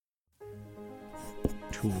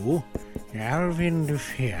to Alvin de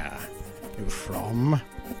Fear from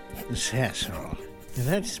Cecil.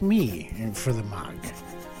 That's me for the mug.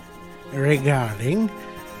 Regarding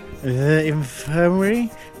the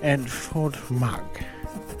infirmary at Fort Mug.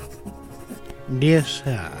 Dear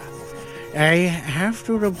Sir, I have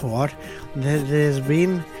to report that there's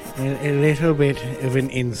been a little bit of an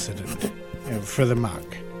incident for the mug.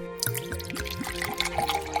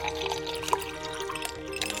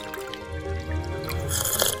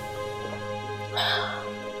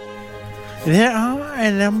 There are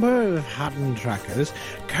a number of Hutton truckers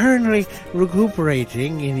currently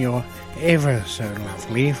recuperating in your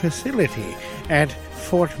ever-so-lovely facility at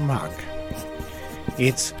Fort Mug.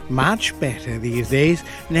 It's much better these days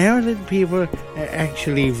now that people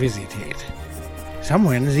actually visit it.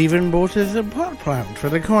 Someone's even bought us a pot plant for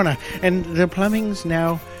the corner, and the plumbing's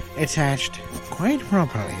now attached quite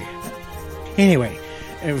properly. Anyway,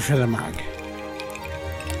 for the mug.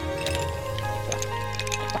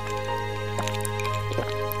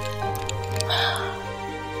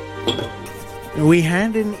 We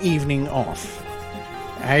had an evening off.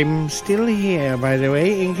 I'm still here, by the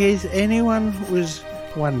way, in case anyone was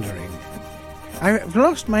wondering. I've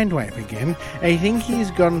lost my Dwight again. I think he's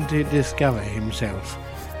gone to discover himself.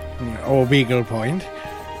 Or Beagle Point.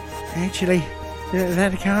 Actually,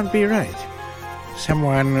 that can't be right.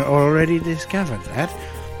 Someone already discovered that.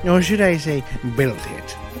 Or should I say, built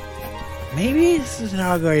it. Maybe it's the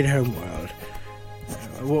Stargoid homeworld.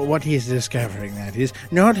 What he's discovering, that is.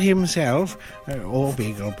 Not himself, or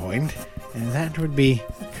Beagle Point. And that would be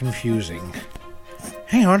confusing.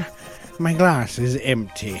 Hang on, my glass is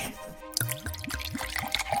empty.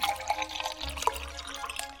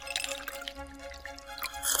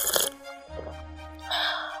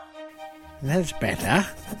 That's better.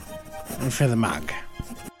 For the mug.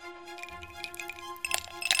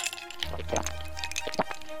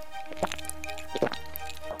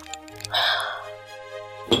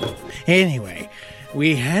 Anyway,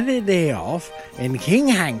 we had a day off, and King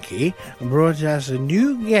Hanky brought us a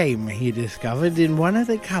new game he discovered in one of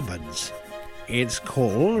the cupboards. It's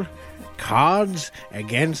called Cards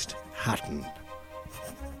Against Hutton.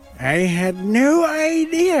 I had no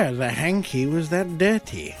idea that Hanky was that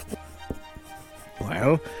dirty.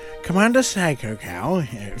 Well, Commander Psycho Cow,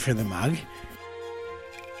 for the mug.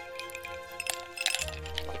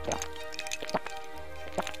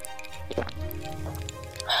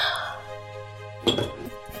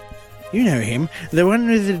 You know him, the one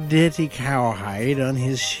with the dirty cowhide on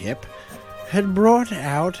his ship, had brought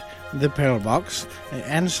out the pillbox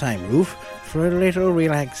and Simoof for a little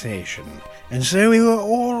relaxation. And so we were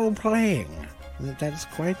all playing. That's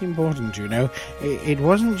quite important, you know. It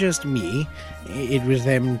wasn't just me, it was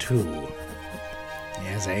them too.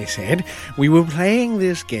 As I said, we were playing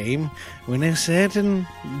this game when a certain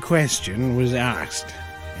question was asked.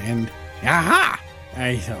 And, aha!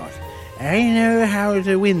 I thought, I know how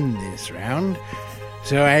to win this round.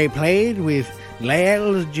 So I played with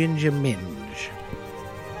Lael's Ginger Minge.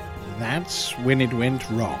 That's when it went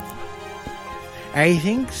wrong. I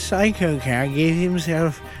think Psycho Cow gave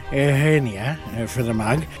himself a hernia for the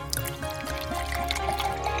mug.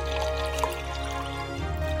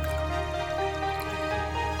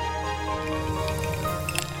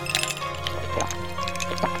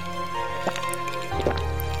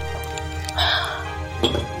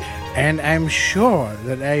 And I'm sure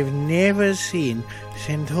that I've never seen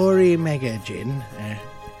Centauri Megagin,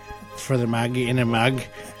 for the mug in a mug,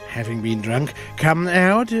 having been drunk, come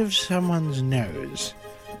out of someone's nose.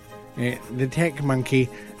 The tech monkey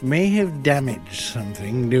may have damaged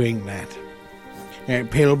something doing that.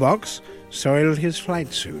 Pillbox soiled his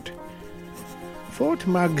flight suit. Fort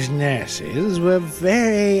Mug's nurses were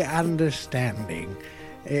very understanding,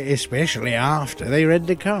 especially after they read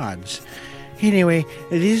the cards. Anyway,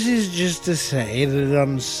 this is just to say that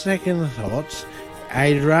on second thoughts,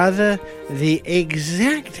 I'd rather the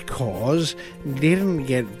exact cause didn't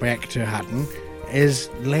get back to Hutton,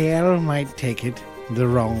 as Lael might take it the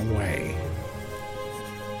wrong way.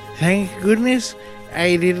 Thank goodness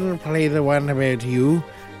I didn't play the one about you,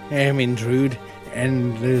 Ermintrude,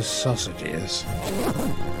 and the sausages.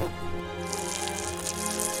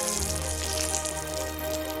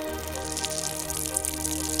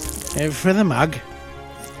 For the mug,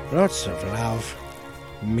 lots of love,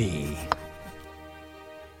 me.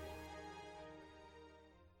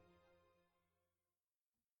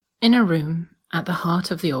 In a room at the heart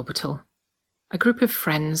of the orbital, a group of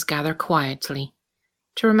friends gather quietly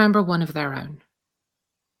to remember one of their own.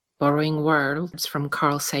 Borrowing words from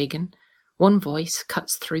Carl Sagan, one voice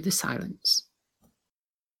cuts through the silence.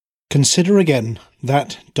 Consider again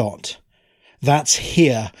that dot, That's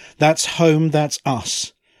here. That's home. That's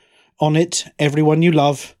us. On it, everyone you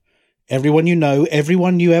love, everyone you know,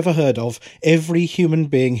 everyone you ever heard of, every human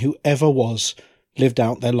being who ever was, lived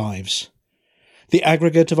out their lives. The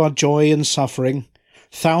aggregate of our joy and suffering,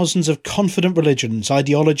 thousands of confident religions,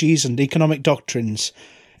 ideologies and economic doctrines,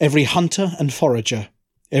 every hunter and forager,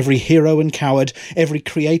 every hero and coward, every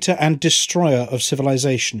creator and destroyer of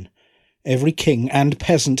civilization, every king and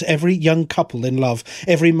peasant, every young couple in love,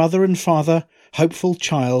 every mother and father, hopeful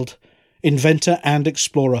child, inventor and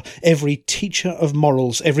explorer, every teacher of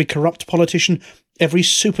morals, every corrupt politician, every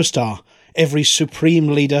superstar, every supreme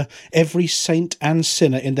leader, every saint and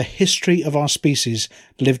sinner in the history of our species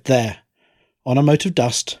lived there, on a mote of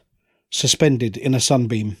dust, suspended in a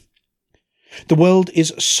sunbeam. The world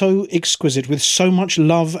is so exquisite, with so much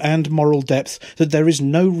love and moral depth, that there is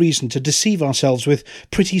no reason to deceive ourselves with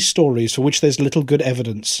pretty stories for which there's little good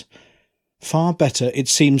evidence. Far better, it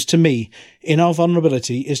seems to me, in our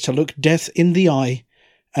vulnerability, is to look death in the eye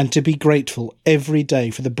and to be grateful every day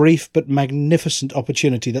for the brief but magnificent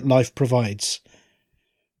opportunity that life provides.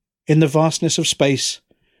 In the vastness of space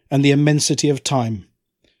and the immensity of time,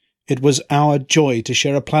 it was our joy to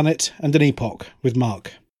share a planet and an epoch with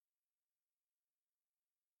Mark.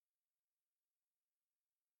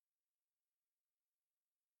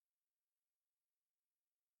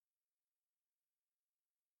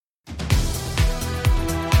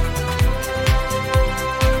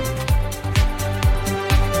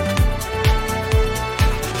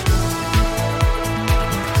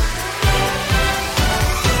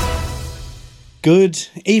 Good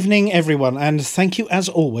evening, everyone, and thank you as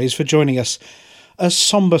always for joining us. A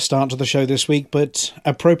sombre start to the show this week, but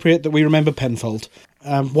appropriate that we remember Penfold.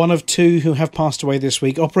 One of two who have passed away this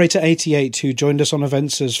week. Operator 88, who joined us on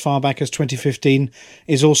events as far back as 2015,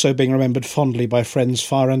 is also being remembered fondly by friends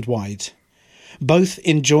far and wide. Both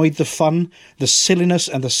enjoyed the fun, the silliness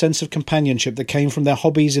and the sense of companionship that came from their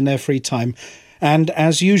hobbies in their free time, and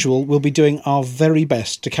as usual, we'll be doing our very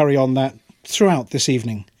best to carry on that throughout this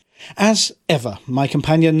evening. As ever, my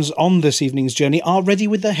companions on this evening's journey are ready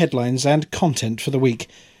with their headlines and content for the week.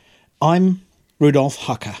 I'm Rudolf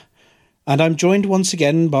Hucker, and I'm joined once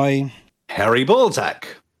again by Harry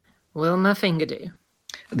Balzac, Wilma Fingerdew,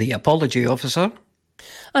 the Apology Officer,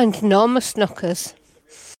 and Norma Snookers.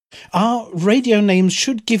 Our radio names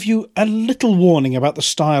should give you a little warning about the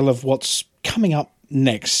style of what's coming up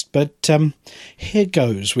next, but here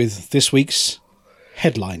goes with this week's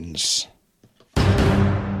headlines.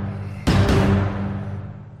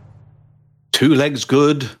 Two legs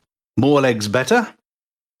good, more legs better.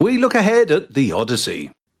 We look ahead at the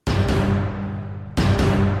Odyssey.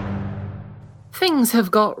 Things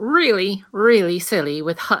have got really, really silly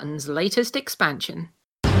with Hutton's latest expansion.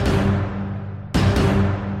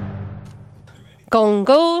 Gone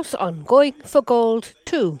Goes on Going for Gold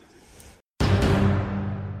 2.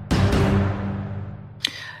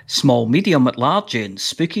 Small Medium at Large in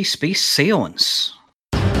Spooky Space Seance.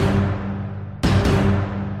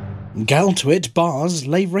 Galtwit bars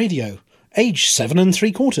Lave Radio, age 7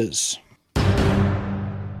 3/4.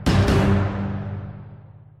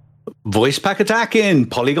 Voice pack attack in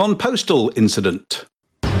Polygon Postal Incident.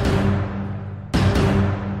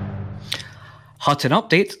 Hutton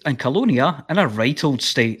Update and Colonia in a right old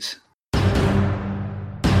state.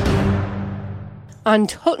 And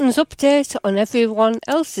Hutton's update on everyone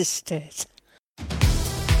else's state.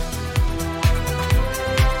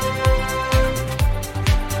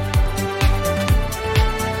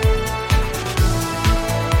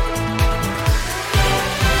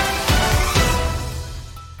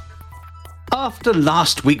 After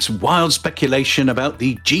last week's wild speculation about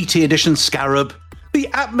the GT Edition Scarab, the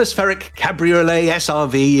atmospheric Cabriolet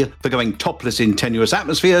SRV for going topless in tenuous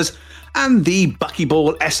atmospheres, and the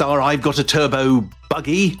Buckyball SR I've Got a Turbo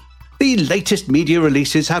buggy, the latest media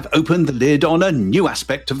releases have opened the lid on a new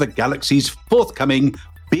aspect of the Galaxy's forthcoming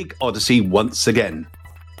Big Odyssey once again.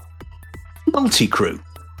 Multi-crew.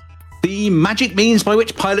 The magic means by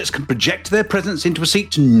which pilots can project their presence into a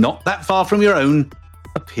seat not that far from your own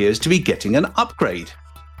appears to be getting an upgrade.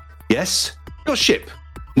 Yes, your ship,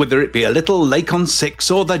 whether it be a little Lakon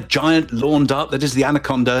 6 or the giant lawn dart that is the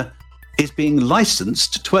Anaconda, is being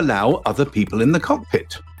licensed to allow other people in the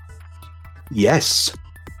cockpit. Yes,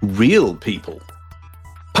 real people.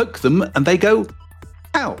 Poke them and they go,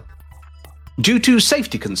 ow. Due to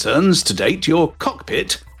safety concerns to date, your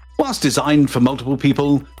cockpit, whilst designed for multiple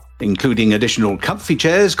people, including additional comfy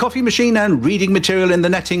chairs, coffee machine and reading material in the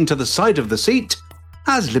netting to the side of the seat,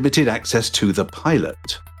 has limited access to the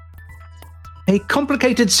pilot. A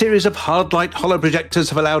complicated series of hard-light holoprojectors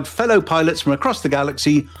have allowed fellow pilots from across the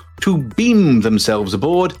galaxy to beam themselves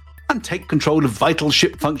aboard and take control of vital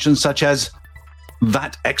ship functions such as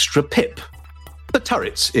that extra pip, the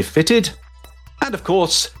turrets if fitted, and of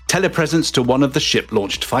course, telepresence to one of the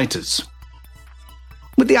ship-launched fighters.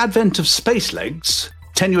 With the advent of space legs,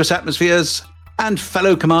 tenuous atmospheres, and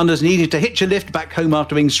fellow commanders needing to hitch a lift back home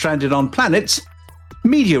after being stranded on planets,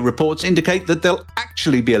 media reports indicate that they'll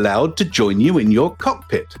actually be allowed to join you in your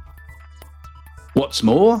cockpit. What's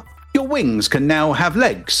more, your wings can now have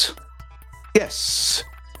legs. Yes,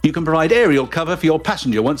 you can provide aerial cover for your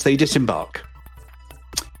passenger once they disembark.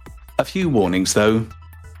 A few warnings though.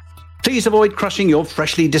 Please avoid crushing your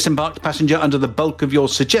freshly disembarked passenger under the bulk of your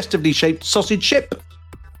suggestively shaped sausage ship.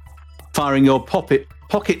 Firing your pocket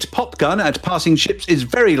pop gun at passing ships is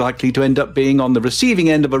very likely to end up being on the receiving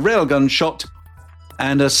end of a railgun shot,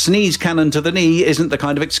 and a sneeze cannon to the knee isn't the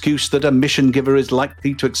kind of excuse that a mission giver is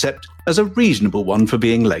likely to accept as a reasonable one for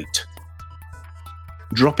being late.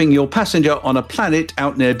 Dropping your passenger on a planet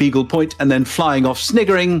out near Beagle Point and then flying off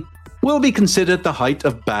sniggering will be considered the height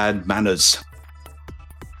of bad manners.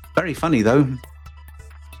 Very funny though.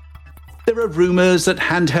 There are rumours that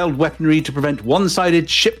handheld weaponry to prevent one-sided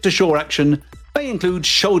ship-to-shore action may include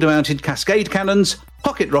shoulder-mounted cascade cannons,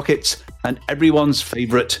 pocket rockets, and everyone's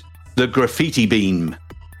favourite, the graffiti beam,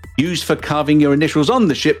 used for carving your initials on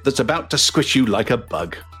the ship that's about to squish you like a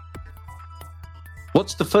bug.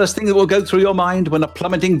 What's the first thing that will go through your mind when a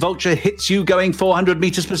plummeting vulture hits you going 400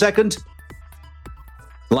 metres per second?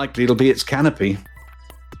 Likely it'll be its canopy.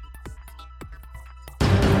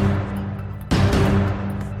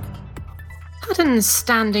 Hutton's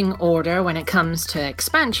standing order when it comes to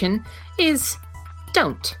expansion is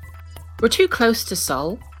don't. We're too close to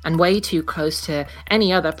Sol and way too close to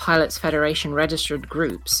any other Pilots Federation registered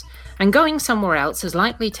groups, and going somewhere else is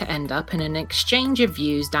likely to end up in an exchange of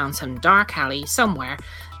views down some dark alley somewhere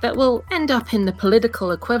that will end up in the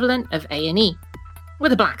political equivalent of A&E,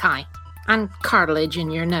 with a black eye and cartilage in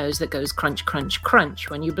your nose that goes crunch, crunch, crunch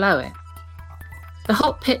when you blow it. The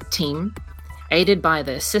Hot Pit team, aided by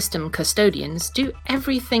the system custodians, do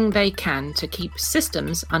everything they can to keep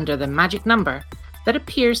systems under the magic number that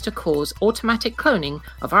appears to cause automatic cloning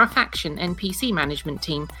of our faction NPC management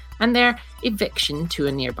team and their eviction to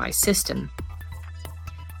a nearby system.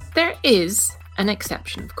 There is an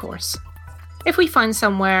exception, of course. If we find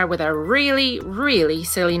somewhere with a really, really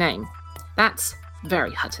silly name, that's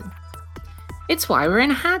very Hutton. It's why we're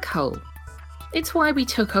in Haghole. It's why we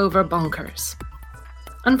took over Bonkers.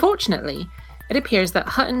 Unfortunately, it appears that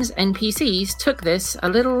Hutton's NPCs took this a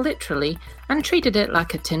little literally and treated it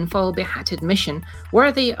like a tinfoil behatted mission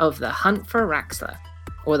worthy of the Hunt for Raxxla,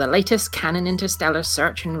 or the latest canon interstellar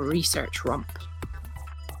search and research romp.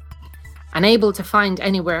 Unable to find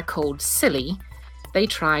anywhere called Silly, they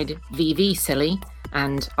tried VV Silly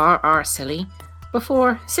and RR Silly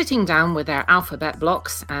before sitting down with their alphabet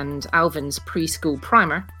blocks and Alvin's preschool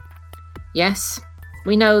primer. Yes,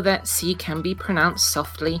 we know that C can be pronounced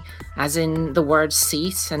softly, as in the word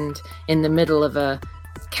cease and in the middle of a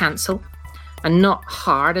cancel, and not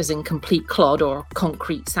hard as in complete clod or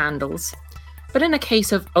concrete sandals. But in a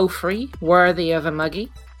case of Ofri, worthy of a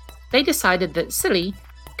muggy, they decided that silly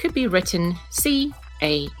could be written C-A-E-L-I.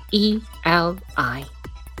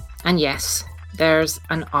 And yes, there's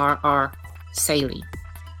an RR Saley.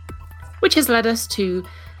 Which has led us to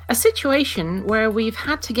a situation where we've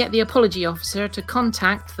had to get the apology officer to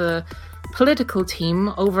contact the political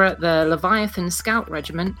team over at the Leviathan Scout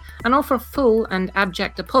Regiment and offer full and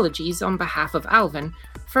abject apologies on behalf of Alvin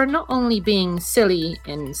for not only being silly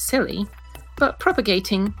in silly, but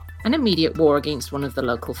propagating an immediate war against one of the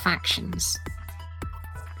local factions.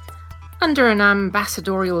 Under an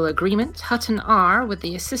ambassadorial agreement, Hutton are, with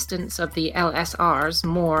the assistance of the LSR's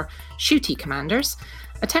more shooty commanders,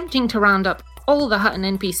 attempting to round up all the Hutton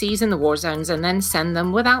NPCs in the war zones and then send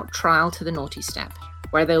them without trial to the Naughty Step,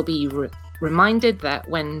 where they'll be reminded that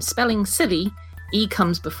when spelling silly, E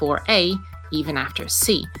comes before A, even after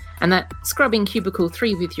C, and that scrubbing Cubicle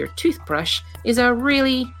 3 with your toothbrush is a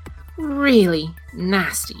really, really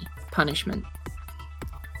nasty punishment.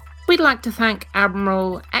 We'd like to thank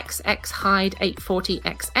Admiral XX Hyde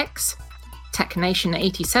 840XX, Technation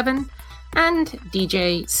 87, and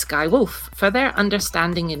DJ Skywolf for their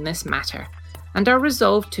understanding in this matter, and are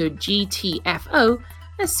resolved to GTFO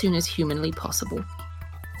as soon as humanly possible.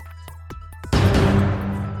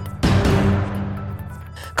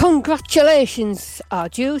 Congratulations are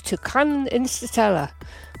due to Canon Interstellar,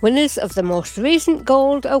 winners of the most recent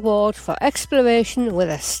Gold Award for Exploration with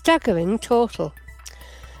a staggering total.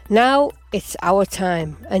 Now, It's our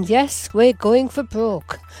time, and yes, we're going for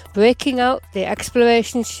broke, breaking out the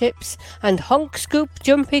exploration ships and honk scoop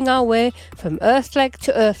jumping our way from Earthleg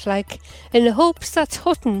to Earthleg in the hopes that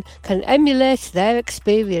Hutton can emulate their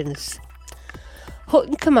experience.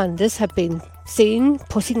 Hutton commanders have been seen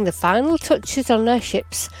putting the final touches on their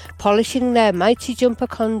ships, polishing their mighty jumper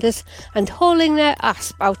condors and hauling their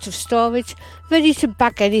asp out of storage, ready to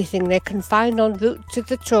bag anything they can find en route to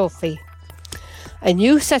the trophy. A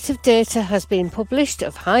new set of data has been published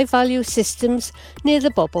of high-value systems near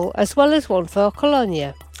the bubble, as well as one for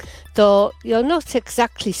Colonia, though you're not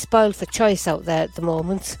exactly spoiled for choice out there at the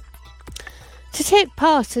moment. To take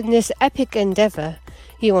part in this epic endeavour,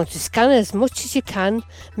 you want to scan as much as you can,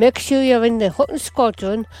 make sure you're in the Hutton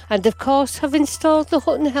Squadron, and of course have installed the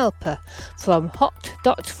Hutton Helper from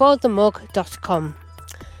hot.forthemug.com.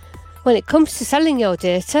 When it comes to selling your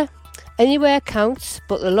data, anywhere counts,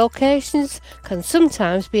 but the locations can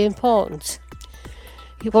sometimes be important.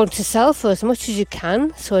 You want to sell for as much as you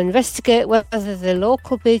can, so investigate whether the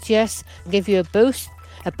local BGS can give you a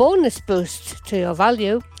bonus boost to your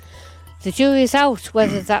value. The jury's out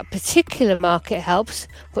whether that particular market helps,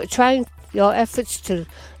 but trying your efforts to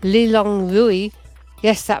Lilong Rui,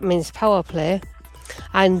 yes, that means power play,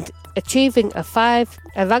 and achieving a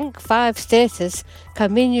rank 5 status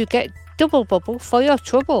can mean you get double bubble for your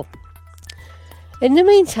trouble. In the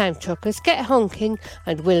meantime, truckers, get honking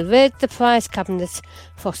and we'll raid the prize cabinet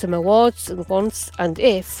for some awards and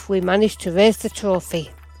if we manage to raise the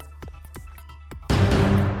trophy.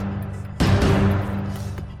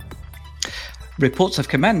 Reports have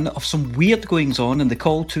come in of some weird goings on in the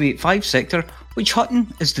Call 285 sector, which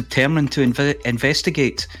Hutton is determined to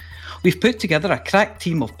investigate. We've put together a crack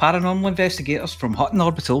team of paranormal investigators from Hutton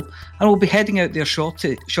Orbital and will be heading out there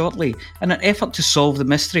shortly in an effort to solve the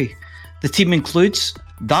mystery. The team includes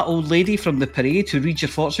that old lady from the parade who reads your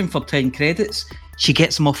fortune for 10 credits. She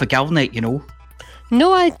gets them off a Galnet, you know.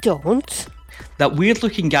 No, I don't. That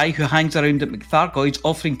weird-looking guy who hangs around at McThargoids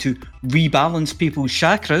offering to rebalance people's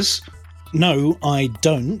chakras. No, I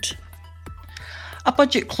don't. A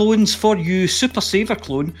budget clones for you Super Saver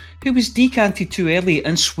clone who was decanted too early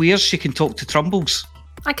and swears she can talk to Trumbles.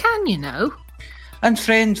 I can, you know. And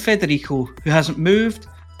friend Federico, who hasn't moved,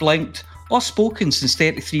 blinked, or spoken since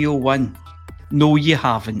 3301. No, you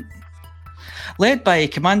haven't. Led by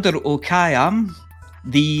Commander Okayam,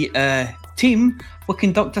 the team will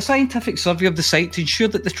conduct a scientific survey of the site to ensure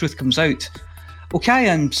that the truth comes out.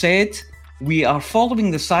 Okayam said, "We are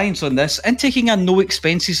following the science on this and taking a no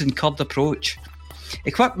expenses incurred approach.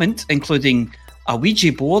 Equipment including a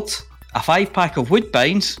Ouija board, a 5-pack of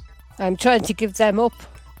woodbines." I'm trying to give them up.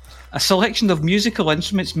 "A selection of musical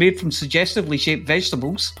instruments made from suggestively shaped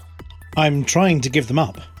vegetables." I'm trying to give them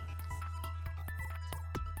up.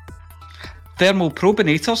 "Thermal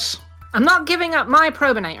probinators." I'm not giving up my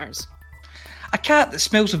probinators. "A cat that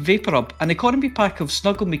smells of Vapour Up, an economy pack of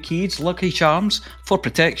Snuggle McKeed's Lucky Charms for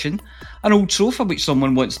protection, an old sofa which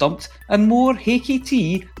someone once dumped, and more Hakey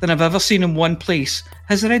tea than I've ever seen in one place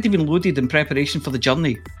has already been loaded in preparation for the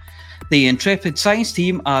journey. The intrepid science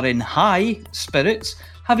team are in high spirits,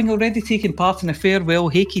 having already taken part in a farewell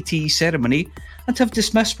Hakey tea ceremony and have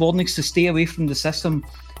dismissed warnings to stay away from the system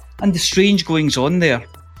and the strange goings on there.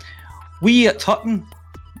 We at Hutton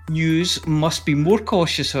News must be more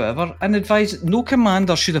cautious, however, and advise that no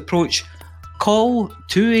commander should approach Call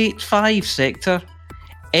 285 sector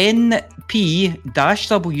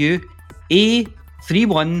NP-W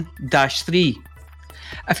A31-3.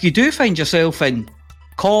 If you do find yourself in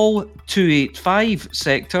Call 285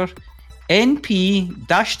 sector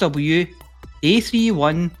NP-W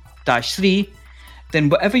A31-3, then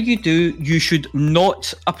whatever you do, you should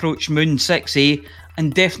not approach Moon 6A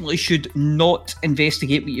and definitely should not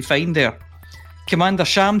investigate what you find there. Commander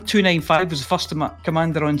Sham 295 was the first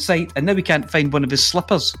commander on site, and now we can't find one of his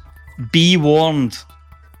slippers. Be warned.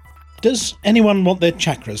 Does anyone want their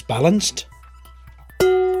chakras balanced?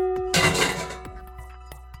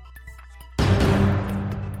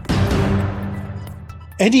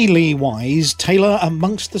 Eddie Lee Wise, tailor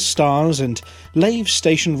amongst the stars and Lave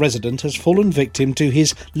Station resident, has fallen victim to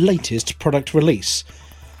his latest product release.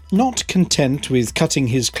 Not content with cutting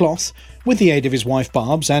his cloth, with the aid of his wife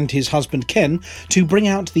Barbs and his husband Ken, to bring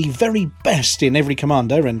out the very best in every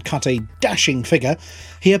commander and cut a dashing figure,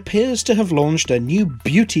 he appears to have launched a new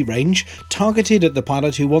beauty range targeted at the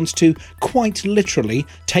pilot who wants to, quite literally,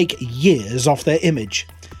 take years off their image.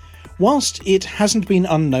 Whilst it hasn't been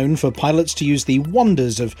unknown for pilots to use the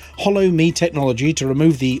wonders of Hollow Me technology to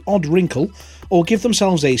remove the odd wrinkle, or give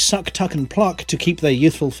themselves a suck, tuck and pluck to keep their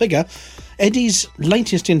youthful figure, Eddie's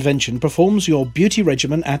latest invention performs your beauty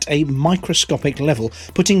regimen at a microscopic level,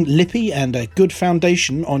 putting lippy and a good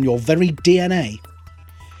foundation on your very DNA.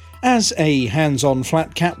 As a hands-on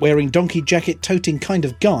flat cap-wearing donkey jacket-toting kind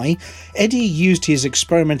of guy, Eddie used his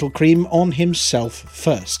experimental cream on himself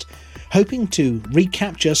first, hoping to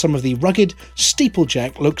recapture some of the rugged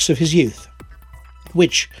steeplejack looks of his youth,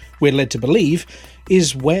 which, we're led to believe,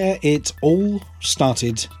 is where it all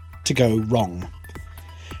started to go wrong.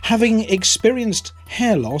 Having experienced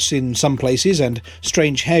hair loss in some places and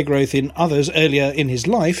strange hair growth in others earlier in his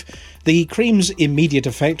life, the cream's immediate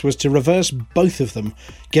effect was to reverse both of them,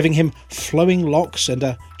 giving him flowing locks and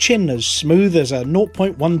a chin as smooth as a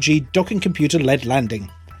 0.1G docking computer-led landing.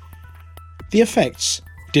 The effects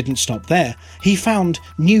didn't stop there. He found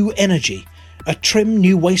new energy, a trim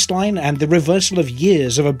new waistline and the reversal of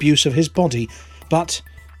years of abuse of his body, but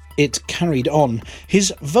it carried on.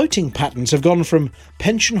 His voting patterns have gone from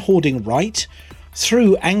pension-hoarding right,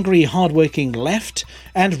 through angry hard-working left,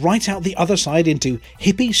 and right out the other side into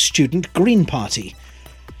hippie student Green Party.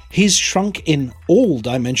 He's shrunk in all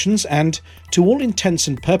dimensions, and to all intents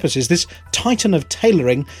and purposes, this titan of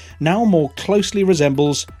tailoring now more closely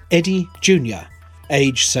resembles Eddie Jr.,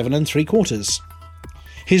 age 7 3/4.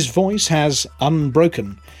 His voice has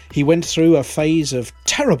unbroken. He went through a phase of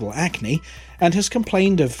terrible acne and has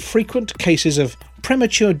complained of frequent cases of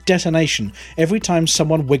premature detonation every time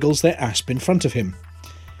someone wiggles their asp in front of him.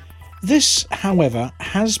 This, however,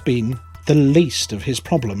 has been the least of his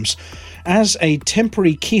problems. As a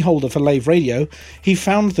temporary keyholder for Lave Radio, he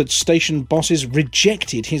found that station bosses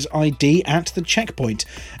rejected his ID at the checkpoint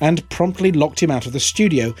and promptly locked him out of the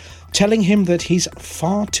studio, telling him that he's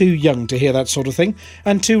far too young to hear that sort of thing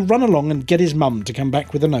and to run along and get his mum to come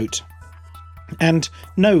back with a note. And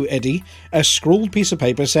no, Eddie, a scrawled piece of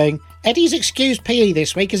paper saying, "Eddie's excused PE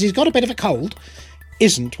this week as he's got a bit of a cold,"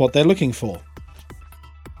 isn't what they're looking for.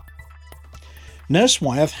 Nurse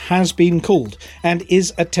Wyeth has been called and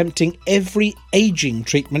is attempting every ageing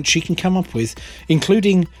treatment she can come up with,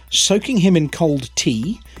 including soaking him in cold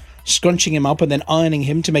tea, scrunching him up and then ironing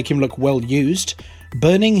him to make him look well used,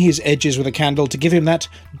 burning his edges with a candle to give him that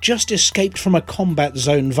just escaped from a combat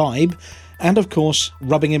zone vibe, and of course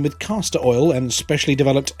rubbing him with castor oil and specially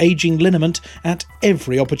developed aging liniment at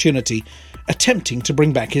every opportunity, attempting to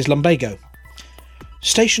bring back his lumbago.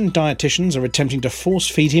 Station dietitians are attempting to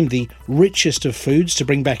force-feed him the richest of foods to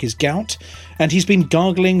bring back his gout, and he's been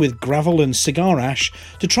gargling with gravel and cigar ash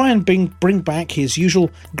to try and bring back his usual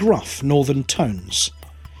gruff northern tones.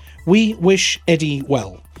 We wish Eddie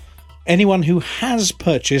well. Anyone who has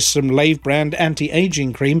purchased some Lave brand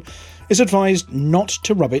anti-aging cream is advised not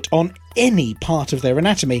to rub it on any part of their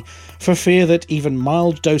anatomy, for fear that even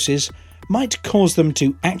mild doses might cause them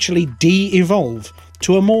to actually de-evolve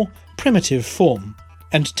to a more primitive form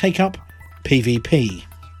and take up PvP.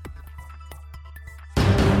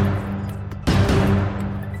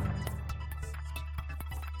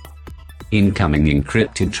 Incoming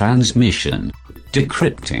encrypted transmission.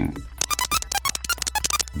 Decrypting.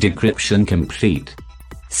 Decryption complete.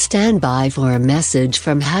 Stand by for a message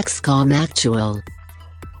from Haxcom Actual.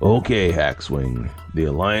 Okay, Haxwing. The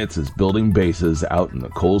Alliance is building bases out in the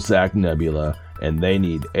Coalsack Nebula, and they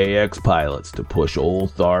need AX pilots to push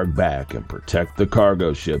old Tharg back and protect the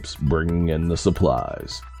cargo ships bringing in the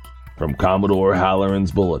supplies. From Commodore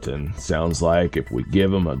Halloran's bulletin, sounds like if we give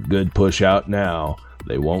them a good push out now,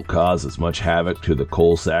 they won't cause as much havoc to the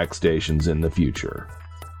Coalsack stations in the future.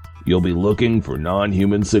 You'll be looking for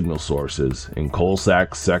non-human signal sources in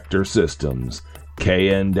Coalsack Sector Systems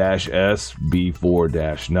KN-S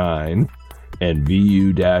B4-9 and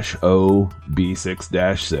VU-O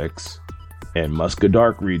B6-6 and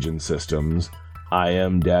Muscadark Region Systems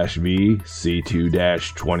IM-V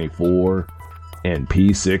C2-24 and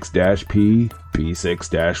P6-P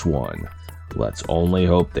B6-1. Let's only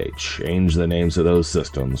hope they change the names of those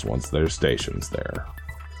systems once there's stations there.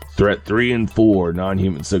 Threat 3 and 4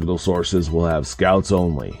 non-human signal sources will have scouts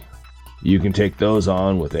only. You can take those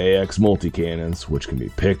on with AX multi-cannons, which can be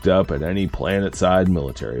picked up at any planet-side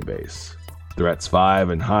military base. Threats 5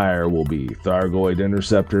 and higher will be Thargoid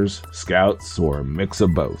interceptors, scouts, or a mix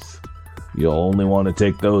of both. You'll only want to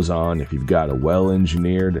take those on if you've got a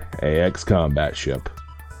well-engineered AX combat ship.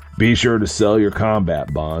 Be sure to sell your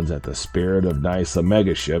combat bonds at the Spirit of Nysa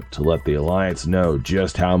megaship to let the Alliance know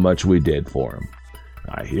just how much we did for them.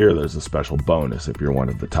 I hear there's a special bonus if you're one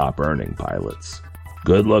of the top earning pilots.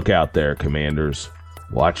 Good luck out there, Commanders.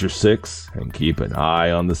 Watch your six and keep an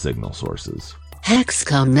eye on the signal sources.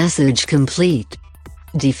 Haxcom message complete.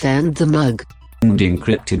 Defend the mug. And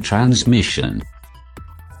encrypted transmission.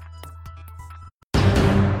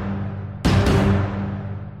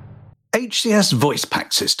 HCS Voice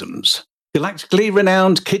Pack Systems, galactically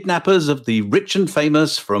renowned kidnappers of the rich and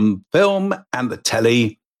famous from film and the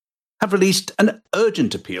telly, have released an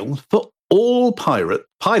urgent appeal for all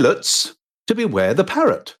pilots to beware the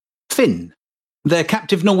parrot, Finn, their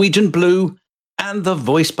captive Norwegian Blue, and the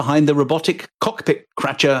voice behind the robotic cockpit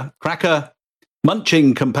cracker,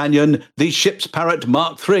 munching companion, the ship's parrot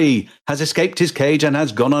Mark III, has escaped his cage and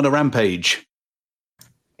has gone on a rampage.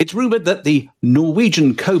 It's rumoured that the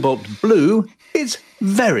Norwegian Cobalt Blue is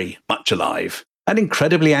very much alive and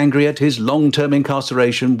incredibly angry at his long-term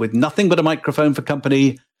incarceration with nothing but a microphone for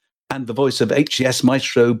company and the voice of HCS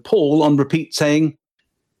maestro Paul on repeat saying,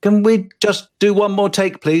 "Can we just do one more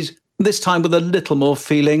take, please? This time with a little more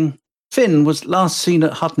feeling." Finn was last seen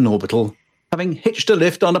at Hutton Orbital, having hitched a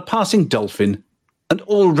lift on a passing dolphin, and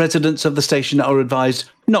all residents of the station are advised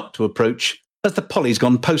not to approach, as the Polly's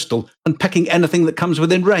gone postal and pecking anything that comes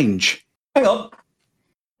within range. Hang on.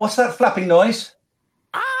 What's that flapping noise?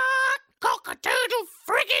 Cock-a-doodle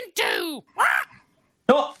friggin' do!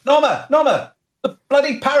 Norma! The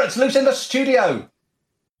bloody parrot's loose in the studio!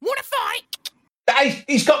 Wanna fight?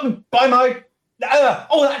 He's got me by my...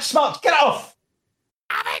 oh, that's smart! Get off!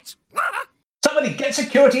 Have it! Somebody get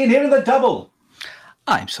security in here in the double!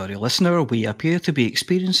 I'm sorry, listener, we appear to be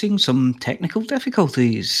experiencing some technical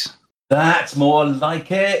difficulties. That's more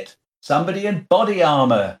like it. Somebody in body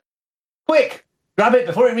armour. Quick! Grab it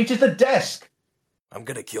before it reaches the desk. I'm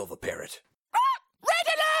gonna kill the parrot. Red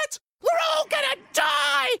alert! We're all gonna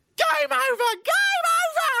die! Game over! Game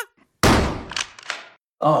over!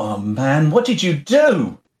 Oh, man, what did you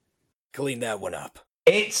do? Clean that one up.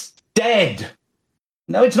 It's dead.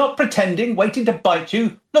 No, it's not pretending, waiting to bite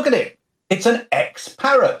you. Look at it. It's an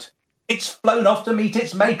ex-parrot. It's flown off to meet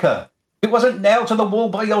its maker. If it wasn't nailed to the wall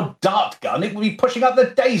by your dart gun, it would be pushing up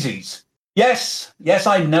the daisies. Yes,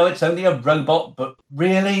 I know it's only a robot, but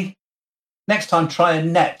really? Next time, try a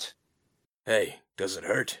net. Hey, does it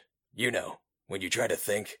hurt? You know, when you try to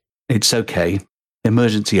think. It's okay.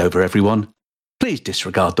 Emergency over, everyone. Please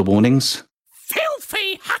disregard the warnings.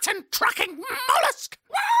 Filthy Hutton trucking mollusk!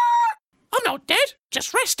 I'm not dead,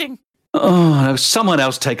 just resting. Oh, no, someone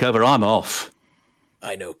else take over. I'm off.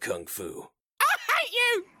 I know Kung Fu. I hate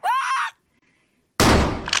you!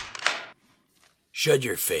 Shut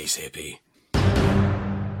your face, hippie.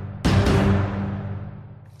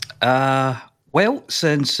 Well,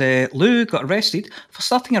 since Lou got arrested for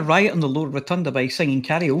starting a riot on the Lower Rotunda by singing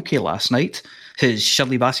karaoke last night, his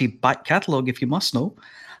Shirley Bassey back catalogue if you must know,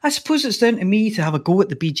 I suppose it's down to me to have a go at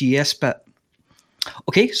the BGS bit.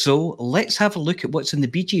 Okay, so let's have a look at what's in the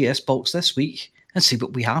BGS box this week and see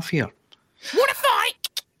what we have here. Wanna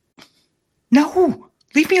fight? No!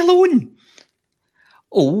 Leave me alone!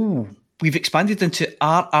 Oh, we've expanded into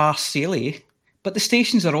RR Saley, but the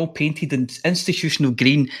stations are all painted in institutional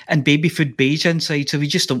green and baby food beige inside, so we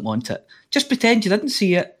just don't want it. Just pretend you didn't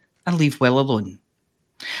see it and leave well alone.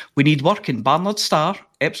 We need work in Barnard Star,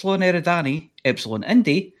 Epsilon Eridani, Epsilon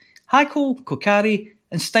Indy, Hyco, Kokari,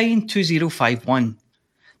 and Stein 2051.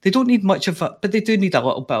 They don't need much of it, but they do need a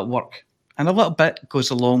little bit of work, and a little bit goes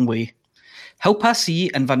a long way. Hilpassi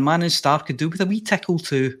and Van Manen Star could do with a wee tickle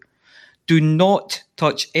too. Do not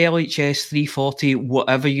touch LHS 340,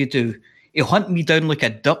 whatever you do. He'll hunt me down like a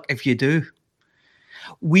duck if you do.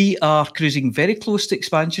 We are cruising very close to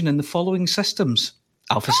expansion in the following systems.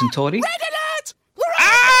 Alpha Centauri. Red alert! We're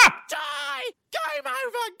all gonna die! Game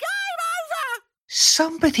over! Game over!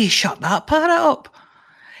 Somebody shut that parrot up.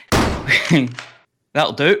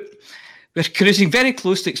 That'll do. We're cruising very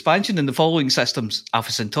close to expansion in the following systems.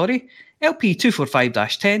 Alpha Centauri,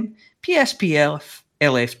 LP245-10, PSPF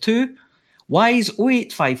LF2, WISE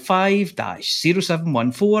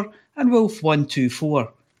 0855-0714, and Wolf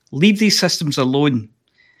 124. Leave these systems alone.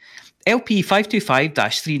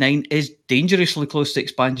 LP525-39 is dangerously close to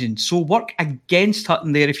expansion, so work against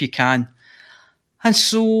Hutton there if you can. And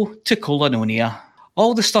so to Colononia.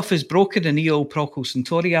 All the stuff is broken in EO Procol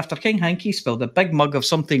Centauri after King Hanky spilled a big mug of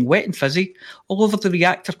something wet and fizzy all over the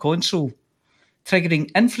reactor console, triggering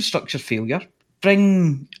infrastructure failure.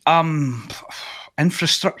 Bring,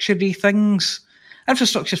 infrastructure-y things.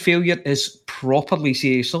 Infrastructure failure is properly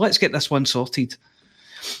serious, so let's get this one sorted.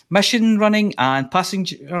 Mission running and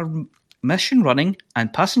passenger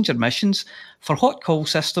missions for hot call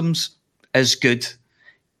systems is good.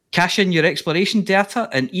 Cache in your exploration data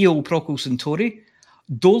in EO Procol Centauri,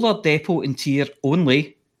 Dolar Depot and Tier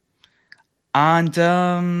only, and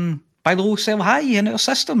buy low, sell high in our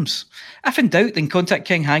systems. If in doubt, then contact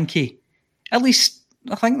King Hanky. At least,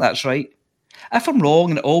 I think that's right. If I'm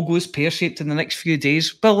wrong and it all goes pear-shaped in the next few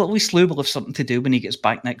days, well, at least Lou will have something to do when he gets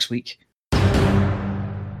back next week.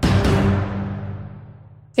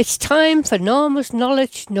 It's time for Norma's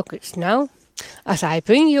Knowledge Nuggets now, as I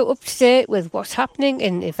bring you up to date with what's happening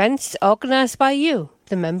in events organised by you,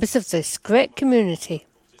 the members of this great community.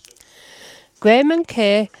 Graham and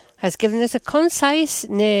Kay has given us a concise,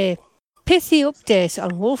 nay, pithy update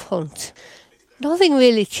on Wolf Hunt. Nothing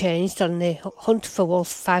really changed on the hunt for Wolf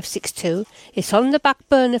 562. It's on the back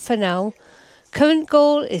burner for now. Current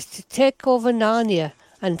goal is to take over Narnia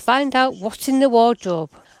and find out what's in the wardrobe.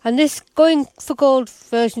 And this Going for Gold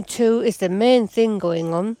version 2 is the main thing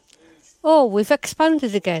going on. Oh, we've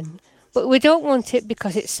expanded again, but we don't want it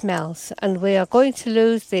because it smells, and we are going to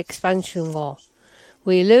lose the expansion war.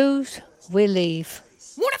 We lose, we leave.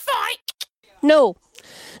 Wanna fight? No.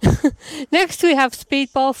 Next we have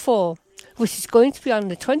Speedball 4, which is going to be on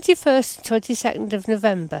the 21st and 22nd of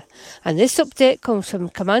November, and this update comes from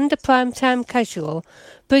Commander Primetime Casual,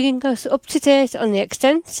 bringing us up to date on the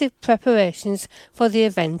extensive preparations for the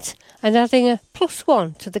event and adding a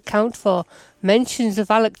 +1 to the count for mentions of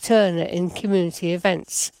Alec Turner in community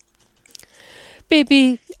events.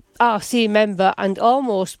 BBRC member and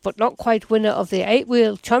almost but not quite winner of the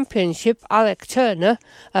 8-Wheel Championship, Alec Turner,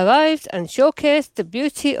 arrived and showcased the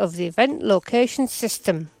beauty of the event location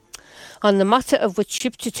system. On the matter of which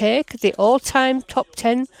ship to take, the all-time top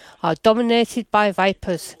 10 are dominated by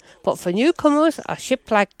Vipers, but for newcomers, a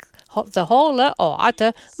ship like the Hauler or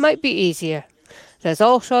Adder might be easier. There's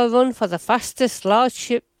also a run for the fastest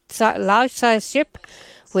large-sized ship,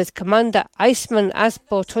 with Commander Iceman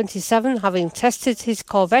Asbo 27 having tested his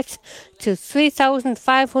Corvette to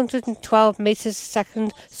 3,512 metres a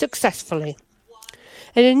second successfully.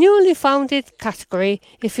 In a newly founded category,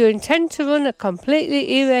 if you intend to run a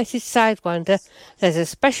completely E-rated Sidewinder, there's a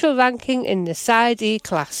special ranking in the Side E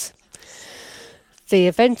class. The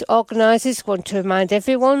event organisers want to remind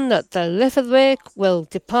everyone that the Lithuania will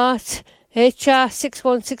depart HR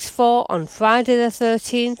 6164 on Friday the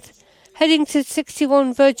 13th, heading to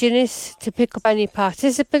 61 Virginis to pick up any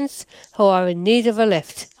participants who are in need of a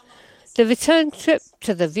lift. The return trip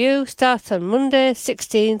to the View starts on Monday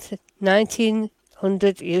 16th,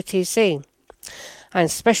 1900 UTC.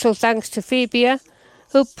 And special thanks to Phoebia,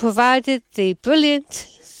 who provided the brilliant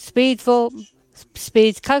speed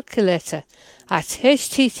calculator at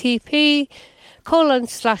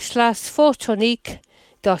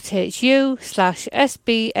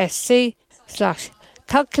http://fortonique.hu/sbsc/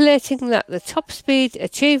 calculating that the top speed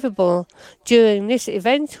achievable during this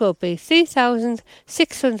event will be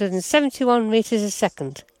 3,671 metres a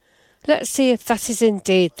second. Let's see if that is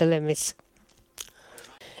indeed the limit.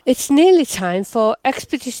 It's nearly time for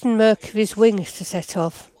Expedition Mercury's wings to set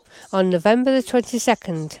off on November the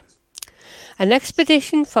 22nd. An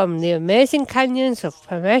expedition from the amazing canyons of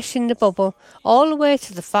Pramesh in the Bubble all the way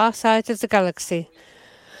to the far side of the galaxy,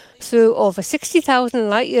 through over 60,000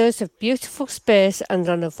 light years of beautiful space and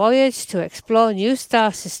on a voyage to explore new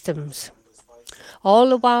star systems. All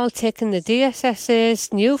the while taking the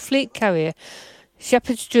DSSA's new fleet carrier,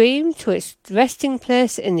 Shepherd's Dream, to its resting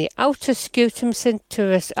place in the outer Scutum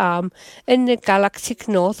Centaurus arm in the galactic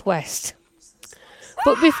northwest.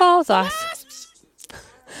 But before that,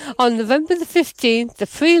 on November the 15th, the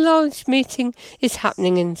pre-launch meeting is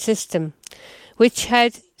happening in the system, which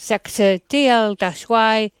had Sector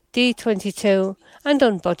DL-Y, D22 and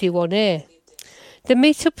on Body 1A. The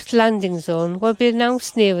meetup's landing zone will be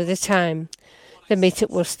announced nearer the time. The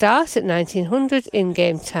meetup will start at 1900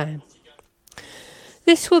 in-game time.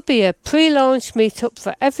 This will be a pre-launch meetup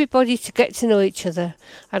for everybody to get to know each other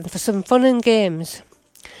and for some fun and games.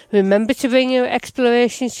 Remember to bring your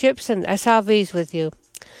exploration ships and SRVs with you.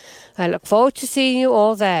 I look forward to seeing you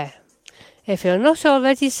all there. If you're not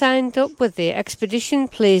already signed up with the expedition,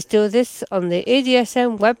 please do this on the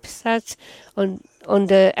EDSM website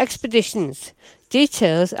under Expeditions.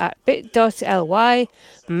 Details at bit.ly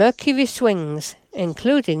Mercury Swings,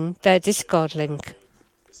 including their Discord link.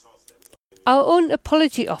 Our own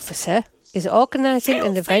apology officer is organising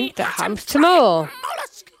an event that happens tomorrow.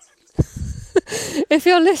 If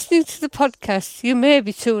you're listening to the podcast, you may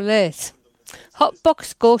be too late.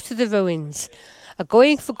 Hotbox Go to the Ruins, a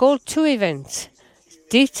Going for Gold 2 event.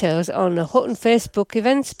 Details on the Hutton Facebook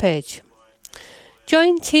events page.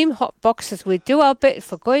 Join Team Hotbox as we do our bit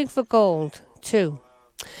for Going for Gold 2.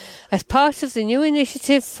 As part of the new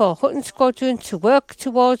initiative for Hutton Squadron to work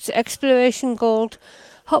towards Exploration Gold,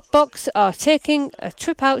 Hotbox are taking a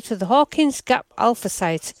trip out to the Hawkins Gap Alpha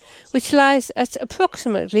site, which lies at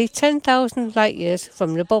approximately 10,000 light years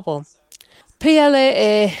from the bubble.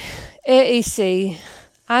 PLAA AEC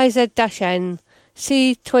IZ-N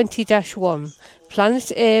C20-1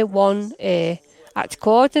 Planet A1A at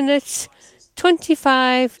coordinates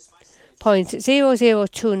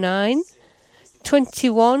 25.0029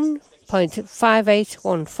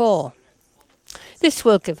 21.5814. This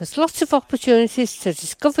will give us lots of opportunities to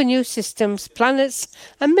discover new systems, planets,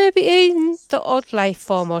 and maybe even the odd life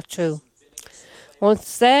form or two.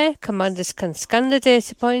 Once there, commanders can scan the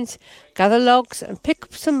data points, gather logs, and pick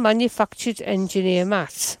up some manufactured engineer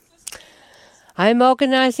maths. I'm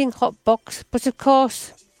organising Hotbox, but of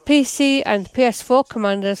course, PC and PS4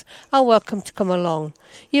 commanders are welcome to come along.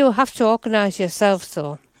 You will have to organise yourselves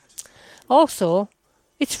though. Also,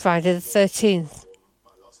 it's Friday the 13th.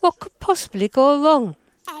 What could possibly go wrong?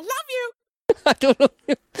 I love you. I don't know.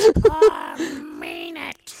 I mean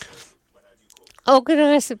it.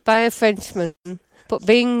 Organised by a Frenchman, but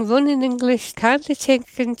being run in English kindly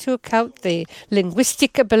take into account the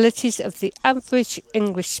linguistic abilities of the average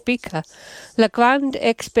English speaker. La Grande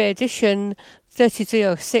Expedition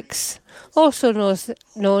 3306, also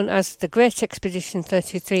known as the Great Expedition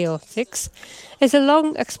 3306, is a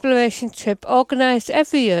long exploration trip organised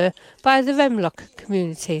every year by the Remlock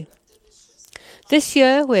community. This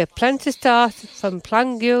year we plan to start from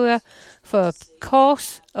Plangura for a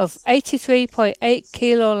course of 83.8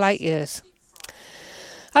 kilo light years.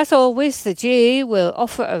 As always, the GE will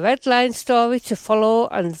offer a red line story to follow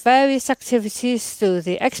and various activities through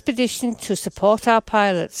the expedition to support our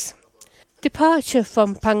pilots. Departure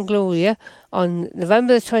from Plangura on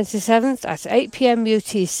November the 27th at 8 p.m.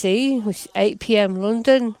 UTC, which is 8 p.m.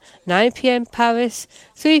 London, 9 p.m. Paris,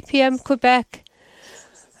 3 p.m. Quebec.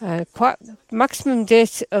 Maximum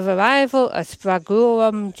date of arrival at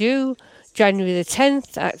Braguram-Due, January the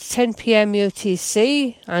 10th at 10 p.m.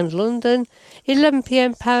 UTC and London, 11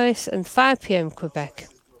 p.m. Paris and 5 p.m. Quebec.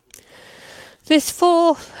 This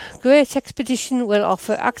fourth great expedition will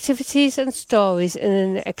offer activities and stories in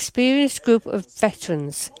an experienced group of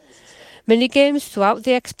veterans. Mini-games throughout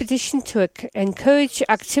the expedition to encourage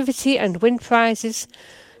activity and win prizes,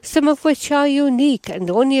 some of which are unique and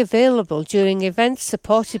only available during events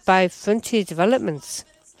supported by Frontier Developments.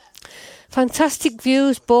 Fantastic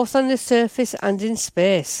views both on the surface and in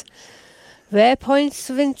space. Rare points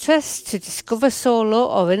of interest to discover solo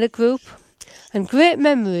or in a group, and great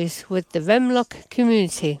memories with the Remlock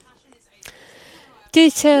community.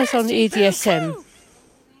 Details on EDSM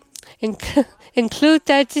include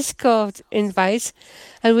their Discord invite,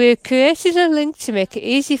 and we have created a link to make it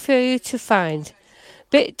easy for you to find.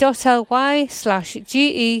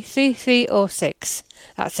 bit.ly/GE3306.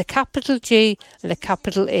 That's a capital G and a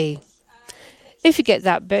capital E. If you get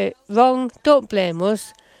that bit wrong, don't blame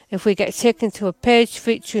us if we get taken to a page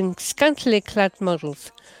featuring scantily clad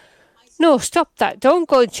models. No, stop that. Don't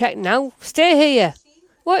go and check now. Stay here.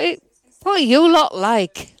 What are you lot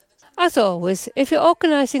like? As always, if you're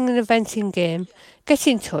organising an eventing game, get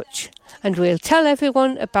in touch and we'll tell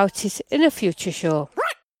everyone about it in a future show.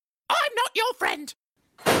 Right. I'm not your friend.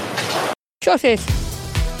 Shut it.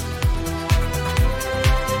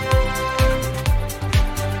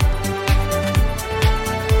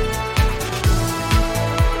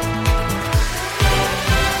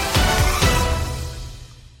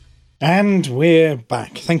 And we're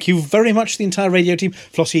back. Thank you very much to the entire radio team.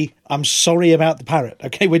 Flossie, I'm sorry about the parrot.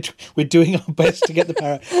 Okay, we're doing our best to get the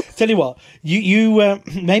parrot. Tell you what, you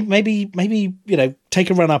maybe take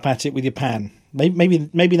a run up at it with your pan.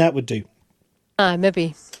 Maybe that would do.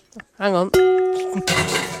 Maybe. Hang on. Run away!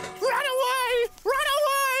 Run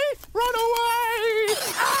away! Run away!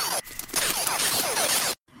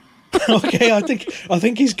 Okay, I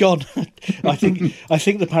think he's gone. I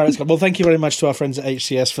think the parrot's gone. Well, thank you very much to our friends at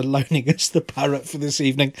HCS for loaning us the parrot for this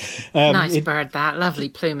evening. Nice bird, that lovely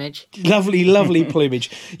plumage. Lovely plumage.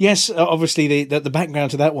 Yes, obviously the background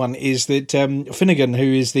to that one is that Finnegan,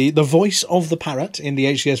 who is the voice of the parrot in the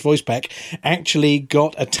HCS voice pack, actually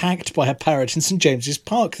got attacked by a parrot in St James's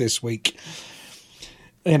Park this week.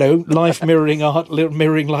 Life mirroring art,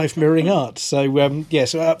 mirroring life, mirroring art. So, we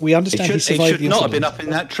understand he survived. He should not have been up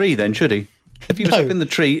in that tree then, should he? If he was up in the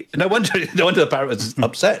tree, no wonder the parrot was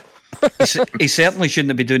upset. He certainly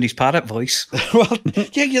shouldn't have been doing his parrot voice. Well,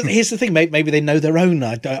 yeah, here's the thing. Maybe they know their own.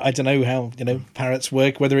 I don't know how parrots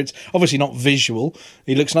work, whether it's obviously not visual.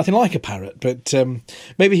 He looks nothing like a parrot, but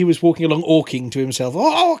maybe he was walking along awking to himself,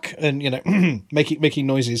 awk, and making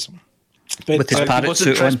noises. But with his parrot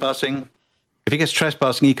wasn't trespassing. If he gets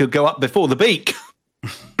trespassing, he could go up before the beak.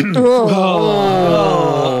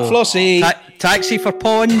 Flossie. Taxi for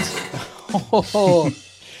pond.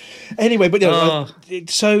 Anyway, but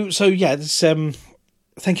so yeah.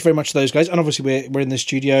 Thank you very much to those guys, and obviously we're in the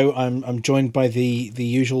studio. I'm joined by the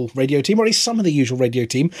usual radio team, or at least some of the usual radio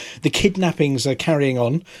team. The kidnappings are carrying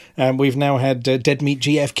on. We've now had Dead Meat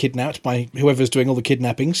GF kidnapped by whoever's doing all the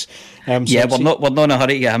kidnappings. We're not in a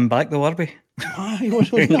hurry to get him back, though, are we? Not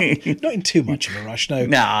in too much of a rush, no.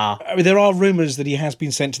 Nah. I mean, there are rumours that he has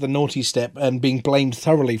been sent to the naughty step and being blamed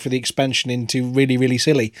thoroughly for the expansion into really, really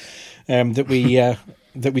silly that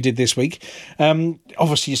we did this week.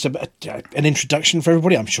 Obviously, just an introduction for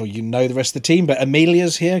everybody. I'm sure you know the rest of the team, but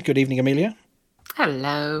Amelia's here. Good evening, Amelia.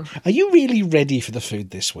 Hello. Are you really ready for the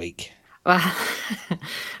food this week? Well,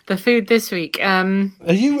 the food this week. Are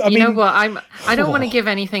you? You know what? I don't want to give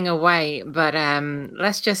anything away, but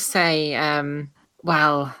let's just say,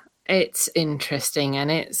 well, it's interesting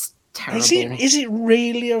and it's terrible. Is it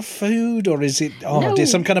really a food, or is it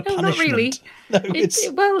some kind of punishment? Not really.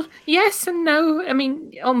 No, well, yes and no. I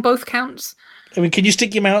mean, on both counts. I mean, can you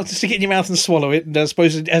stick it in your mouth and swallow it? And I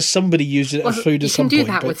suppose has somebody used it as food at some point? You can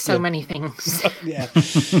do that with so many things. Yeah,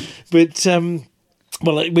 but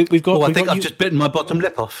well, we've got. Oh, I think I've just bitten my bottom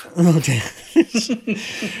lip off. Oh dear.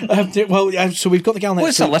 So we've got the Galnet.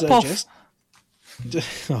 What's a lip off?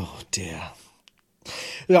 Oh dear.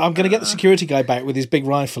 I'm going to get the security guy back with his big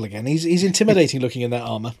rifle again. He's intimidating looking in that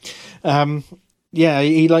armour. Yeah,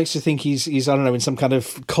 he likes to think he's I don't know, in some kind of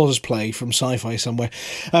cosplay from sci-fi somewhere.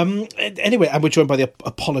 Anyway, and we're joined by the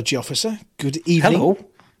apology officer. Good evening.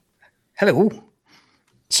 Hello.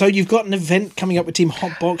 So you've got an event coming up with Team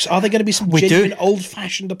Hotbox. Are there going to be some genuine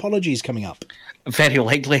old-fashioned apologies coming up? Very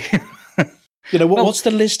likely. You know, what's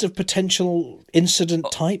the list of potential incident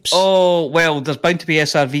types? Oh, well, there's bound to be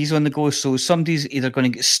SRVs on the go, so somebody's either going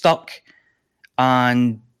to get stuck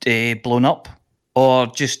and blown up, or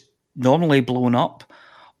just normally blown up,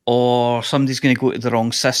 or somebody's going to go to the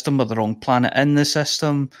wrong system or the wrong planet in the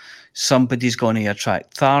system. Somebody's going to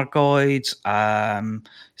attract Thargoids.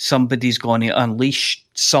 Somebody's going to unleash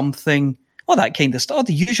something. All that kind of stuff. All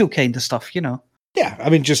the usual kind of stuff, you know. Yeah, I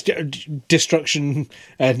mean, just destruction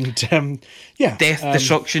and, death,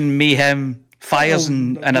 destruction, mayhem, fires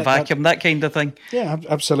in a vacuum, that kind of thing. Yeah,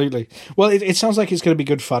 absolutely. Well, it sounds like it's going to be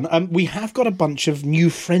good fun. We have got a bunch of new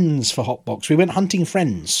friends for Hotbox. We went hunting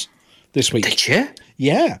friends this week. Did you?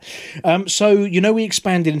 Yeah. So, we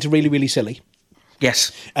expanded into Really, Really Silly.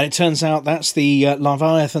 Yes. And it turns out that's the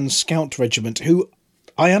Leviathan Scout Regiment, who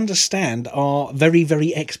I understand are very,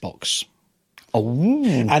 very Xbox. Oh,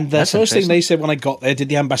 and the first thing they said when I got there, did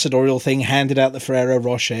the ambassadorial thing, handed out the Ferrero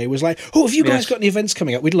Rocher, was like, oh, have you guys got any events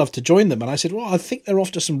coming up? We'd love to join them. And I said, well, I think they're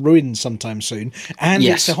off to some ruins sometime soon. And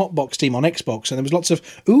it's the Hotbox team on Xbox. And there was lots of,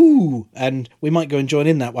 ooh, and we might go and join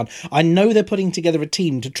in that one. I know they're putting together a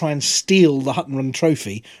team to try and steal the Hutton Run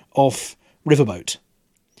trophy off Riverboat.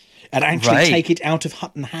 And actually take it out of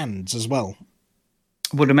Hutton hands as well.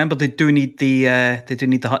 Well, remember, they do need the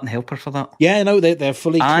Hutton Helper for that. Yeah, no, they're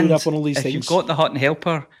fully clued up on all these things. If you've got the Hutton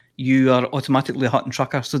Helper, you are automatically a Hutton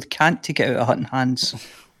Trucker, so they can't take it out of Hutton hands.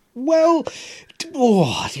 Well,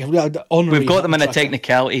 we've got them in a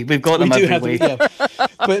technicality. We've got them every way.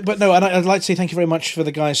 But no, and I'd like to say thank you very much for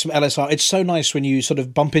the guys from LSR. It's so nice when you sort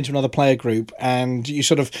of bump into another player group and you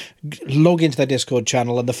sort of log into their Discord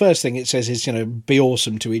channel, and the first thing it says is, be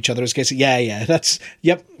awesome to each other. It's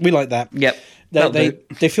we like that. Yep.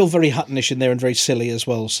 They feel very Huttonish in there and very silly as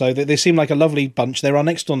well. So they seem like a lovely bunch. They're our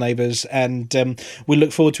next door neighbours, and we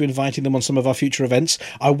look forward to inviting them on some of our future events.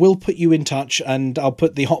 I will put you in touch, and I'll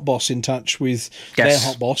put the Hot Boss in touch with their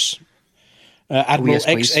Hot Boss, Admiral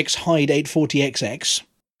XX Hyde 840XX.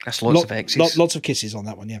 That's lots of X's. Lots of kisses on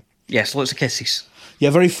that one, yeah. Yes, lots of kisses. Yeah,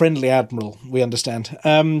 very friendly Admiral, we understand.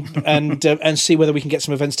 And see whether we can get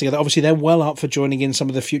some events together. Obviously, they're well up for joining in some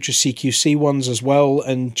of the future CQC ones as well,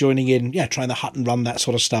 and joining in, trying the Hutton Run, that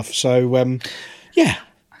sort of stuff. So,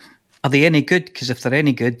 Are they any good? Because if they're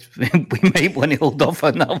any good, we might want to hold off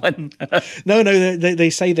on that one. No, they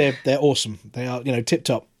say they're awesome. They are,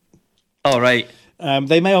 tip-top. All right.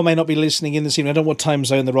 They may or may not be listening in this evening. I don't know what time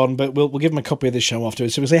zone they're on, but we'll give them a copy of this show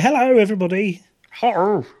afterwards. So we'll say, hello, everybody.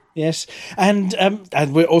 Hello. Yes, and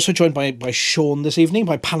we're also joined by Sean this evening,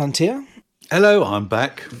 by Palantir. Hello, I'm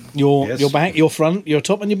back. You're back, you're front, you're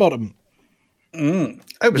top and you're bottom. It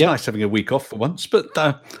was nice having a week off for once, but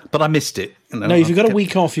I missed it. No, if you've got a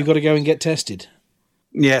week off, you've got to go and get tested.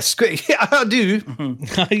 Yes, I do. You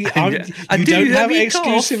don't have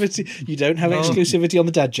exclusivity. You don't have exclusivity on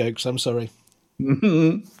the dad jokes. I'm sorry.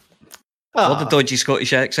 Or the dodgy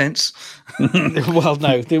Scottish accents. Well,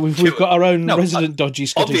 no, we've got our own resident dodgy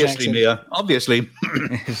Scottish accent. Obviously, Mia. Obviously.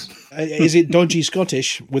 Is it dodgy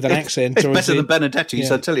Scottish with an accent? It's better than Benedetti's,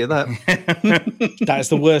 I'll tell you that. That is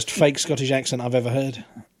the worst fake Scottish accent I've ever heard.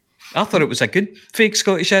 I thought it was a good fake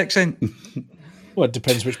Scottish accent. Well, it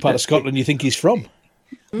depends which part of Scotland you think he's from.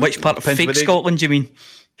 Which part of fake Scotland do you mean?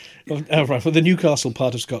 Oh, right, for the Newcastle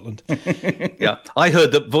part of Scotland. Yeah, I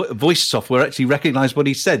heard that voice software actually recognised what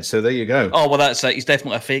he said, so there you go. Oh, well, that's it. He's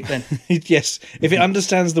definitely a fake then. Yes, if it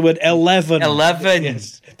understands the word 11. 11.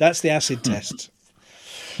 Yes, that's the acid test.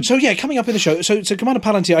 So, yeah, coming up in the show. So Commander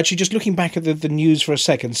Palantir, actually just looking back at the news for a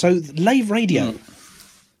second. So, Lave Radio.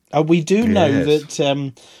 We do know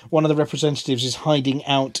that one of the representatives is hiding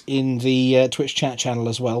out in the Twitch chat channel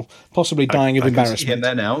as well, possibly dying of embarrassment. I can see him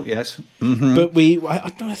there now, yes. Mm-hmm. But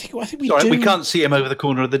I think we Sorry, do. we can't see him over the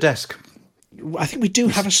corner of the desk. I think we do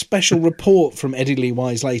have a special report from Eddie Lee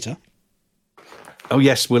Wise later. Oh,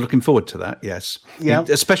 yes, we're looking forward to that, yes. Yeah.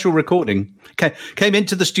 A special recording. Came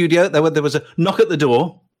into the studio, there was a knock at the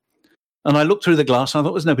door, and I looked through the glass and I thought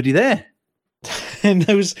there was nobody there. And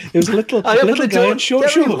there was a little guy in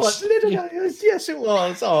short shorts. Yes, it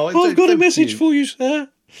was. Oh, I've got a message for you, sir.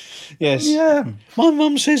 Yes. Yeah. My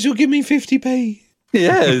mum says you'll give me 50p.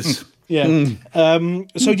 Yes. Yeah.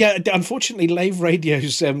 So, yeah, unfortunately, Lave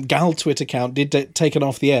Radio's Gal Twit account did taken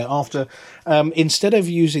off the air after, instead of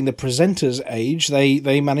using the presenter's age,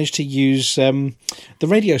 they managed to use the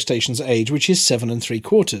radio station's age, which is 7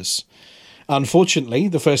 3/4. Unfortunately,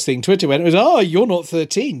 the first thing Twitter went was, you're not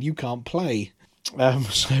 13, you can't play.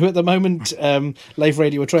 So at the moment, Lave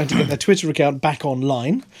Radio are trying to get their Twitter account back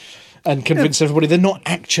online and convince everybody they're not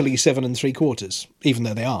actually 7 3/4, even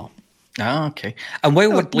though they are. Ah, okay. And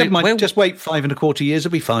while we're blaming... just wait 5 1/4 years,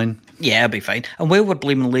 it'll be fine. Yeah, it'll be fine. And while we're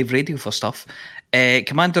blaming Lave Radio for stuff,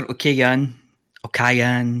 Commander Okayan,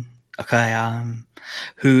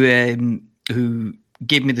 who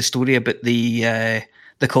gave me the story about the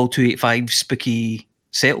Call 285 spooky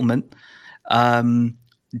settlement,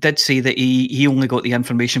 did say that he only got the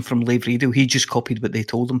information from Lave Radio. He just copied what they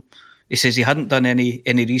told him. He says he hadn't done any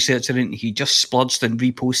research or anything. He just splodged and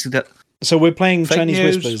reposted it. So we're playing Fake Chinese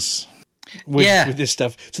news. whispers with this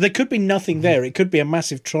stuff. So there could be nothing there. It could be a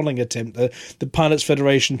massive trolling attempt. The Pilots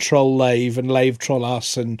Federation troll Lave and Lave troll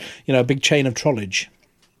us, and a big chain of trollage.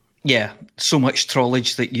 Yeah, so much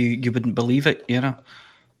trollage that you wouldn't believe it,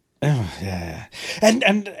 Oh, yeah.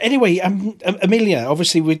 And anyway, Amelia,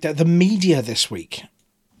 obviously with the media this week.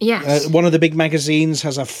 Yes. One of the big magazines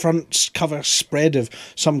has a front cover spread of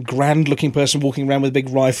some grand-looking person walking around with a big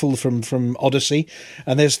rifle from Odyssey,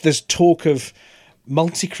 and there's talk of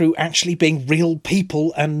multi-crew actually being real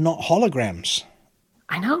people and not holograms.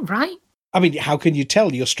 I know, right? I mean, how can you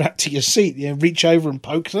tell? You're strapped to your seat. Reach over and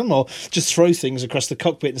poke them, or just throw things across the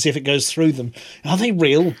cockpit and see if it goes through them. Are they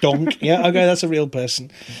real? Donk. Yeah, okay, that's a real person.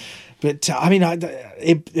 But, I mean,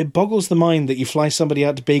 it boggles the mind that you fly somebody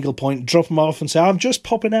out to Beagle Point, drop them off and say, I'm just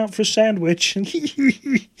popping out for a sandwich,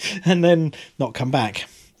 and then not come back.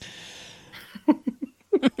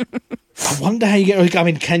 I wonder how you get... I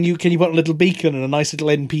mean, can you put a little beacon and a nice little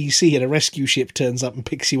NPC and a rescue ship turns up and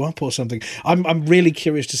picks you up or something? I'm really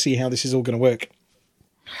curious to see how this is all going to work.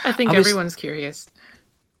 I think everyone's curious.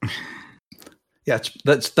 Yeah,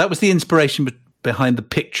 that was the inspiration behind the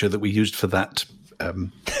picture that we used for that.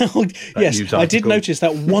 Yes, I did notice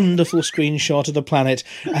that wonderful screenshot of the planet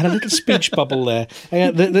and a little speech bubble there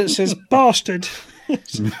that says "bastard." Yeah,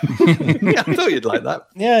 I thought you'd like that.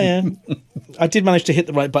 Yeah. I did manage to hit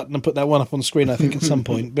the right button and put that one up on screen, I think, at some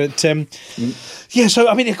point. But yeah, so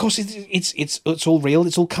I mean, of course, it's all real.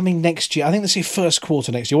 It's all coming next year. I think they say first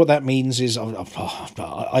quarter next year. What that means is, I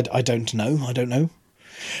don't know.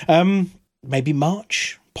 Maybe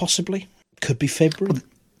March, possibly. Could be February. Well,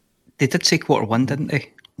 they did say quarter 1, didn't they?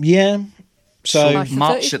 Yeah. So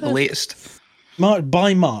March at the latest.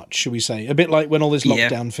 By March, should we say? A bit like when all this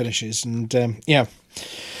lockdown finishes, and yeah.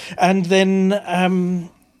 And then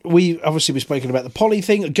we've spoken about the poly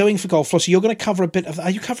thing. Going for gold, Flossie, you're going to cover a bit of. Are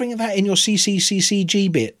you covering that in your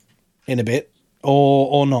CCCCG bit in a bit,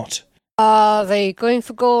 or not? Are they going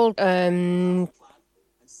for gold?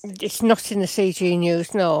 It's not in the CG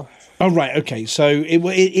news, no. Oh, right, okay. So it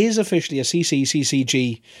is officially a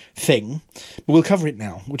CCCCG thing, but we'll cover it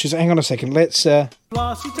now, which is, hang on a second, let's...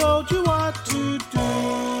 Flossie told you what to do.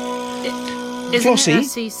 Isn't Flossie? it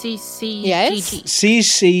CCCGG? Yes.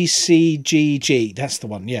 CCCGG, that's the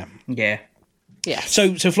one, yeah. Yeah. Yes. So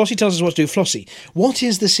Flossie tells us what to do. Flossie, what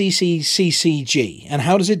is the CCCCG, and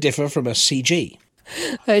how does it differ from a CG?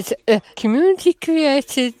 It's a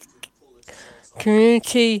community-created...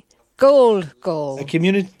 Community goal. A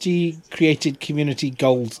community-created community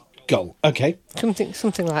goal. Okay.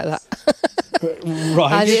 Something like that.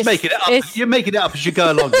 Right. You're making it up. You're making it up as you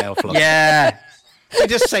go along now, Flossie. Yeah. You're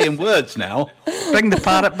just saying words now. Bring the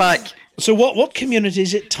parrot back. So what community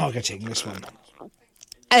is it targeting, this one?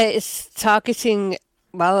 It's targeting,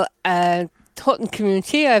 Hutton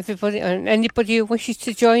community, everybody and anybody who wishes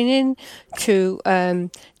to join in to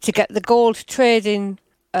get the gold trading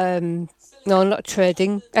no, not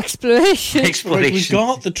trading, exploration. We've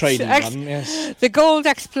got the trading one, yes. The gold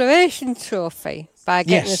exploration trophy by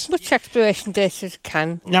getting Yes. as much exploration data as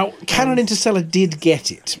can. Now, Canon Interstellar did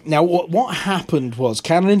get it. Now, what happened was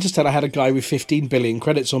Canon Interstellar had a guy with 15 billion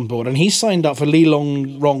credits on board, and he signed up for Lee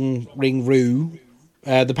Long Rong Ring Ru,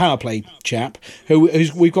 the power play chap,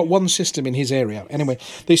 who's we've got one system in his area. Anyway,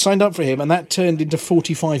 they signed up for him, and that turned into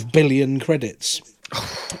 45 billion credits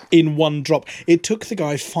in one drop. It took the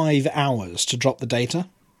guy 5 hours to drop the data.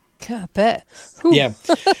 Yeah, I bet. Ooh. Yeah.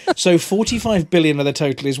 So 45 billion of the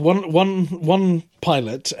total is one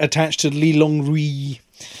pilot attached to Lee Long Rui,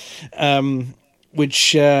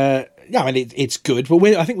 which, I mean, it's good, but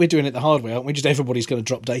I think we're doing it the hard way, aren't we? Just everybody's going to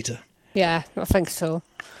drop data. Yeah, I think so.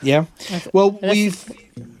 Yeah. Well, we've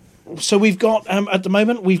got, at the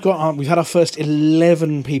moment, we've had our first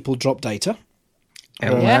 11 people drop data.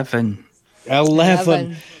 11.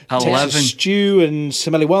 11. Texas Stew and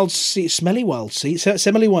Smelly Wild Sea, Flossie,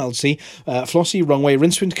 Wrong Way,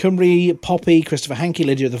 Rincewind Cymru, Poppy, Christopher Hankey,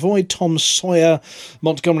 Lydia the Void, Tom Sawyer,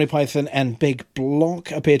 Montgomery Python, and Big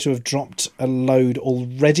Block appear to have dropped a load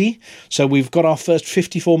already. So we've got our first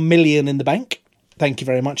 54 million in the bank. Thank you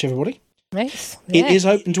very much, everybody. Nice. It is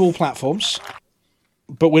open to all platforms,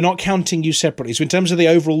 but we're not counting you separately. So in terms of the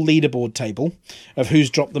overall leaderboard table of who's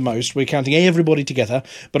dropped the most, we're counting everybody together,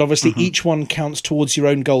 but obviously each one counts towards your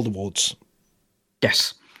own gold awards.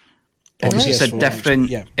 Yes. Obviously, It's a different.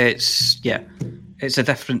 Yeah. It's a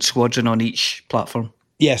different squadron on each platform.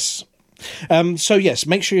 Yes. So yes,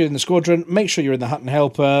 make sure you're in the squadron, make sure you're in the Hutton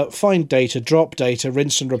Helper, find data, drop data,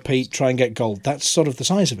 rinse and repeat, try and get gold. That's sort of the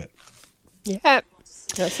size of it. Yeah,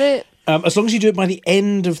 that's it. As long as you do it by the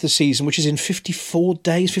end of the season, which is in 55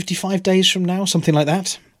 days from now, something like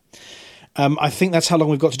that. I think that's how long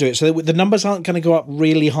we've got to do it. So the numbers aren't going to go up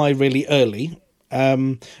really high, really early.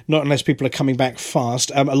 Not unless people are coming back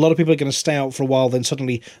fast. A lot of people are going to stay out for a while, then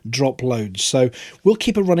suddenly drop loads. So we'll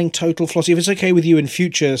keep a running total, Flossie. If it's okay with you in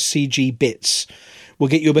future CG bits, we'll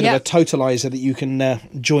get you a bit of a totalizer that you can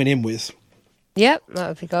join in with. Yep, that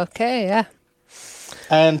would be okay, yeah.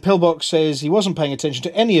 And Pillbox says he wasn't paying attention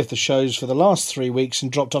to any of the shows for the last 3 weeks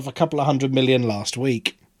and dropped off a couple of 100 million last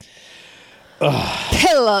week.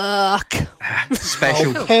 Pillock.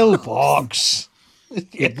 Special. Pillbox.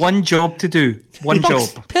 You had one job to do. One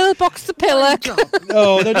job. Pillbox the Pillock.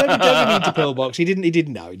 Oh, no, don't mean to Pillbox. He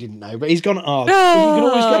didn't know, but he's gone, you can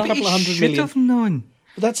always get a couple of 100 million. Should have known.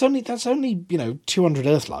 But that's only 200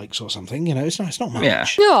 Earth likes or something. It's not much. Yeah.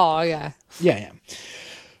 Oh, yeah. Yeah.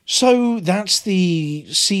 So that's the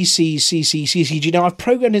CCCCCG. Now, I've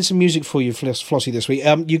programmed in some music for you, Flossie, this week.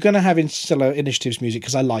 You're going to have Interstellar Initiatives music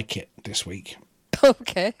because I like it this week.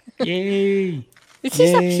 Okay. Yay. It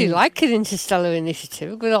is actually like an Interstellar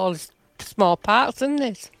Initiative with all the small parts, isn't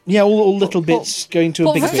it? Yeah, all little bits going to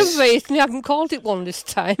a big bit. But for some reason, you haven't called it one this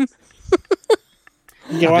time.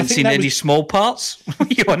 I haven't seen any small parts.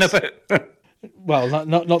 You want about? Well,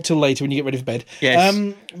 not till later when you get ready for bed. Yes.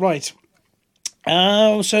 Right.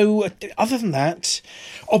 So other than that,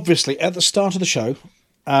 obviously at the start of the show,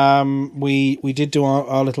 we did do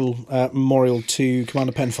our little memorial to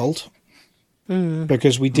Commander Penfold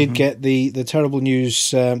because we did get the terrible news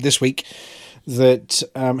this week that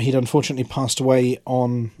he'd unfortunately passed away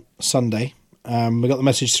on Sunday. We got the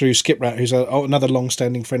message through Skiprat, who's another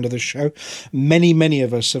long-standing friend of the show. Many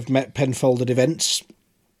of us have met Penfold at events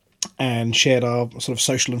and shared our sort of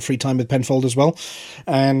social and free time with Penfold as well.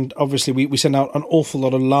 And obviously we send out an awful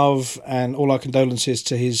lot of love and all our condolences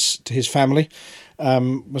to his family.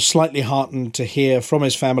 Was slightly heartened to hear from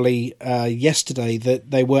his family yesterday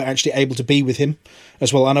that they were actually able to be with him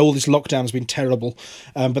as well. I know all this lockdown has been terrible,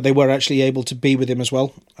 but they were actually able to be with him as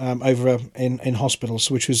well over in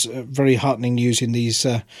hospitals, which was very heartening news in these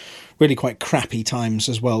really quite crappy times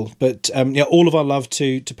as well. But all of our love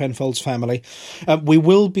to Penfold's family. We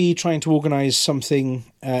will be trying to organise something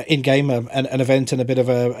in-game, an event and a bit of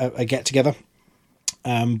a get-together.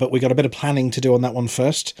 But we got a bit of planning to do on that one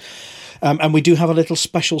first. And we do have a little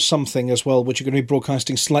special something as well, which we're going to be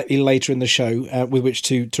broadcasting slightly later in the show, with which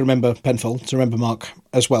to remember Penfold, to remember Mark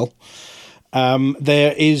as well.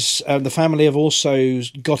 There is the family have also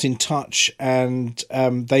got in touch, and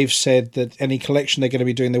they've said that any collection they're going to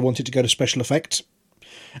be doing, they want it to go to Special Effects,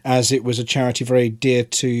 as it was a charity very dear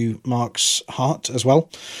to Mark's heart as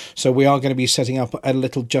well. So we are going to be setting up a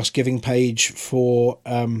little Just Giving page for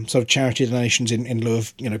sort of charity donations in lieu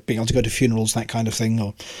of being able to go to funerals, that kind of thing,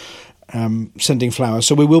 or sending flowers.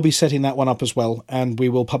 So we will be setting that one up as well, and we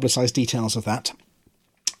will publicise details of that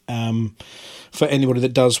for anybody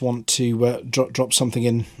that does want to drop something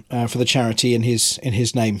in for the charity in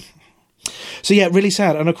his name. So yeah, really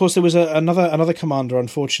sad. And of course, there was another commander,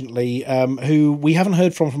 unfortunately, who we haven't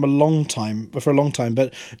heard from for a long time,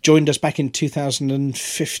 but joined us back in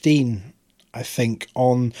 2015, I think,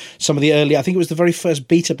 on some of the early. I think it was the very first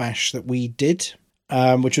beta bash that we did,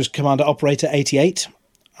 which was Commander Operator 88.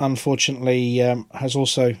 Unfortunately, has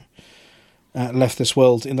also left this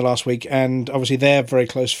world in the last week, and obviously their very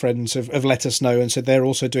close friends have let us know and said they're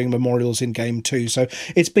also doing memorials in game too. So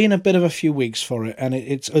it's been a bit of a few weeks for it, and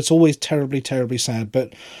it's always terribly sad.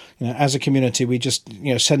 But as a community, we just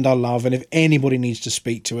send our love, and if anybody needs to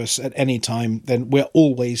speak to us at any time, then we're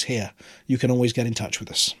always here. You can always get in touch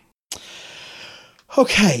with us.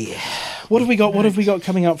 Okay, what have we got? What have we got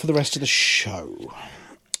coming up for the rest of the show?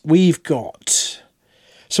 We've got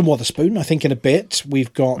some Wotherspoon, I think, in a bit.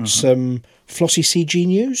 We've got some Flossie CG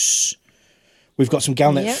news. We've got some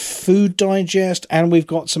Galnet Food Digest, and we've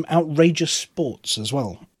got some outrageous sports as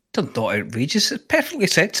well. Not outrageous. It's perfectly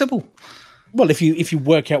sensible. Well, if you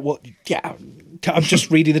work out what, I'm just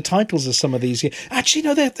reading the titles of some of these here. Actually,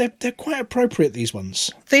 no, they're quite appropriate. These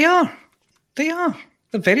ones. They are. They're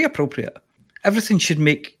very appropriate. Everything should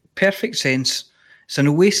make perfect sense. It's an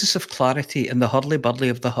oasis of clarity in the hurly-burly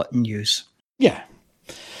of the Hutton news. Yeah.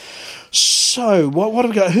 So, what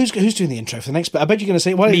have we got? Who's doing the intro for the next bit? I bet you're going to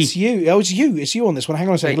say, well, Me. It's you. Oh, it's you. It's you on this one. Hang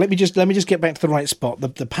on a second. Right. Let me just get back to the right spot.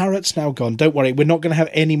 The parrot's now gone. Don't worry. We're not going to have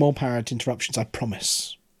any more parrot interruptions. I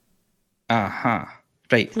promise.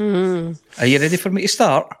 Right. Are you ready for me to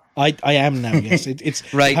start? I am now, yes.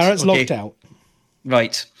 It's right. Parrot's Okay. locked out.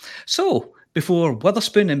 Right. So, before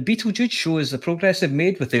Witherspoon and Beetlejuice show us the progress they've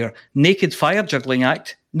made with their naked fire juggling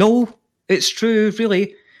act. No, it's true,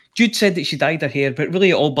 really. Jude said that she dyed her hair, but really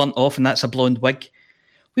it all burnt off and that's a blonde wig.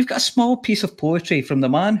 We've got a small piece of poetry from the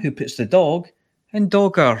man who puts the dog in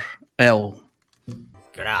Dogger L.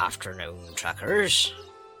 Good afternoon, truckers.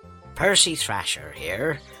 Percy Thrasher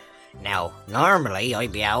here. Now, normally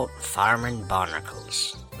I'd be out farming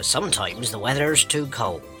barnacles, but sometimes the weather's too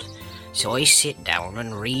cold, so I sit down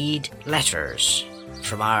and read letters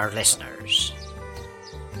from our listeners.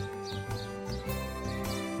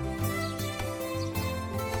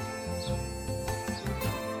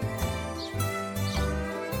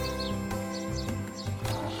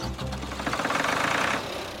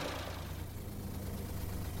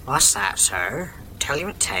 What's that, sir? Tell you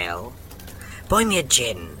a tale? Buy me a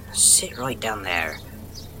gin. Sit right down there.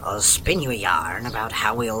 I'll spin you a yarn about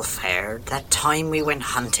how we all fared that time we went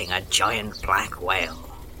hunting a giant black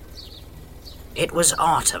whale. It was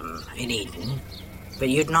autumn in Eden, but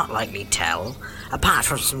you'd not likely tell, apart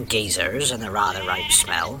from some geezers and the rather ripe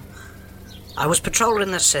smell. I was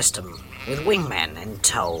patrolling the system with wingmen in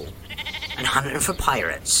tow, and hunting for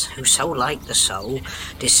pirates who so like to sow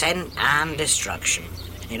dissent and destruction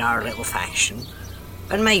in our little faction,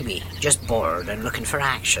 and maybe just bored and looking for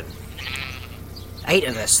action. 8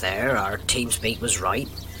 of us there, our teamspeak was right,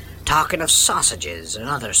 talking of sausages and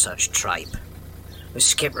other such tripe. With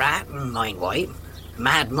Skiprat and Mindwipe,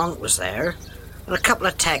 Mad Monk was there, and a couple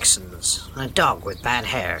of Texans, and a dog with bad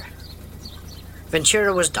hair.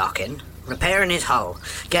 Ventura was docking, repairing his hull,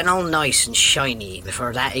 getting all nice and shiny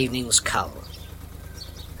before that evening's cull.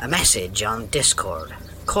 A message on Discord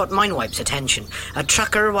caught Mindwipe's attention. A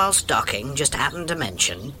trucker whilst docking just happened to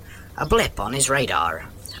mention a blip on his radar.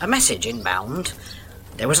 A message inbound.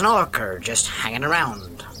 There was an orker just hanging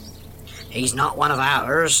around. He's not one of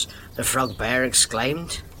ours, the frog bear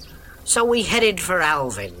exclaimed. So we headed for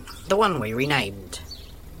Alvin, the one we renamed.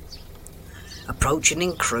 Approaching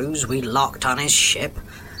in cruise, we locked on his ship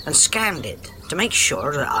and scanned it to make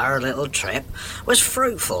sure that our little trip was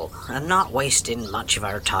fruitful and not wasting much of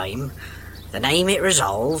our time. The name it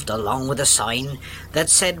resolved, along with a sign that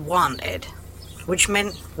said wanted, which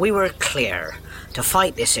meant we were clear to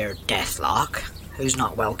fight this here Deathlock, who's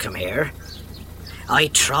not welcome here. I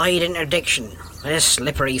tried interdiction, this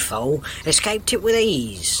slippery foe escaped it with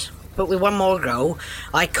ease, but with one more go,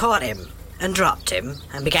 I caught him and dropped him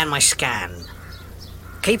and began my scan.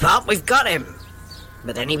 Keep up, we've got him!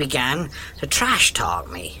 But then he began to trash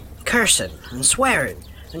talk me, cursing and swearing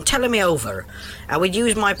and telling me over I would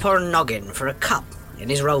use my poor noggin for a cup in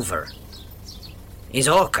his rover. His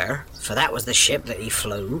orca, for that was the ship that he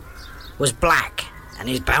flew, was black, and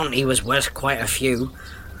his bounty was worth quite a few.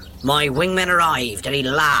 My wingmen arrived, and he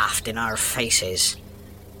laughed in our faces.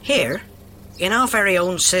 Here, in our very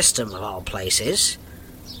own system of all places,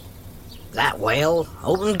 that whale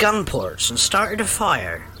opened gun ports and started a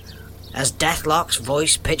fire. As Deathlock's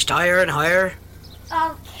voice pitched higher and higher,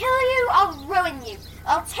 I'll kill you, I'll ruin you,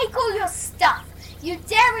 I'll take all your stuff. You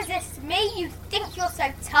dare resist me, you think you're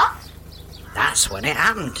so tough? That's when it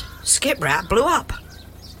happened. Skiprat blew up.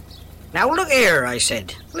 Now look here, I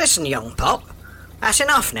said. Listen, young pup. That's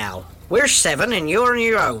enough now. We're 7 and you're on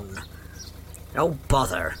your own. Oh,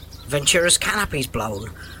 bother. Ventura's canopy's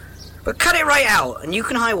blown. But cut it right out and you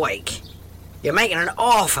can high wake. You're making an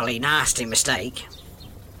awfully nasty mistake.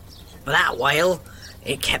 But that whale,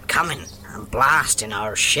 it kept coming and blasting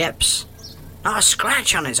our ships. Not a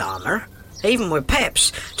scratch on his armour, even with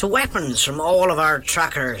pips to weapons from all of our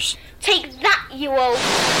trackers. Take that, you old...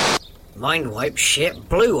 Mindwipe's ship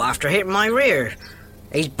blew after hitting my rear.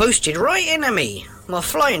 He's boosted right into me while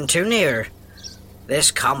flying too near.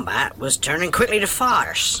 This combat was turning quickly to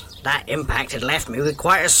farce. That impact had left me with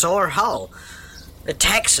quite a sore hull. The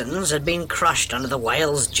Texans had been crushed under the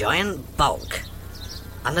whale's giant bulk.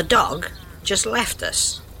 And the dog just left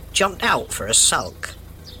us, jumped out for a sulk.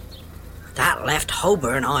 That left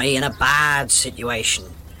Hober and I in a bad situation.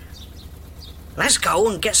 Let's go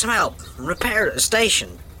and get some help and repair at the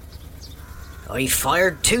station. I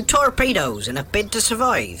fired 2 torpedoes in a bid to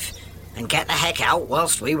survive and get the heck out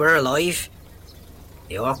whilst we were alive.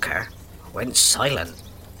 The Orca went silent.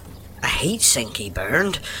 A heat sink he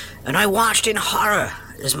burned, and I watched in horror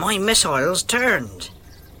as my missiles turned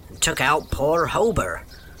and took out poor Hober.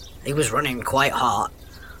 He was running quite hot.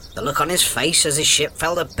 The look on his face as his ship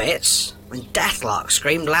fell to bits when Deathlock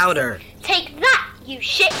screamed louder. Take that, you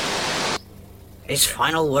shit! His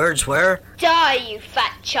final words were, Die, you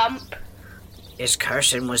fat chump! His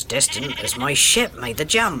cursing was distant as my ship made the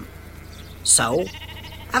jump. So,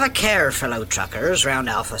 have a care, fellow truckers round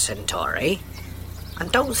Alpha Centauri,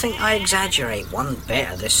 and don't think I exaggerate one bit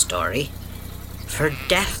of this story, for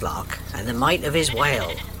Deathlock and the might of his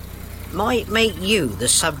whale might make you the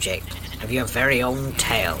subject of your very own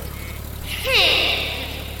tale.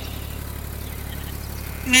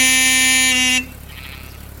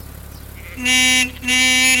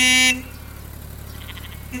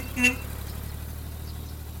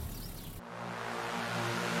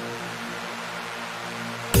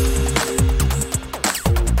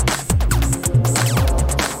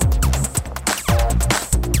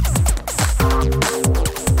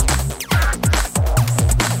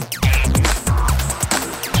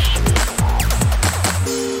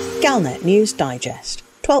 Galnet News Digest,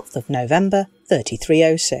 12th of November,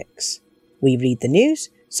 3306. We read the news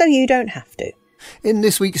so you don't have to. In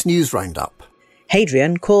this week's news roundup,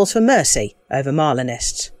 Hadrian calls for mercy over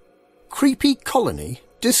Marlinists. Creepy colony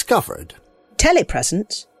discovered.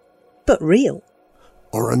 Telepresence, but real.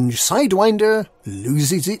 Orange Sidewinder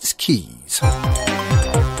loses its keys.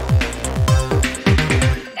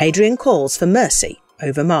 Hadrian calls for mercy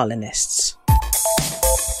over Marlinists.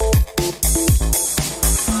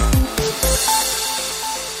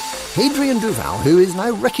 Hadrian Duval, who is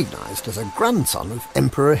now recognised as a grandson of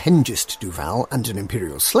Emperor Hengist Duval and an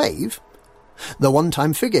imperial slave, the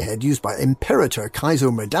one-time figurehead used by Imperator Kaiser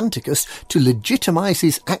Merdanticus to legitimise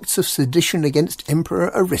his acts of sedition against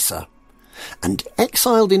Emperor Arissa, and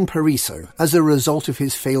exiled in Pariso as a result of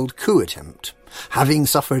his failed coup attempt, having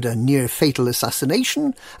suffered a near-fatal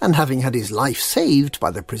assassination and having had his life saved by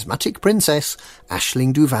the prismatic princess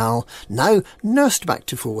Aisling Duval, now nursed back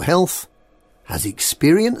to full health, has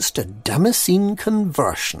experienced a Damascene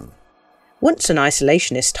conversion. Once an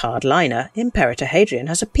isolationist hardliner, Imperator Hadrian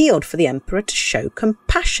has appealed for the Emperor to show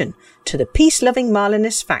compassion to the peace-loving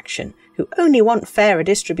Marlinist faction who only want fairer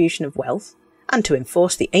distribution of wealth, and to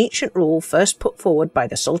enforce the ancient rule first put forward by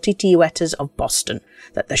the salty tea-wetters of Boston,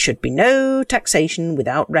 that there should be no taxation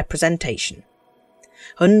without representation.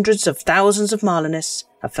 Hundreds of thousands of Marlinists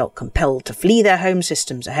have felt compelled to flee their home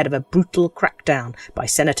systems ahead of a brutal crackdown by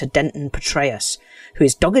Senator Denton Petraeus, who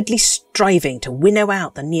is doggedly striving to winnow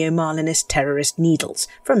out the neo-Marlinist terrorist needles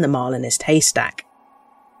from the Marlinist haystack.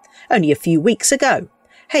 Only a few weeks ago,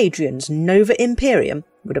 Hadrian's Nova Imperium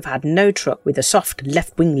would have had no truck with the soft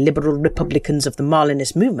left-wing liberal Republicans of the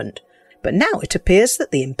Marlinist movement, but now it appears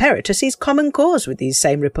that the Imperator sees common cause with these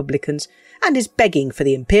same Republicans and is begging for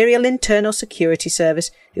the Imperial Internal Security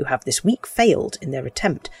Service, who have this week failed in their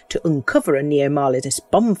attempt to uncover a neo-Marlinist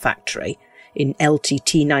bomb factory in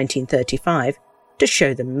LTT 1935, to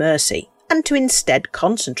show them mercy and to instead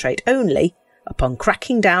concentrate only upon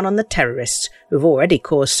cracking down on the terrorists who have already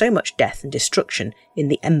caused so much death and destruction in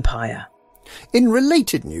the Empire. In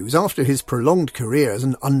related news, after his prolonged career as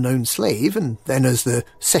an unknown slave, and then as the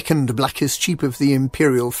second blackest sheep of the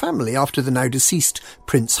imperial family after the now deceased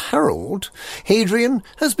Prince Harold, Hadrian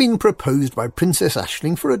has been proposed by Princess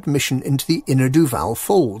Aisling for admission into the inner Duval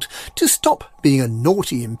fold, to stop being a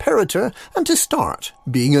naughty imperator and to start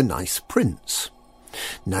being a nice prince.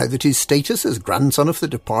 Now that his status as grandson of the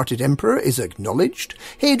departed emperor is acknowledged,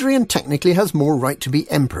 Hadrian technically has more right to be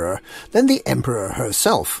emperor than the emperor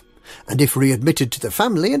herself, and if readmitted to the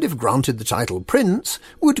family and if granted the title Prince,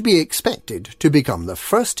 would be expected to become the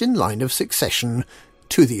first in line of succession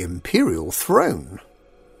to the imperial throne.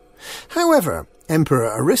 However, Emperor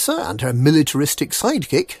Arissa and her militaristic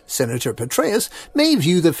sidekick, Senator Petreius, may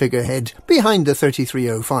view the figurehead behind the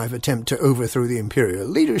 3305 attempt to overthrow the imperial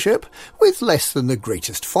leadership with less than the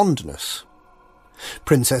greatest fondness.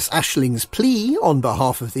 Princess Aisling's plea on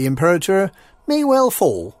behalf of the Imperator may well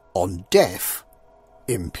fall on deaf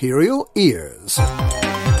imperial ears.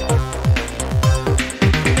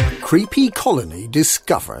 Creepy colony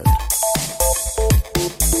discovered.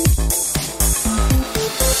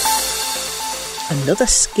 Another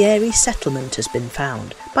scary settlement has been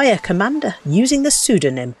found by a commander using the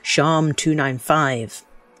pseudonym Sharm 295.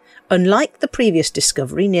 Unlike the previous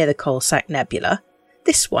discovery near the Coalsack Nebula,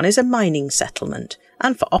 this one is a mining settlement,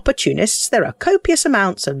 and for opportunists there are copious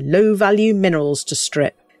amounts of low-value minerals to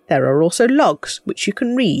strip. There are also logs which you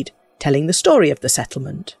can read, telling the story of the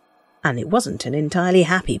settlement. And it wasn't an entirely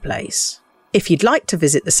happy place. If you'd like to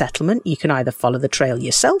visit the settlement, you can either follow the trail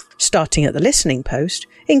yourself, starting at the listening post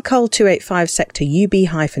in Col 285 Sector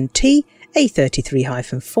UB-T,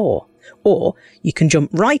 A33-4, or you can jump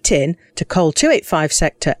right in to Col 285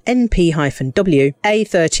 Sector NP-W,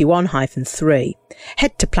 A31-3.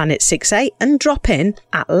 Head to Planet 6A and drop in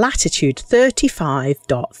at latitude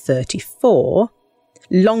 35.34,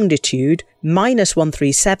 longitude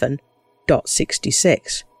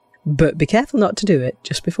 -137.66. But be careful not to do it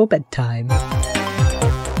just before bedtime.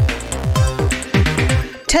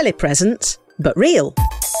 Telepresence, but real.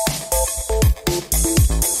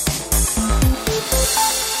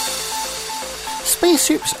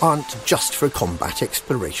 Spaceships aren't just for combat,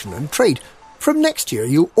 exploration and trade. From next year,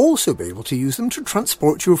 you'll also be able to use them to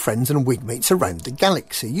transport your friends and wingmates around the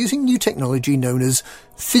galaxy using new technology known as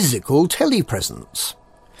physical telepresence.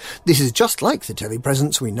 This is just like the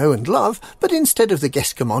telepresence we know and love, but instead of the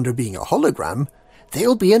guest commander being a hologram,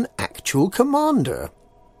 they'll be an actual commander.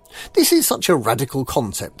 This is such a radical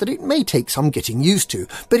concept that it may take some getting used to,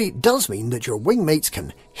 but it does mean that your wingmates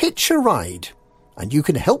can hitch a ride, and you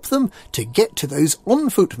can help them to get to those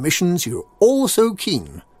on-foot missions you're all so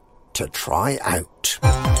keen to try out.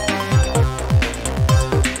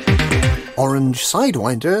 Orange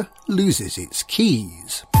Sidewinder loses its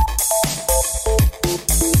keys.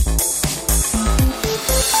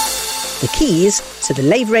 The keys to the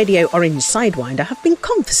Lave Radio Orange Sidewinder have been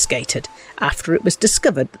confiscated after it was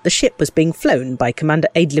discovered that the ship was being flown by Commander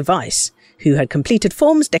Ade Levice, who had completed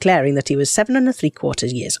forms declaring that he was 7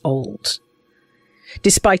 3/4 years old.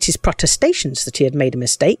 Despite his protestations that he had made a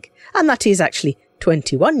mistake, and that he is actually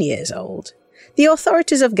 21 years old, the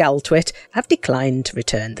authorities of Galtwit have declined to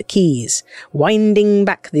return the keys. Winding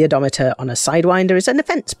back the odometer on a Sidewinder is an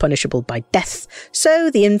offence punishable by death, so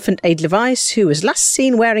the infant Ade Levice, who was last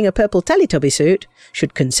seen wearing a purple Teletubby suit,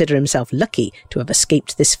 should consider himself lucky to have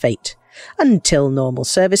escaped this fate. Until normal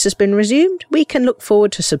service has been resumed, we can look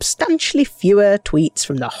forward to substantially fewer tweets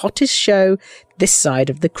from the hottest show this side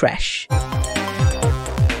of the creche.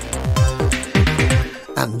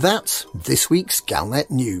 And that's this week's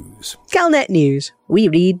Galnet News. Galnet News. We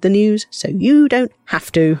read the news so you don't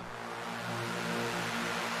have to.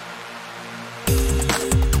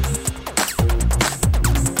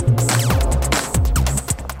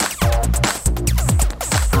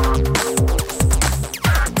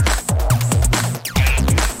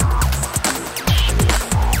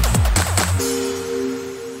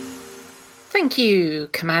 Thank you,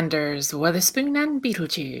 Commanders Witherspoon and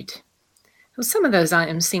Beetlejude. Well, some of those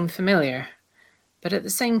items seem familiar, but at the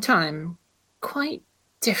same time, quite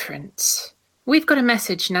different. We've got a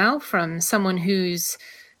message now from someone who's,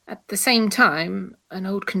 at the same time, an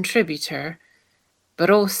old contributor, but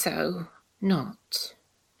also not.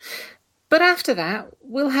 But after that,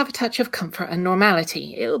 we'll have a touch of comfort and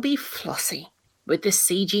normality. It'll be Flossie with the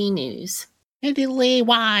CG News. Eddie Lee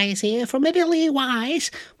Wise here from Eddie Lee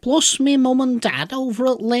Wise, plus me mum and dad over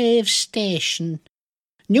at Lave Station.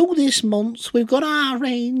 New this month, we've got our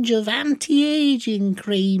range of anti-aging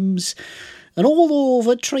creams, an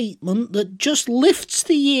all-over treatment that just lifts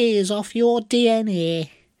the years off your DNA.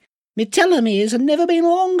 Me telomeres have never been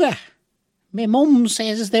longer. Me mum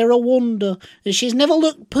says they're a wonder, as she's never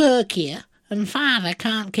looked perkier, and father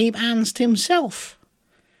can't keep hands to himself.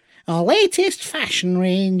 Our latest fashion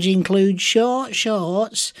range includes short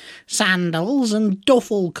shorts, sandals and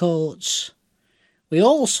duffel coats. We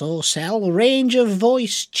also sell a range of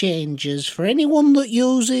voice changers for anyone that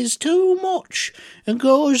uses too much and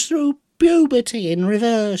goes through puberty in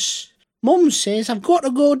reverse. Mum says I've got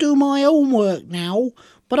to go do my homework now,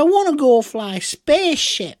 but I want to go fly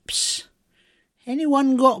spaceships.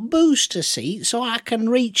 Anyone got booster seats so I can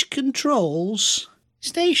reach controls?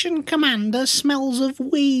 Station commander smells of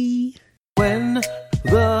wee. When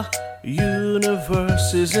the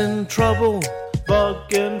universe is in trouble, bug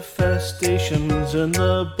infestations in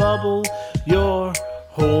the bubble, your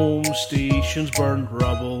home station's burned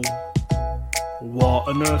rubble. What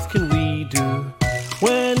on earth can we do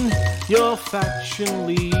when your faction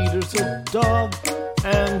leader's a dog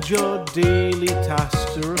and your daily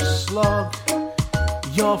tasks are a slog?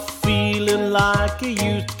 You're feeling like a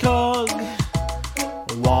used cog.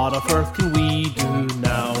 What on earth can we do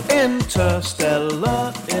now?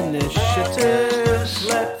 Interstellar initiatives.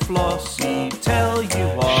 Let Flossie tell you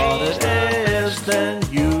what it is. Then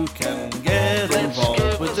you can get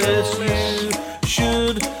involved with this. You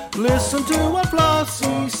should listen to what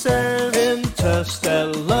Flossie says.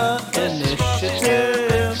 Interstellar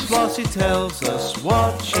initiatives. Flossie tells us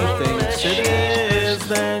what she thinks it is.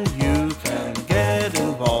 Then you can get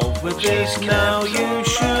involved with this. Now you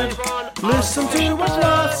should listen to what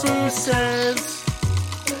Flossie says.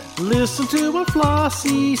 Listen to what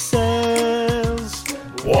Flossie says.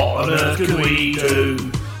 What on earth can we do?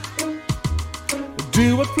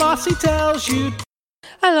 Do what Flossie tells you.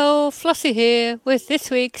 Hello, Flossie here with this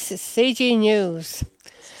week's CG News.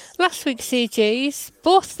 Last week's CGs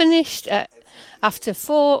both finished after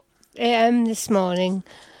 4 a.m. this morning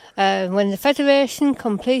when the Federation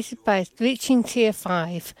completed by reaching Tier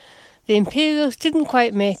 5. The Imperials didn't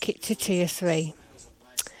quite make it to Tier 3.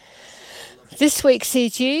 This week's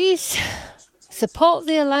CGs support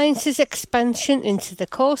the Alliance's expansion into the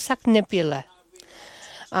Corsac Nebula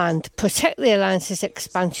and protect the Alliance's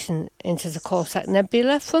expansion into the Corsac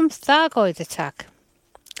Nebula from Thargoid attack.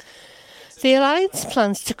 The Alliance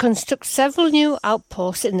plans to construct several new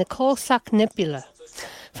outposts in the Corsac Nebula.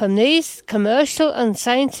 From these, commercial and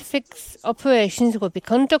scientific operations will be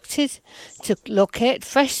conducted to locate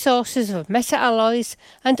fresh sources of meta-alloys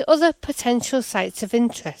and other potential sites of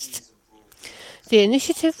interest. The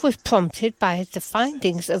initiative was prompted by the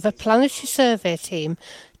findings of a planetary survey team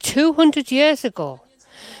 200 years ago,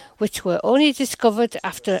 which were only discovered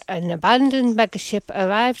after an abandoned megaship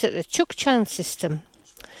arrived at the Chukchan system.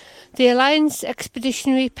 The Alliance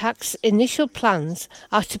Expeditionary Pact's initial plans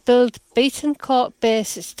are to build Betancourt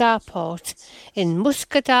Base Starport in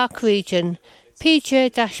Muscadark region,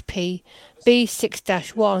 PJ-P,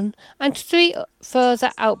 B6-1 and 3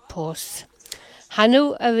 further outposts.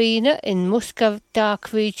 Hanu Arena in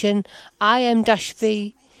Muscadark region,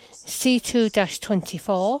 IM-V,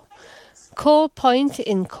 C2-24, Coal Point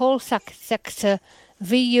in Corsac sector,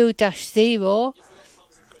 VU-0,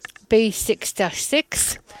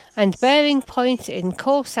 B6-6, and Bearing Point in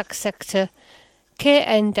Corsac sector,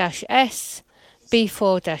 KN-S,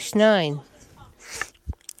 B4-9.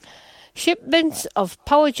 Shipments of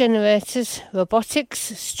power generators, robotics,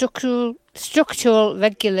 structural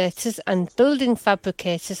regulators and building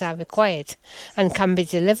fabricators are required and can be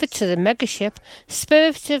delivered to the megaship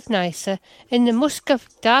Spirit of Nysa in the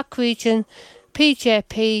Muscadark region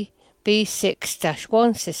PJP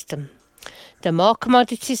B6-1 system. The more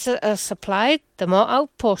commodities that are supplied, the more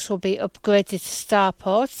outposts will be upgraded to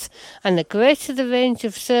starports and the greater the range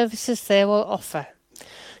of services they will offer.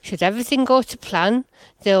 Should everything go to plan,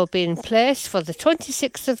 they will be in place for the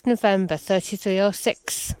 26th of November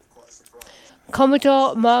 3306.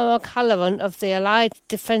 Commodore Morag Halloran of the Allied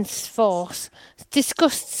Defence Force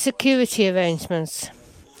discussed security arrangements.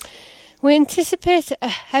 We anticipate a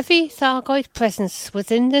heavy Thargoid presence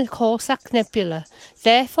within the Corsac Nebula.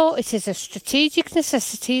 Therefore, it is a strategic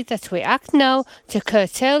necessity that we act now to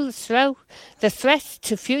curtail the threat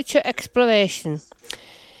to future exploration.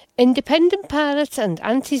 Independent pilots and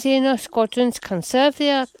anti-Xeno squadrons can serve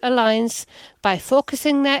the Alliance by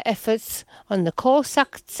focusing their efforts on the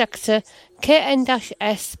Corsac sector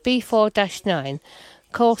KN-S B4-9,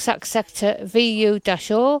 Corsac sector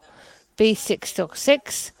VU-0,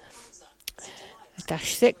 B6-6,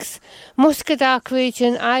 Muscadark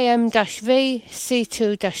region IM-V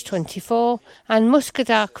C2-24 and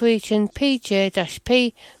Muscadark region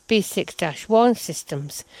PJ-P B6-1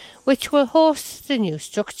 systems, which will host the new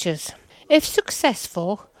structures. If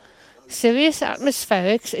successful, Sirius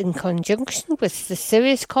Atmospherics, in conjunction with the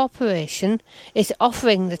Sirius Corporation, is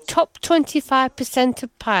offering the top 25%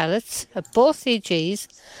 of pilots of both EGs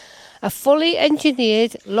a fully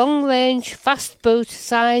engineered, long-range, fast-boot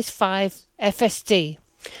size 5 FSD,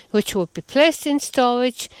 which will be placed in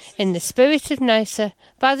storage in the Spirit of Nysa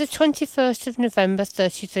by the 21st of November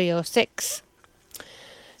 3306.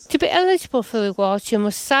 To be eligible for rewards, you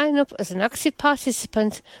must sign up as an active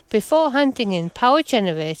participant before handing in power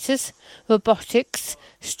generators, robotics,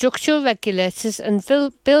 structural regulators and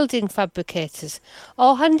building fabricators,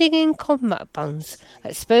 or handing in combat bonds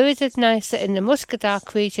at Spirited Nysa in the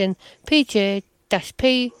Muscadark region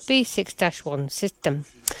PJ-P B6-1 system.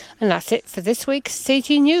 And that's it for this week's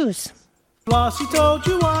CG News. Flossie told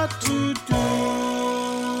you what to do.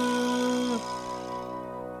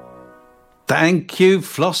 Thank you,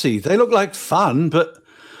 Flossie. They look like fun, but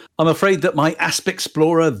I'm afraid that my Asp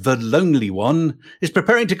Explorer, the Lonely One, is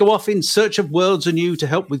preparing to go off in search of worlds anew to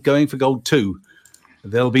help with Going for Gold 2.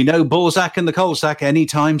 There'll be no Borzak and the Coalsack any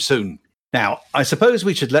time soon. Now, I suppose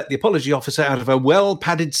we should let the apology officer out of her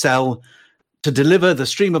well-padded cell to deliver the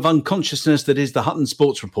stream of unconsciousness that is the Hutton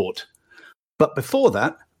Sports Report. But before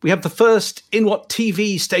that, we have the first in what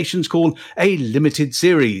TV stations call a limited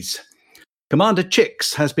series. Commander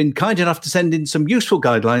Chicks has been kind enough to send in some useful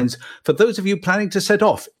guidelines for those of you planning to set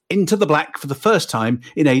off into the black for the first time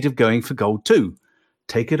in aid of Going for Gold 2.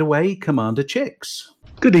 Take it away, Commander Chicks.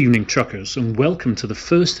 Good evening, truckers, and welcome to the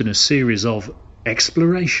first in a series of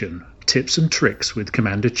Exploration Tips and Tricks with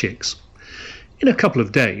Commander Chicks. In a couple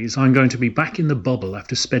of days, I'm going to be back in the bubble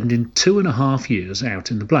after spending 2.5 years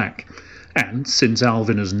out in the black. And since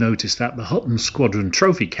Alvin has noticed that the Hutton Squadron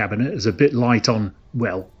trophy cabinet is a bit light on,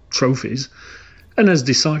 well, trophies, and has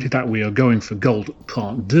decided that we are going for gold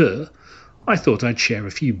part deux, I thought I'd share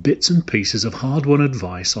a few bits and pieces of hard-won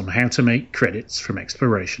advice on how to make credits from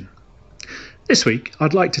exploration. This week,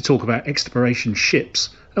 I'd like to talk about exploration ships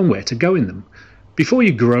and where to go in them. Before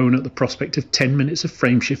you groan at the prospect of 10 minutes of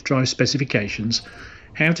frameshift drive specifications,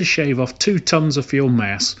 how to shave off 2 tons of fuel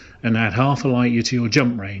mass and add half a light year to your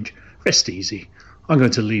jump range, rest easy. I'm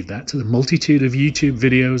going to leave that to the multitude of YouTube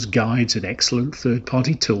videos, guides and excellent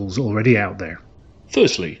third-party tools already out there.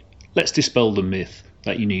 Firstly, let's dispel the myth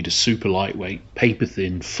that you need a super lightweight,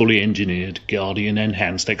 paper-thin, fully engineered,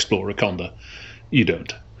 Guardian-enhanced Explorer Conda. You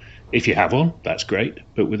don't. If you have one, that's great,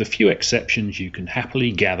 but with a few exceptions you can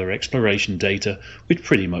happily gather exploration data with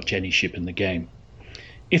pretty much any ship in the game.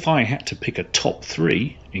 If I had to pick a top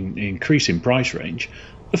 3 in increase in price range,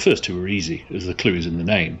 the first 2 are easy, as the clue is in the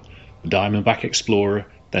name. The Diamondback Explorer,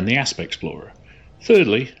 then the Asp Explorer.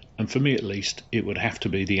 Thirdly, and for me at least, it would have to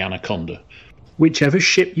be the Anaconda. Whichever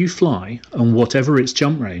ship you fly, and whatever its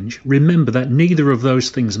jump range, remember that neither of those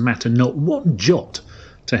things matter not one jot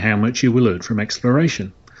to how much you will earn from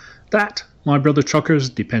exploration. That, my brother truckers,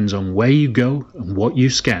 depends on where you go and what you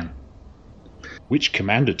scan. Which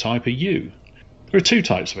commander type are you? There are 2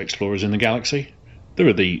 types of explorers in the galaxy. There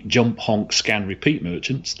are the jump, honk, scan, repeat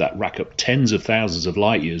merchants that rack up tens of thousands of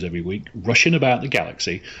light years every week, rushing about the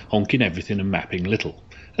galaxy, honking everything and mapping little.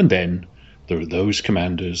 And then there are those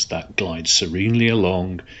commanders that glide serenely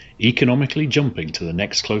along, economically jumping to the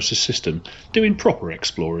next closest system, doing proper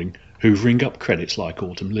exploring, hoovering up credits like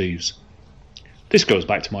autumn leaves. This goes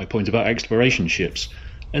back to my point about exploration ships.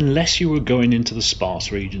 Unless you are going into the sparse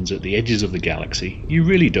regions at the edges of the galaxy, you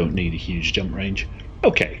really don't need a huge jump range.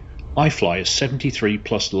 Okay, I fly a 73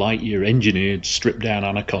 plus light year engineered stripped down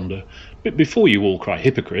Anaconda, but before you all cry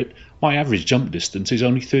hypocrite, my average jump distance is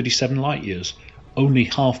only 37 light years, only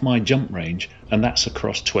half my jump range, and that's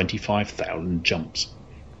across 25,000 jumps.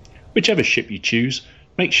 Whichever ship you choose,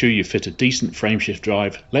 make sure you fit a decent frameshift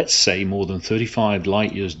drive, let's say more than 35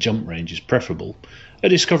 light years jump range is preferable, a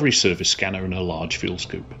Discovery surface scanner and a large fuel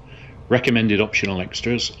scoop. Recommended optional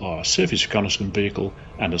extras are a surface reconnaissance vehicle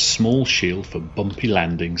and a small shield for bumpy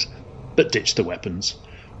landings, but ditch the weapons.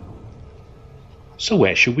 So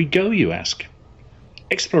where should we go, you ask?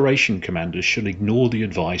 Exploration commanders should ignore the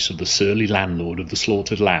advice of the surly landlord of the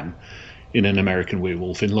Slaughtered Lamb in An American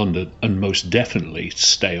Werewolf in London, and most definitely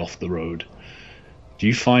stay off the road. Do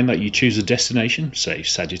you find that you choose a destination, say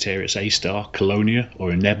Sagittarius A-Star, Colonia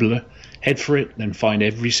or a Nebula, head for it, then find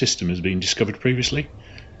every system has been discovered previously?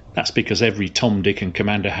 That's because every Tom, Dick and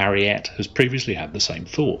Commander Harriet has previously had the same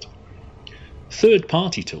thought.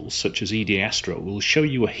 Third-party tools such as ED Astro will show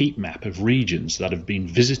you a heat map of regions that have been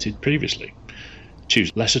visited previously.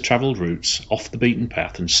 Choose lesser travelled routes off the beaten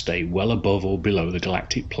path and stay well above or below the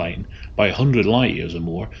galactic plane by 100 light years or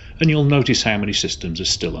more, and you'll notice how many systems are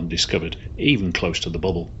still undiscovered, even close to the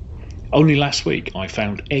bubble. Only last week I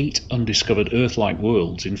found 8 undiscovered Earth-like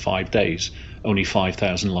worlds in 5 days, only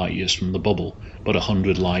 5,000 light years from the bubble, but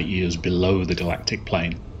 100 light years below the galactic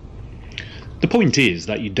plane. The point is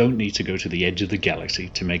that you don't need to go to the edge of the galaxy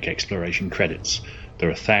to make exploration credits. There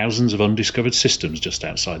are thousands of undiscovered systems just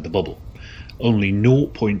outside the bubble. Only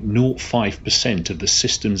 0.05% of the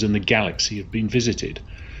systems in the galaxy have been visited.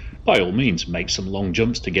 By all means, make some long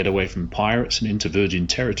jumps to get away from pirates and into virgin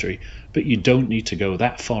territory, but you don't need to go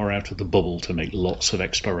that far out of the bubble to make lots of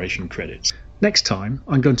exploration credits. Next time,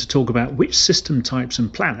 I'm going to talk about which system types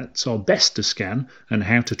and planets are best to scan and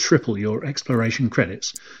how to triple your exploration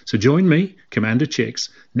credits. So join me, Commander Chicks,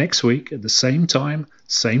 next week at the same time,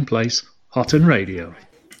 same place, Hotton Radio.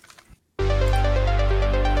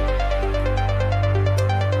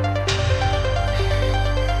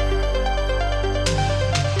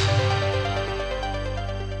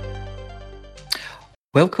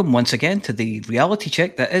 Welcome once again to the reality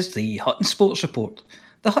check that is the Hutton Sports Report.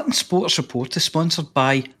 The Hutton Sports Report is sponsored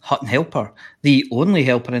by Hutton Helper, the only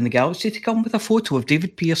helper in the galaxy to come with a photo of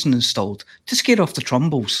David Pearson installed to scare off the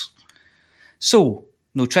Trumbles. So,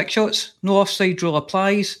 no trick shots, no offside rule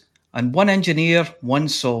applies, and one engineer, one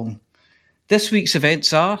song. This week's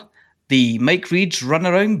events are the Mike Reed's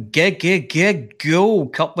Runaround Go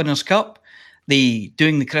Cup Winners' Cup, the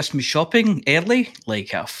Doing the Christmas Shopping Early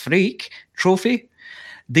Like a Freak Trophy,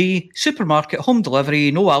 the Supermarket Home Delivery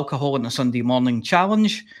No Alcohol on a Sunday Morning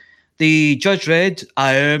Challenge, the Judge Red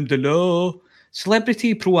I Am the Law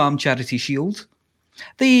Celebrity Pro-Am Charity Shield,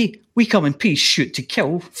 the We Come in Peace Shoot to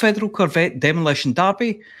Kill Federal Corvette Demolition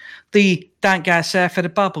Derby, the Dank Gas for the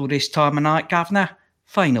Babel Race Terminate Gavna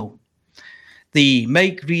Final. The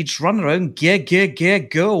Mike Reed's Runaround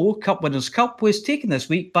Go Cup Winners' Cup was taken this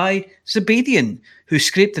week by Zebedian, who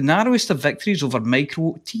scraped the narrowest of victories over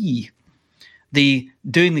Micro T. The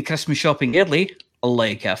Doing the Christmas Shopping Early,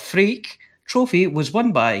 Like a Freak trophy was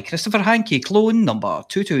won by Christopher Hankey, clone number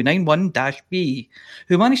 2291-B,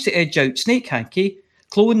 who managed to edge out Snake Hankey,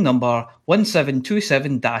 clone number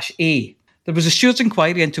 1727-A. There was a steward's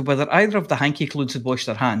inquiry into whether either of the Hankey clones had washed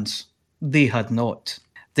their hands. They had not.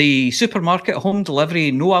 The Supermarket Home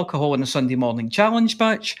Delivery No Alcohol on a Sunday Morning Challenge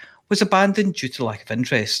match was abandoned due to lack of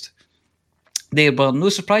interest. There were no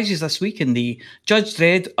surprises this week in the Judge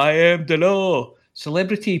Dredd I Am the Law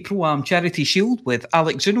Celebrity Pro-Am Charity Shield, with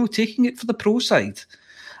Alex Zuno taking it for the pro side.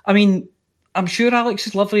 I mean, I'm sure Alex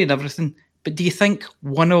is lovely and everything, but do you think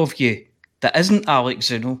one of you that isn't Alex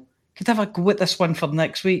Zuno could have a go at this one for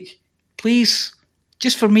next week? Please?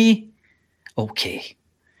 Just for me? Okay.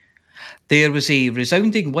 There was a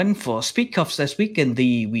resounding win for Speed Cuffs this week in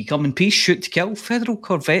the We Come in Peace Shoot to Kill Federal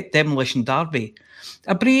Corvette Demolition Derby.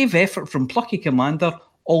 A brave effort from plucky commander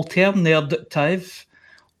Alternative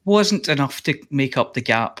wasn't enough to make up the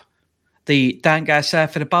gap. The Dank Gas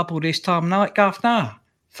for the Babel Race Terminate Gafna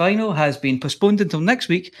final has been postponed until next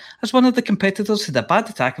week as one of the competitors had a bad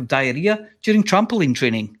attack of diarrhea during trampoline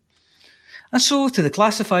training. And so to the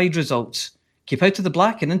classified results. Keep out of the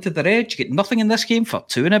black and into the red, you get nothing in this game for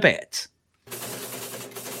 2 and a bet.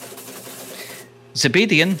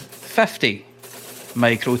 Zebedian, 50.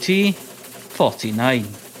 Micro T, 49.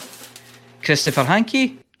 Christopher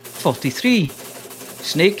Hankey, 43.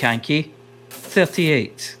 Snake Hankey,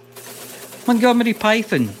 38. Montgomery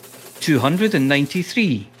Python,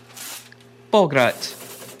 293. Bograt,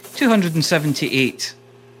 278.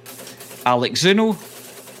 Alex Zuno,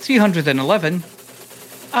 311.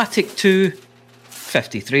 Attic 2,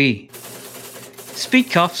 53.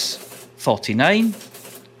 Speed Cuffs, 49.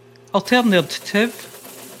 Alternative,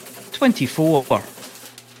 24.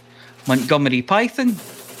 Montgomery Python,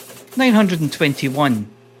 921.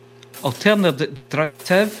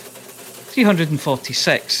 Alternative,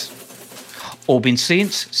 346. Oban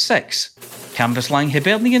Saints, 6. Canvas Lang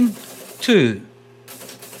Hibernian, 2.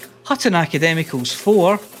 Hutton Academicals,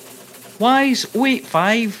 4. Wise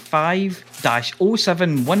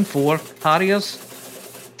 0855-0714 Harriers,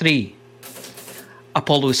 3.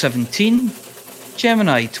 Apollo 17.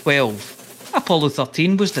 Gemini, 12. Apollo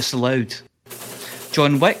 13 was disallowed.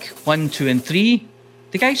 John Wick, 1, 2 and 3.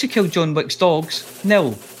 The guys who killed John Wick's dogs,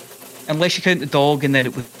 0. Unless you count the dog and then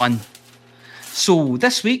it was 1. So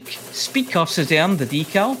this week, Speed Cuffs has earned the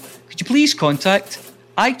decal. Could you please contact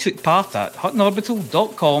I took part at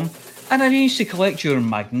huttonorbital.com and arrange to collect your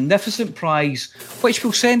magnificent prize, which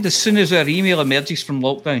we'll send as soon as our email emerges from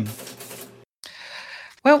lockdown.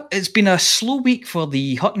 Well, it's been a slow week for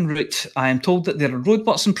the Hutton route. I am told that there are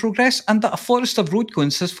roadworks in progress and that a forest of road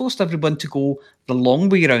cones has forced everyone to go the long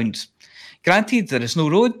way round. Granted, there is no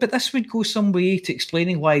road, but this would go some way to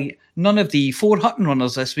explaining why none of the 4 Hutton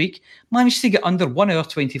runners this week managed to get under 1 hour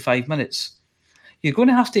 25 minutes. You're going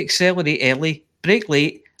to have to accelerate early, brake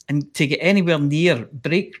late, and to get anywhere near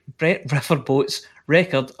Brett Riverboat's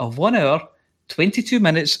record of 1 hour, 22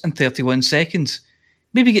 minutes and 31 seconds.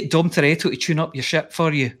 Maybe get Dom Toretto to tune up your ship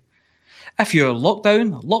for you. If you're locked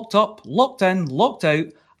down, locked up, locked in, locked out,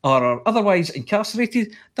 or are otherwise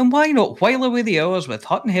incarcerated, then why not while away the hours with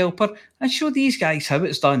Hutton Helper and show these guys how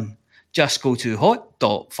it's done? Just go to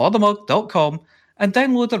hot.forthemug.com and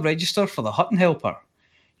download and register for the Hutton Helper.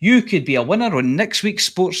 You could be a winner on next week's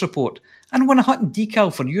sports report and win a Hutton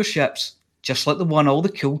decal for your ships, just like the one all the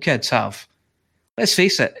cool kids have. Let's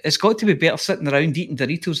face it, it's got to be better sitting around eating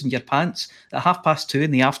Doritos in your pants at 2:30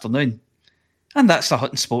 in the afternoon. And that's the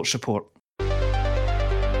Hutton Sports Report.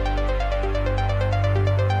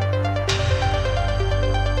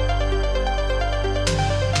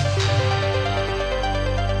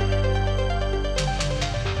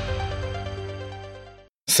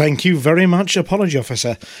 Thank you very much, Apology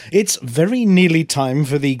Officer. It's very nearly time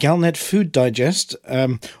for the Galnet Food Digest,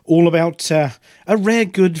 all about a rare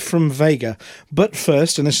good from Vega. But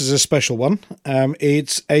first, and this is a special one,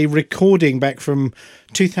 it's a recording back from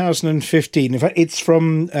 2015. In fact, it's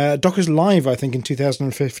from Dockers Live, I think, in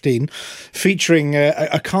 2015, featuring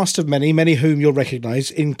a cast of many whom you'll recognise,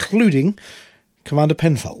 including Commander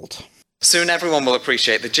Penfold. Soon everyone will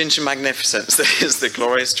appreciate the ginger magnificence that is the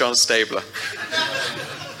glorious John Stabler.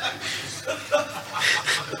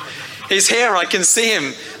 He's here, I can see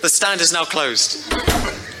him. The stand is now closed.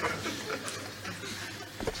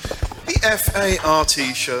 The FART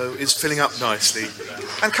show is filling up nicely,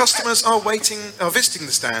 and customers are visiting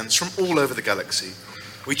the stands from all over the galaxy.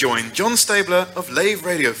 We join John Stabler of Lave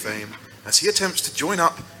Radio fame as he attempts to join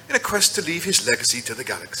up in a quest to leave his legacy to the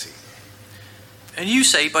galaxy. And you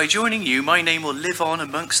say by joining you, my name will live on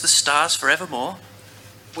amongst the stars forevermore?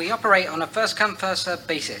 We operate on a first-come, first-served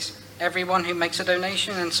basis. Everyone who makes a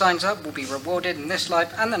donation and signs up will be rewarded in this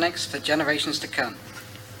life and the next for generations to come.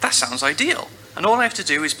 That sounds ideal. And all I have to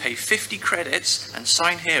do is pay 50 credits and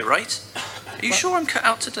sign here, right? Are you sure I'm cut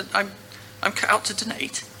out to I'm cut out to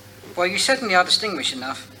donate? Well, you certainly are distinguished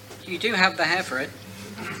enough. You do have the hair for it.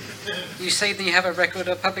 You say that you have a record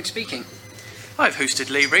of public speaking. I've hosted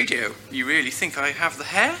lay radio. You really think I have the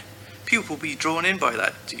hair? People will be drawn in by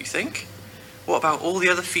that, do you think? What about all the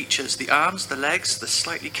other features? The arms, the legs, the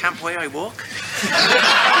slightly camp way I walk?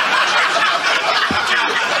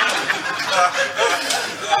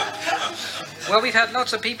 Well, we've had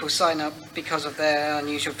lots of people sign up because of their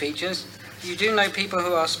unusual features. You do know people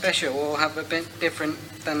who are special or have a bit different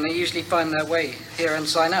than they usually find their way here and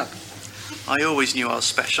sign up. I always knew I was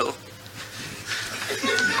special.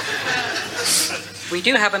 We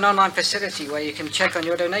do have an online facility where you can check on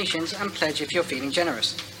your donations and pledge if you're feeling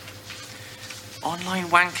generous. Online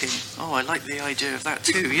wanking. Oh, I like the idea of that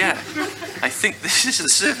too, yeah. I think this is the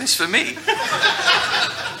service for me.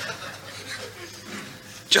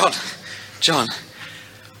 John,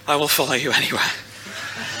 I will follow you anywhere.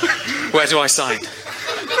 Where do I sign?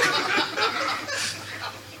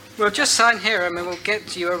 Well, just sign here and we'll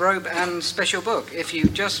get you a robe and special book. If you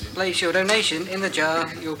just place your donation in the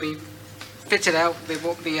jar, you'll be fitted out with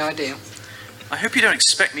what would be ideal. I hope you don't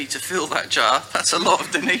expect me to fill that jar. That's a lot of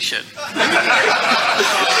donation.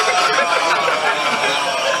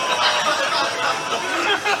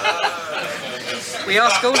 We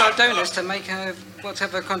ask all our donors to make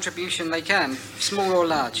whatever contribution they can, small or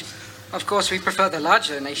large. Of course, we prefer the large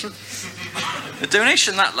donation. A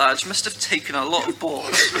donation that large must have taken a lot of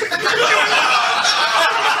balls.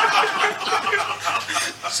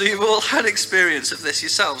 So you've all had experience of this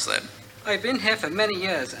yourselves, then? I've been here for many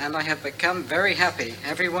years, and I have become very happy.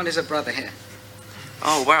 Everyone is a brother here.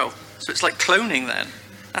 Oh, wow. So it's like cloning, then?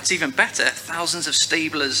 That's even better. Thousands of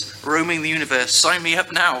stablers roaming the universe. Sign me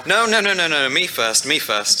up now. No. Me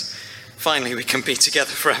first. Finally, we can be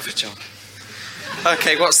together forever, John.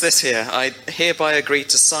 Okay, what's this here? I hereby agree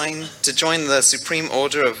to sign to join the Supreme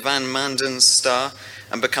Order of Van Manden's Star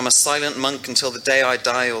and become a silent monk until the day I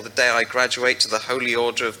die or the day I graduate to the Holy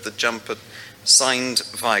Order of the Jumper. Signed,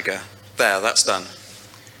 Viger. There, that's done.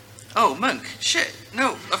 Oh, monk. Shit.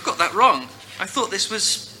 No, I've got that wrong. I thought this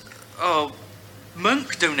was...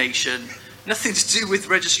 monk donation. Nothing to do with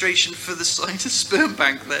registration for the Science Sperm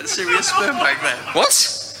Bank there, the Sirius Sperm Bank there.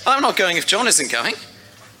 What? I'm not going if John isn't going.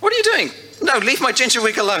 What are you doing? No, leave my ginger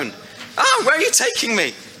wig alone. Where are you taking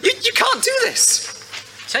me? You can't do this.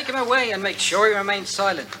 Take him away and make sure he remains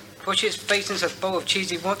silent. Push his face into a bowl of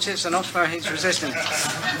cheesy watches and offer his resistance.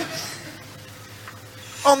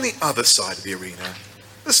 On the other side of the arena,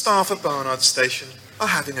 the staff at Barnard Station are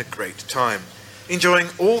having a great time, enjoying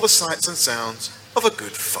all the sights and sounds of a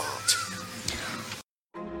good fart.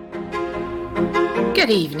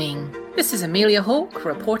 Good evening. This is Amelia Hawke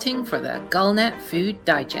reporting for the Galnet Food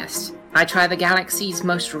Digest. I try the galaxy's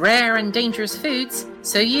most rare and dangerous foods,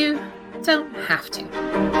 so you don't have to.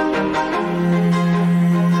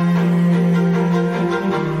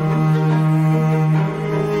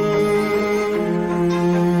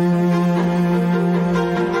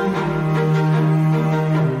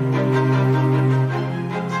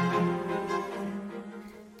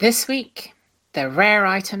 This week, the rare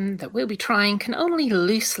item that we'll be trying can only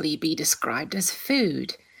loosely be described as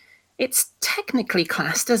food. It's technically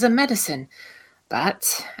classed as a medicine,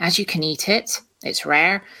 but as you can eat it, it's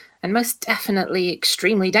rare, and most definitely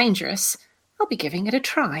extremely dangerous. I'll be giving it a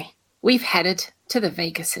try. We've headed to the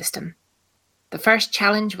Vega system. The first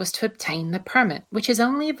challenge was to obtain the permit, which is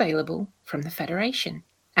only available from the Federation.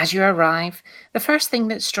 As you arrive, the first thing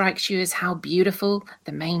that strikes you is how beautiful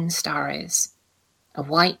the main star is. A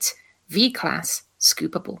white, V-class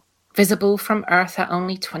scoopable, visible from Earth at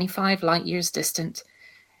only 25 light-years distant.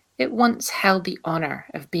 It once held the honor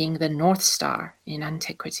of being the North Star in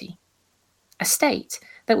antiquity. A state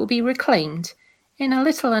that will be reclaimed in a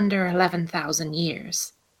little under 11,000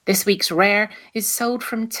 years. This week's rare is sold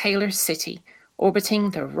from Taylor City,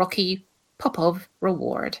 orbiting the rocky Popov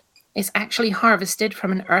reward. It's actually harvested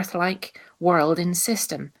from an Earth-like world in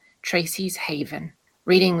system, Tracy's Haven.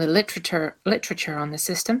 Reading the literature on the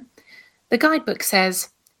system, the guidebook says,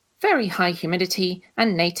 very high humidity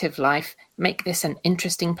and native life make this an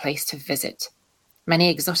interesting place to visit. Many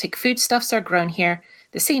exotic foodstuffs are grown here.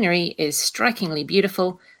 The scenery is strikingly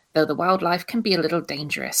beautiful, though the wildlife can be a little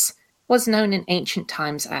dangerous. Was known in ancient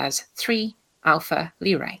times as 3 Alpha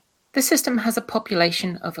Lyrae. The system has a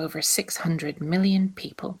population of over 600 million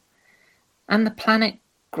people, and the planet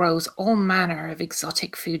grows all manner of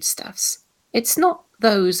exotic foodstuffs. It's not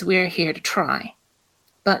those we're here to try,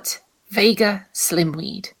 but Vega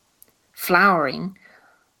slimweed, flowering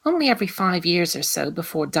only every 5 years or so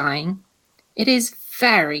before dying. It is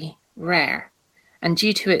very rare, and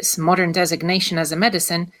due to its modern designation as a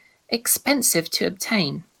medicine, expensive to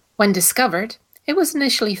obtain. When discovered, it was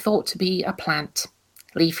initially thought to be a plant,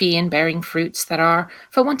 leafy and bearing fruits that are,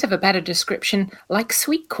 for want of a better description, like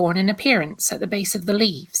sweet corn in appearance at the base of the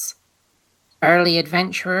leaves. Early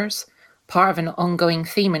adventurers, part of an ongoing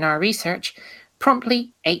theme in our research,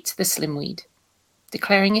 promptly ate the slimweed,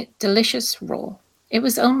 declaring it delicious raw. It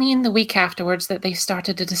was only in the week afterwards that they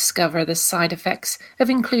started to discover the side effects of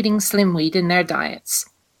including slimweed in their diets.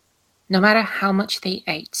 No matter how much they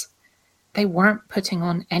ate, they weren't putting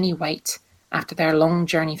on any weight after their long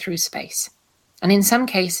journey through space, and in some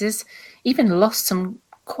cases even lost some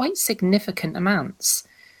quite significant amounts.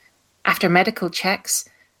 After medical checks,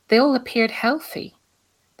 they all appeared healthy.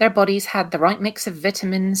 Their bodies had the right mix of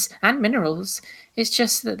vitamins and minerals. It's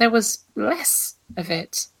just that there was less of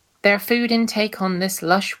it. Their food intake on this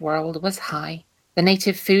lush world was high. The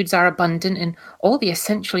native foods are abundant in all the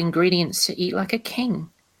essential ingredients to eat like a king.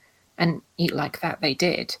 And eat like that they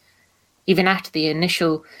did. Even after the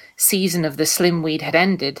initial season of the slimweed had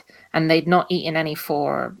ended and they'd not eaten any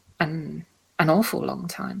for an awful long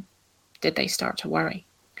time, did they start to worry.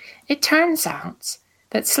 It turns out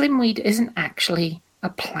that slimweed isn't actually a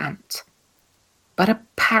plant, but a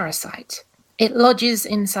parasite. It lodges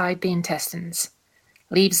inside the intestines,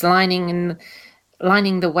 leaves lining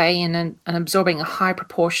the way and absorbing a high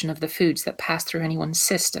proportion of the foods that pass through anyone's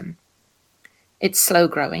system. It's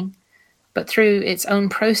slow-growing, but through its own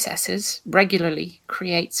processes, regularly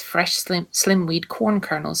creates fresh slimweed corn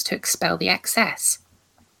kernels to expel the excess.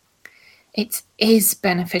 It is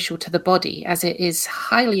beneficial to the body as it is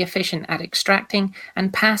highly efficient at extracting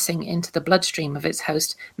and passing into the bloodstream of its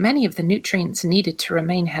host many of the nutrients needed to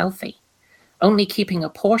remain healthy, only keeping a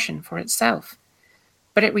portion for itself.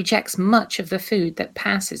 But it rejects much of the food that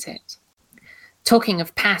passes it. Talking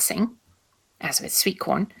of passing, as with sweet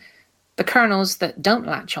corn, the kernels that don't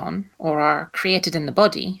latch on or are created in the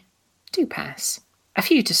body do pass. A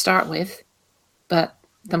few to start with, but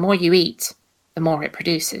the more you eat, the more it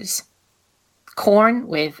produces. Corn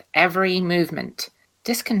with every movement.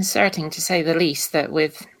 Disconcerting to say the least that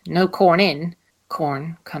with no corn in,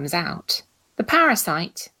 corn comes out. The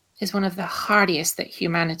parasite is one of the hardiest that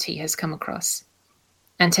humanity has come across,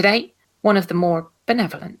 and to date, one of the more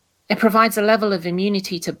benevolent. It provides a level of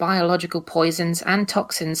immunity to biological poisons and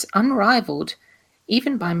toxins unrivaled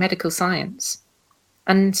even by medical science.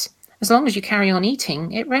 And as long as you carry on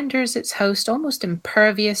eating, it renders its host almost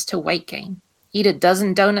impervious to weight gain. Eat a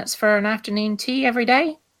dozen donuts for an afternoon tea every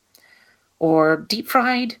day? Or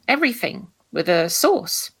deep-fried everything with a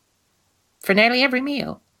sauce for nearly every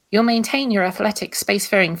meal. You'll maintain your athletic,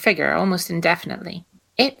 spacefaring figure almost indefinitely.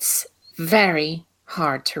 It's very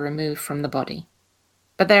hard to remove from the body.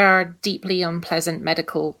 But there are deeply unpleasant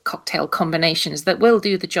medical cocktail combinations that will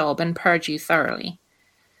do the job and purge you thoroughly.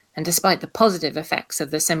 And despite the positive effects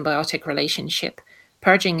of the symbiotic relationship,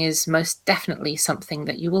 purging is most definitely something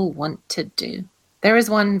that you will want to do. There is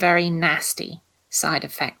one very nasty side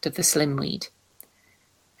effect of the slimweed.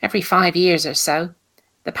 Every 5 years or so,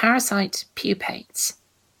 the parasite pupates.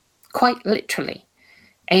 Quite literally,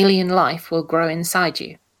 alien life will grow inside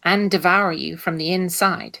you, and devour you from the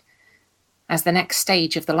inside as the next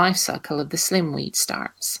stage of the life cycle of the slimweed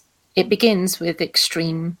starts. It begins with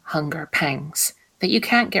extreme hunger pangs that you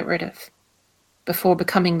can't get rid of, before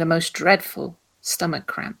becoming the most dreadful stomach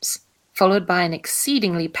cramps, followed by an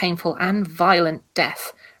exceedingly painful and violent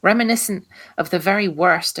death, reminiscent of the very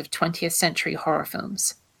worst of 20th century horror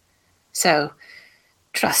films. So,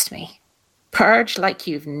 trust me, purge like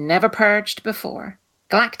you've never purged before.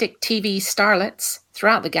 Galactic TV starlets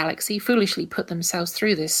throughout the galaxy foolishly put themselves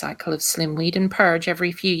through this cycle of slimweed and purge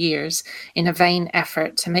every few years in a vain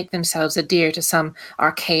effort to make themselves adhere to some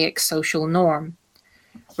archaic social norm.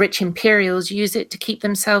 Rich Imperials use it to keep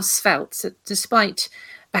themselves svelte, despite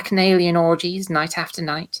bacchanalian orgies night after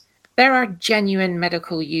night. There are genuine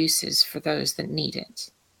medical uses for those that need it.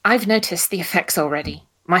 I've noticed the effects already.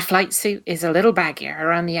 My flight suit is a little baggier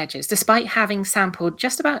around the edges, despite having sampled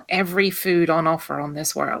just about every food on offer on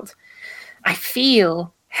this world. I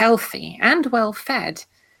feel healthy and well fed,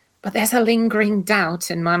 but there's a lingering doubt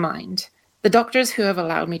in my mind. The doctors who have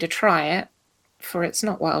allowed me to try it, for it's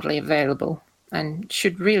not widely available and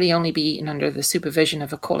should really only be eaten under the supervision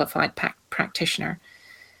of a qualified practitioner,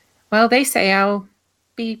 well, they say I'll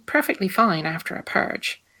be perfectly fine after a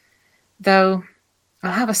purge. Though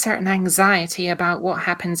I'll have a certain anxiety about what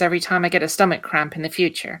happens every time I get a stomach cramp in the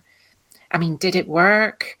future. I mean, did it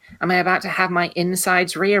work? Am I about to have my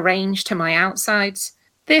insides rearranged to my outsides?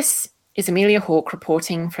 This is Amelia Hawke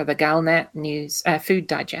reporting for the Galnet News Food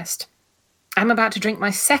Digest. I'm about to drink my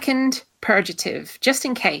second purgative, just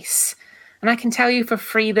in case, and I can tell you for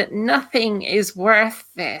free that nothing is worth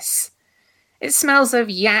this. It smells of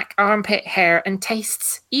yak armpit hair and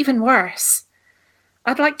tastes even worse.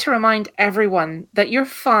 I'd like to remind everyone that you're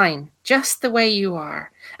fine just the way you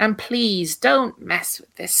are, and please don't mess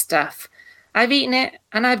with this stuff. I've eaten it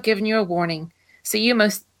and I've given you a warning, so you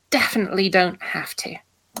most definitely don't have to.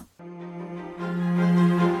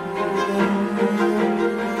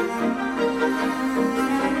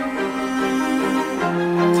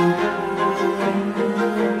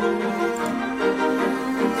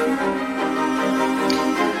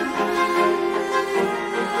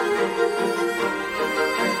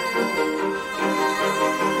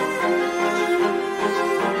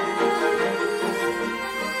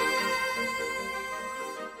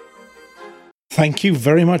 Thank you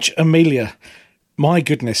very much, Amelia. My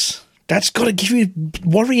goodness, that's got to give you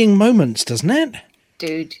worrying moments, doesn't it?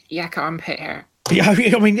 Dude, yak armpit hair. Yeah,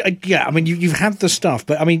 I mean, you've had the stuff,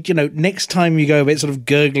 but I mean, next time you go a bit sort of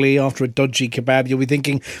gurgly after a dodgy kebab, you'll be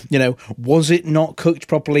thinking, was it not cooked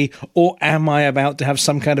properly, or am I about to have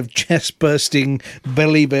some kind of chest-bursting,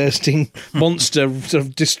 belly-bursting monster sort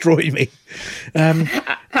of destroy me?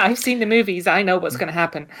 I've seen the movies. I know what's going to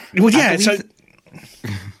happen. Well, yeah. So,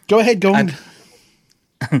 go ahead, go on.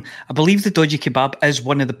 I believe the dodgy kebab is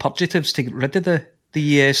one of the purgatives to get rid of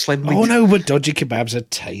the slim weed. Oh no, but dodgy kebabs are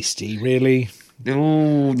tasty, really.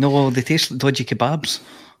 Oh no, they taste like dodgy kebabs.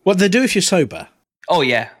 Well, they do if you're sober. Oh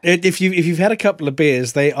yeah. If you've had a couple of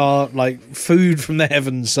beers, they are like food from the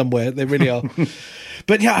heavens somewhere. They really are.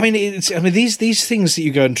 But yeah, I mean, these things that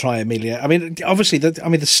you go and try, Amelia. I mean, obviously,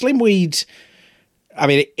 the slim weed. I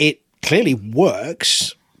mean, it clearly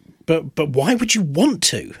works, but why would you want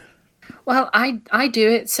to? Well, I do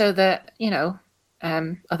it so that,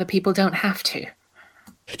 other people don't have to.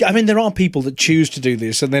 Yeah, I mean, there are people that choose to do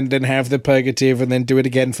this and then have the purgative and then do it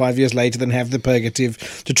again 5 years later, then have the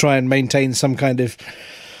purgative to try and maintain some kind of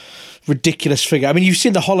ridiculous figure. I mean, you've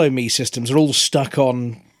seen the Hollow Me systems are all stuck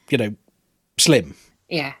on, slim.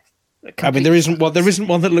 Yeah. I mean, there isn't one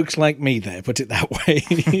that looks like me there, put it that way.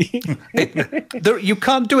 You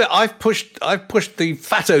can't do it. I've pushed the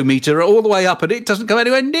fatometer all the way up and it doesn't go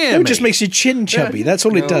anywhere near me. It just makes your chin chubby. Yeah. That's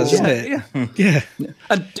all it does, isn't it? Yeah.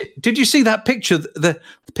 And did you see that picture, the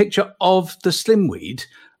picture of the slim weed?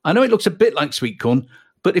 I know it looks a bit like sweet corn,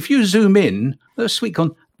 but if you zoom in, the sweet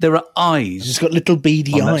corn, there are eyes. It's got little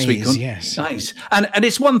beady eyes, yes. Eyes. And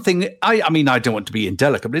it's one thing, I mean, I don't want to be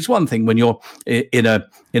indelicate, but it's one thing when you're in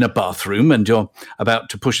a bathroom and you're about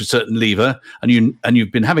to push a certain lever and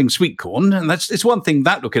you've been having sweet corn, and it's one thing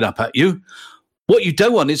that looking up at you. What you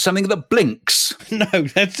don't want is something that blinks. No,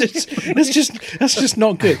 that's just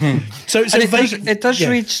not good. So it does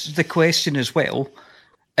raise the question as well,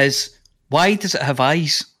 is why does it have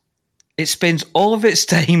eyes? It spends all of its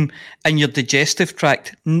time in your digestive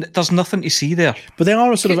tract. There's nothing to see there. But they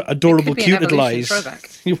are a sort of adorable, cute little eyes.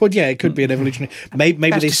 Well, yeah, it could be an evolutionary.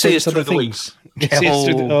 Maybe they see us through the week.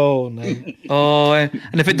 Oh no! Oh,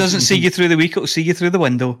 and if it doesn't see you through the week, it'll see you through the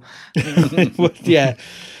window. Well, yeah.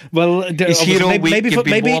 Well, here all week,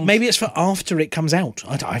 maybe it's for after it comes out.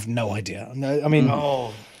 I have no idea. No, I mean,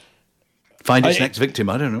 Find its next victim,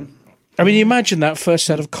 I don't know. I mean, you imagine that first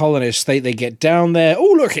set of colonists, they get down there,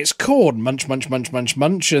 oh, look, it's corn, munch, munch, munch, munch,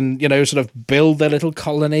 munch, and, sort of build their little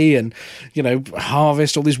colony and,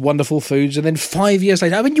 harvest all these wonderful foods. And then 5 years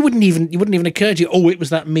later, I mean, you wouldn't even occur to you, oh, it was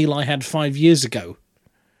that meal I had 5 years ago.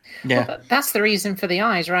 Yeah. Well, that's the reason for the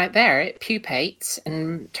eyes right there. It pupates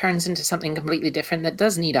and turns into something completely different that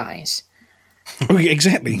does need eyes.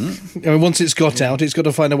 Exactly. I mean, once it's got out, it's got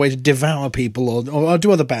to find a way to devour people or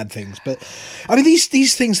do other bad things. But I mean,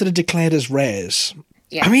 these things that are declared as rares.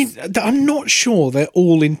 Yes. I mean, I'm not sure they're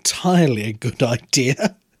all entirely a good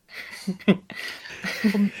idea.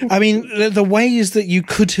 I mean, the ways that you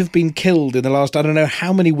could have been killed in the last, I don't know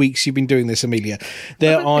how many weeks you've been doing this, Amelia.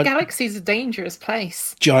 The galaxy's a dangerous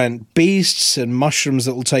place. Giant beasts and mushrooms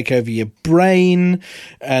that will take over your brain,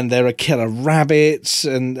 and there are killer rabbits,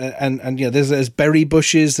 and there's berry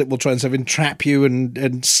bushes that will try and sort of entrap you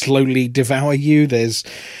and slowly devour you.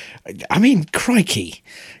 I mean, crikey.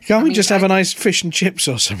 Can't we just have a nice fish and chips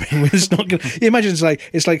or something? It's not going to... Imagine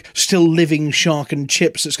it's like still living shark and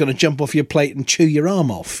chips that's going to jump off your plate and chew your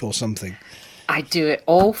arm off or something. I do it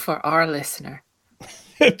all for our listener.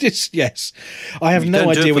 Yes. I have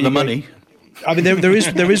no idea what the money. I mean,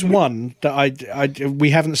 there is one that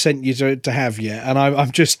we haven't sent you to have yet, and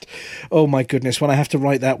I'm just, oh my goodness, when I have to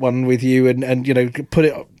write that one with you and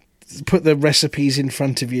put the recipes in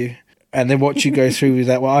front of you. And then watch you go through with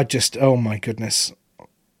that. Well, oh my goodness.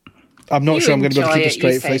 I'm not sure I'm going to be able to keep a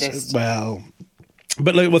straight face. Well,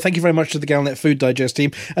 thank you very much to the Galnet Food Digest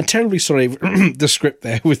team. And terribly sorry the script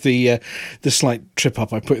there with the slight trip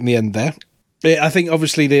up I put in the end there. I think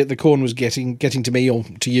obviously the corn was getting to me or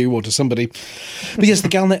to you or to somebody. But yes, the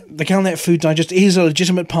Galnet Food Digest is a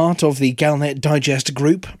legitimate part of the Galnet Digest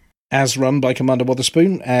group, as run by Commander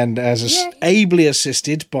Wotherspoon and as ably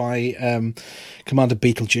assisted by Commander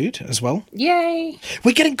Beetlejude as well. Yay!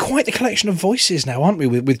 We're getting quite the collection of voices now, aren't we?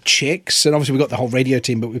 With Chicks, and obviously we've got the whole radio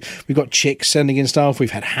team, but we've got Chicks sending in stuff.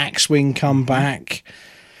 We've had Hackswing come back.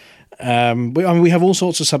 We have all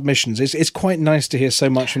sorts of submissions. It's quite nice to hear so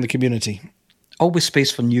much from the community. Always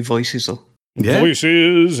space for new voices, though. Yeah.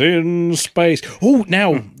 Voices in space. Oh,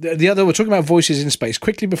 now, we're talking about voices in space.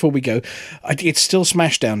 Quickly before we go, it's still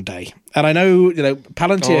Smashdown Day. And I know,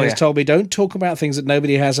 Palantir has told me, don't talk about things that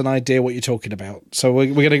nobody has an idea what you're talking about. So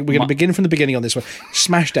we're going to begin from the beginning on this one.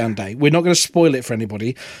 Smashdown Day. We're not going to spoil it for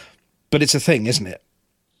anybody, but it's a thing, isn't it?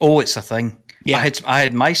 Oh, it's a thing. Yeah. I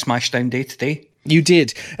had my Smashdown Day today. You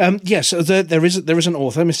did. Yes, there is an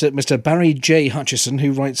author, Mr. Barry J. Hutchison,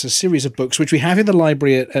 who writes a series of books, which we have in the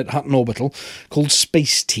library at Hutton Orbital, called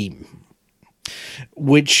Space Team,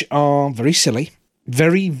 which are very silly,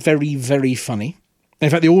 very, very, very funny. In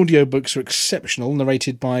fact, the audiobooks are exceptional,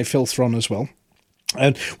 narrated by Phil Thron as well.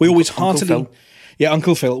 And we always heartily... Yeah,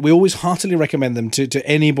 Uncle Phil. We always heartily recommend them to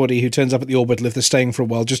anybody who turns up at the Orbital if they're staying for a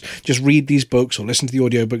while. Just read these books or listen to the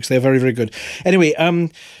audiobooks. They're very, very good. Anyway,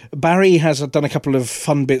 Barry has done a couple of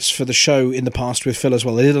fun bits for the show in the past with Phil as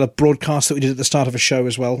well. They did a broadcast that we did at the start of a show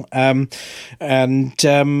as well.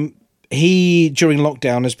 He, during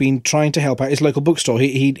lockdown, has been trying to help out his local bookstore.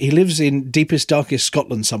 He lives in deepest, darkest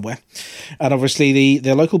Scotland somewhere. And obviously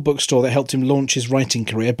the local bookstore that helped him launch his writing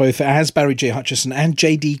career, both as Barry J. Hutchison and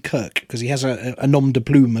J.D. Kirk, because he has a nom de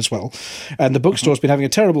plume as well. And the bookstore's been having a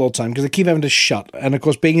terrible old time because they keep having to shut. And, of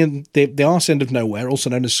course, being in the arse end of nowhere, also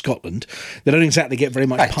known as Scotland, they don't exactly get very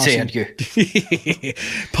much passing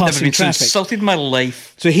traffic. Insulted in my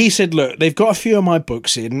life. So he said, look, they've got a few of my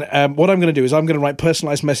books in. What I'm going to do is I'm going to write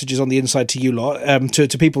personalised messages on the inside to you lot,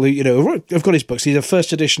 to people who have got his books. These are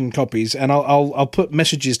first edition copies, and I'll put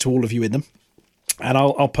messages to all of you in them, and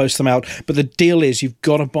I'll post them out. But the deal is, you've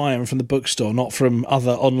got to buy them from the bookstore, not from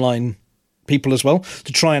other online people as well,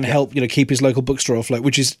 to try and help keep his local bookstore afloat,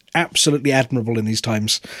 which is absolutely admirable in these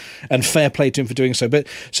times, and fair play to him for doing so. But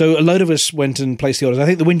so a load of us went and placed the orders. I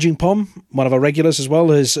think the Whinging Pom, one of our regulars as well,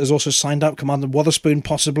 has also signed up. Commander Wotherspoon,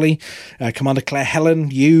 possibly, Commander Claire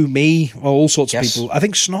Helen, you, me, all sorts of people. I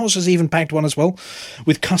think Snoz has even bagged one as well,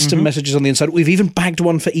 with custom messages on the inside. We've even bagged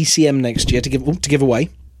one for ECM next year to give away,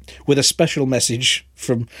 with a special message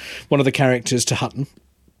from one of the characters to Hutton,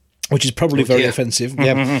 which is probably very offensive.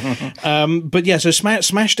 Yeah. But yeah, so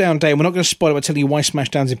Smashdown Day, and we're not going to spoil it by telling you why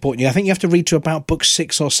Smashdown's important. I think you have to read to about book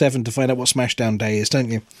 6 or 7 to find out what Smashdown Day is, don't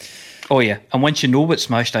you? Oh, yeah. And once you know what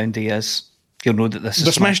Smashdown Day is, you'll know that this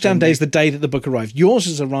is Smashdown Day is the day that the book arrived. Yours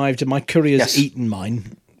has arrived, and my courier's eaten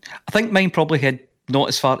mine. I think mine probably had not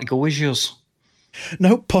as far to go as yours.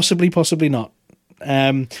 No, possibly not.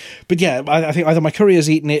 But yeah, I think either my courier's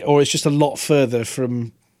eaten it, or it's just a lot further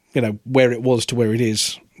from where it was to where it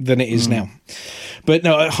is than it is now. But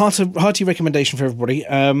no, a hearty recommendation for everybody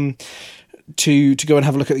to go and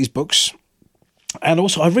have a look at these books. And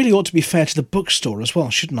also, I really ought to be fair to the bookstore as well,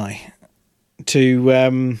 shouldn't I?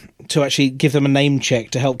 To actually give them a name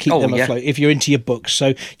check to help keep them afloat if you're into your books.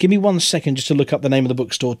 So give me 1 second just to look up the name of the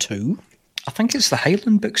bookstore too. I think it's the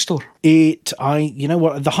Highland Bookstore. You know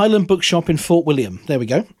what? The Highland Bookshop in Fort William. There we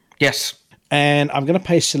go. Yes. And I'm going to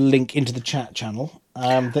paste a link into the chat channel.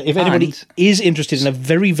 That if anybody is interested in a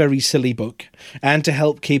very, very silly book and to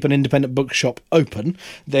help keep an independent bookshop open,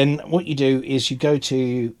 then what you do is you go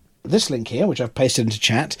to this link here, which I've pasted into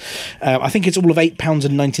chat. I think it's all of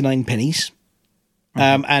 £8.99.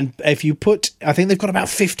 And if you put, I think they've got about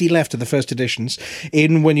 50 left of the first editions.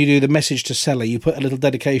 In when you do the message to seller, you put a little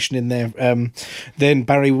dedication in there. Then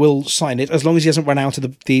Barry will sign it as long as he hasn't run out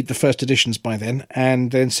of the first editions by then,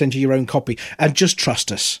 and then send you your own copy. And just trust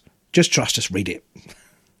us. Just trust us. Read it.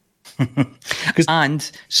 And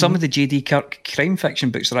some of the J.D. Kirk crime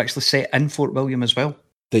fiction books are actually set in Fort William as well.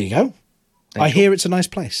 There you go. I hear it's a nice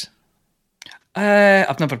place.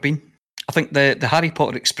 I've never been. I think the Harry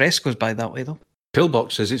Potter Express goes by that way though.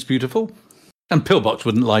 Pillbox says it's beautiful. And Pillbox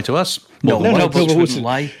wouldn't lie to us. No, Pillbox wouldn't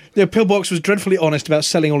lie. Yeah, Pillbox was dreadfully honest about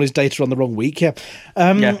selling all his data on the wrong week. Yeah.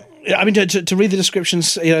 I mean, to read the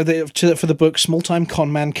descriptions, for the book, small-time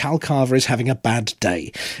conman Cal Carver is having a bad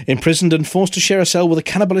day. Imprisoned and forced to share a cell with a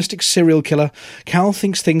cannibalistic serial killer, Cal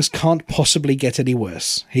thinks things can't possibly get any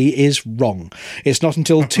worse. He is wrong. It's not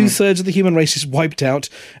until 2/3 of the human race is wiped out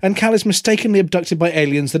and Cal is mistakenly abducted by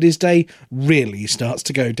aliens that his day really starts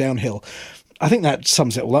to go downhill. I think that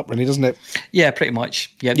sums it all up, really, doesn't it? Yeah, pretty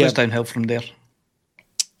much. Yeah, it goes downhill from there.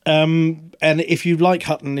 And if you like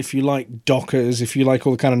Hutton, if you like Dockers, if you like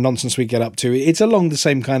all the kind of nonsense we get up to, it's along the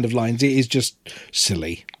same kind of lines. It is just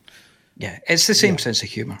silly. Yeah, it's the same sense of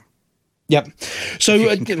humour. Yep. So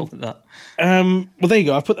that. Well, there you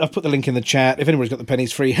go. I've put the link in the chat. If anybody's got the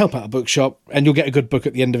pennies free, help out a bookshop, and you'll get a good book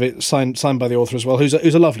at the end of it, signed by the author as well, who's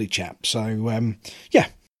a lovely chap. So yeah.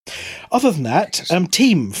 Other than that,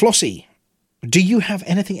 Team Flossie, do you have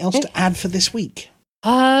anything else to add for this week?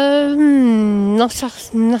 Nothing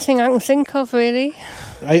I can think of, really.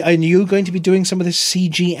 Are you going to be doing some of this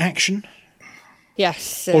CG action?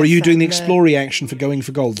 Yes. Or are you doing the exploring action for going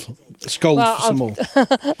for gold? It's gold for some more.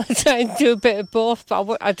 I'm trying to do a bit of both,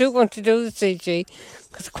 but I do want to do the CG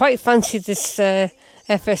because I quite fancy this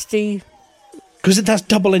FSD. Because that's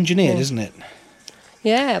double engineered, isn't it?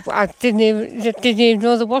 Yeah, but I didn't even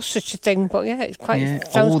know there was such a thing. But yeah, it's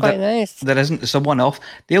sounds quite nice. There isn't. It's a one-off.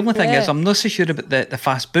 The only thing is, I'm not so sure about the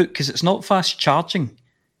fast boot because it's not fast charging.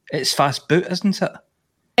 It's fast boot, isn't it?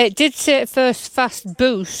 It did say at first fast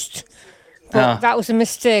boost, but that was a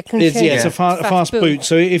mistake. It's a fast boot.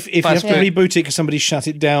 So if you have to reboot it because somebody shut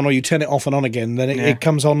it down or you turn it off and on again, then it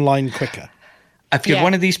comes online quicker. If you're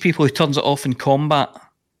one of these people who turns it off in combat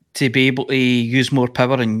to be able to use more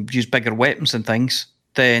power and use bigger weapons and things,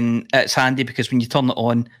 then it's handy because when you turn it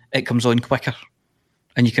on, it comes on quicker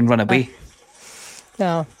and you can run away.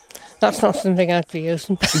 No, that's not something I'd be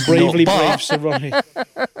using. Bravely brave, Sir Ronnie.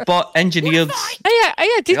 But engineered...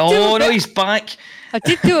 he's back. I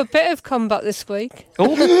did do a bit of combat this week.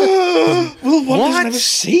 Oh, well, what? Never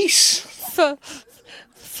cease. For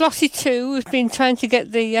Flossie 2 has been trying to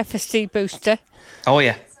get the FSD booster. Oh,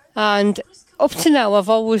 yeah. And up to now, I've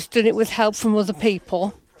always done it with help from other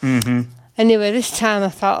people. Mm-hmm. Anyway, this time I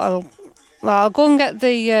thought I'll go and get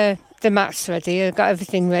the mats ready. I got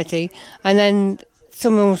everything ready, and then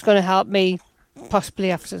someone was going to help me, possibly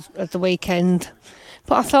after the weekend.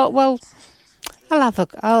 But I thought, well, I'll have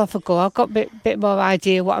a go. I've got a bit more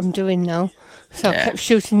idea what I'm doing now. So I kept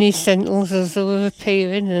shooting these sentinels as they were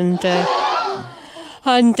appearing, and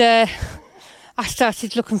I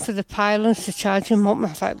started looking for the pylons to charge them up. I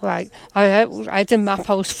was like, right, I had a map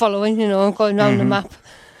I was following, going around the map.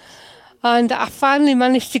 And I finally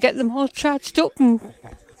managed to get them all charged up and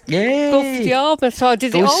buffed the armour, so I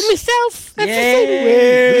did it all myself. Those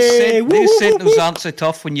sentinels aren't so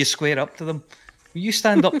tough when you square up to them. When you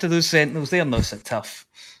stand up to those sentinels, they're not so tough.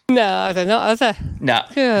 No, they're not, are they? Nah.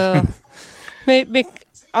 Yeah.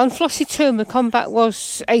 On Flossie 2, my combat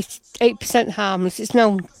was 8% harmless. It's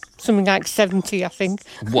now something like 70, I think.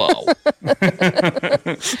 Wow.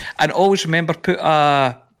 And always remember, put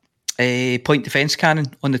a point defence cannon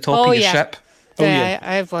on the top of your ship. Yeah,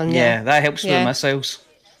 I have one. Yeah, that helps with the missiles.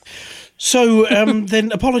 So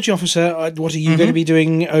then, Apology Officer, what are you going to be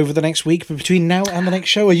doing over the next week between now and the next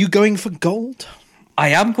show? Are you going for gold? I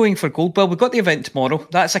am going for gold. Well, we've got the event tomorrow.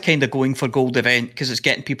 That's a kind of going for gold event because it's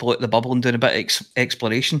getting people out the bubble and doing a bit of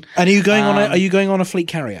exploration. And are you going Are you going on a fleet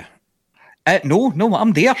carrier? No,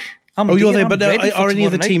 I'm there. You're there, but are any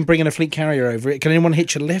of the team bringing a fleet carrier over? Can anyone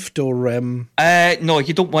hitch a lift or? No,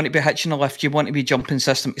 you don't want to be hitching a lift. You want to be jumping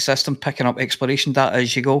system to system, picking up exploration data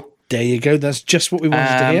as you go. There you go. That's just what we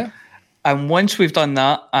wanted to hear. And once we've done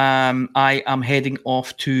that, I am heading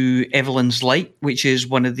off to Evelyn's Light, which is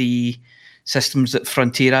one of the systems that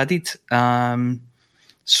Frontier added.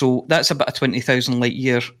 So that's about a 20,000 light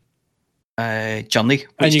year journey.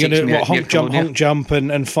 And you're going to honk jump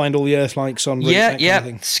and find all the Earth-likes on route, Yeah. kind of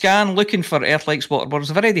thing. Scan, looking for Earth-likes water worlds.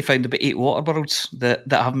 I've already found about 8 water worlds that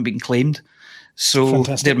haven't been claimed. So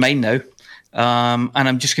Fantastic. they're mine now. And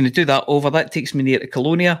I'm just going to do that over. That takes me near to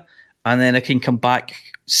Colonia. And then I can come back,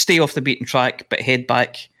 stay off the beaten track, but head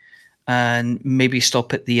back and maybe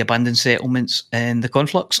stop at the abandoned settlements in the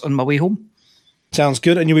Conflux on my way home. Sounds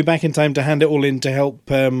good. And you'll be back in time to hand it all in to help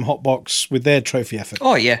Hotbox with their trophy effort.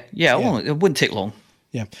 Oh, yeah. It wouldn't take long.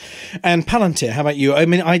 Yeah. And Palantir, how about you? I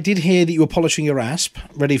mean, I did hear that you were polishing your asp,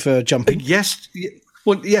 ready for jumping. Yes.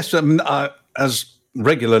 Well, yes. As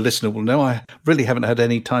regular listener will know, I really haven't had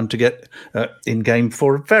any time to get in-game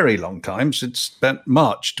for a very long time, since about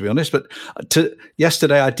March, to be honest. But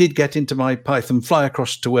yesterday I did get into my Python, fly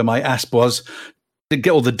across to where my asp was, to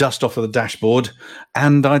get all the dust off of the dashboard,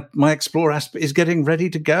 and my Explorer asp is getting ready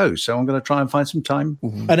to go. So I'm going to try and find some time.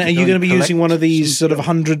 And are you going to be using one of these sort of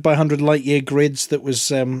 100 by 100 light year grids that was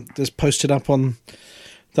that's posted up on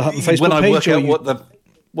the Hutton Facebook when I page?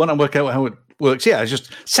 When I work out how it works, I just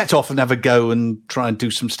set off and have a go and try and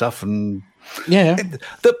do some stuff. And I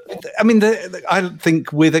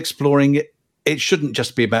think with exploring, it shouldn't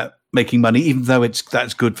just be about making money, even though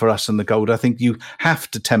that's good for us and the gold. I think you have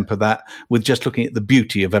to temper that with just looking at the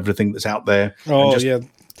beauty of everything that's out there. Oh, and just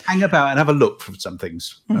hang about and have a look for some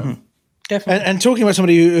things. Mm-hmm. Definitely. And talking about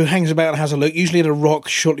somebody who hangs about and has a look, usually at a rock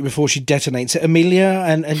shortly before she detonates it, Amelia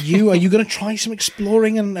and you, are you going to try some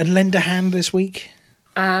exploring and lend a hand this week?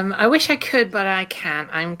 I wish I could, but I can't.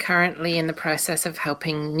 I'm currently in the process of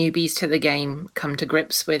helping newbies to the game come to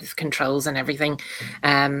grips with controls and everything.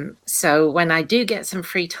 So when I do get some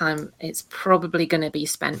free time, it's probably going to be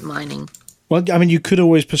spent mining. Well, I mean, you could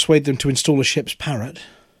always persuade them to install a ship's parrot.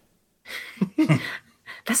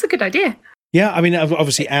 That's a good idea. Yeah, I mean,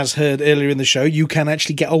 obviously, as heard earlier in the show, you can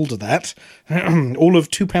actually get hold of that. All of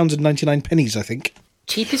 £2.99, I think.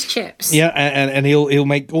 Cheap as chips. Yeah, and he'll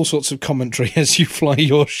make all sorts of commentary as you fly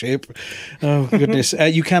your ship. Oh, goodness.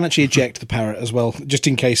 You can actually eject the parrot as well, just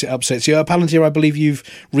in case it upsets you. Palantir, I believe you've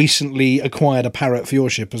recently acquired a parrot for your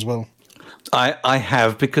ship as well. I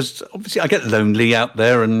have, because obviously I get lonely out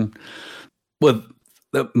there, and I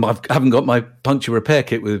haven't got my puncture repair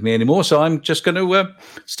kit with me anymore, so I'm just going to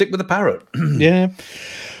stick with the parrot. Yeah.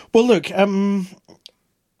 Well, look,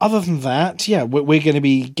 other than that, we're going to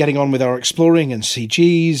be getting on with our exploring and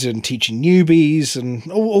CGs and teaching newbies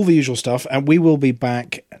and all the usual stuff. And we will be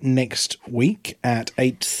back next week at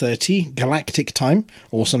 8:30 Galactic time,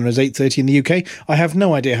 also known as 8:30 in the UK. I have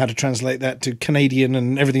no idea how to translate that to Canadian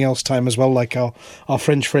and everything else time as well, like our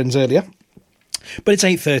French friends earlier. But it's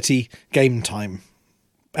 8:30 game time.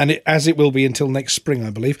 And as it will be until next spring, I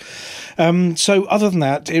believe. So other than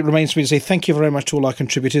that, it remains for me to say thank you very much to all our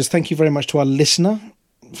contributors. Thank you very much to our listener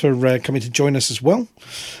for coming to join us as well.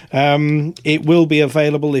 It will be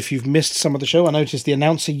available if you've missed some of the show. I noticed the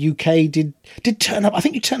Announcer UK did turn up. I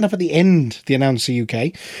think you turned up at the end, the Announcer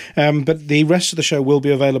UK. But the rest of the show will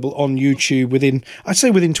be available on YouTube within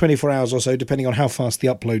 24 hours or so, depending on how fast the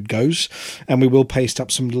upload goes. And we will paste up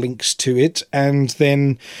some links to it. And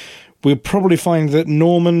then we'll probably find that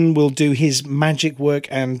Norman will do his magic work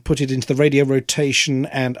and put it into the radio rotation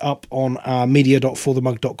and up on our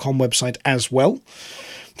media.forthemug.com website as well.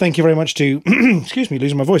 Thank you very much to, excuse me,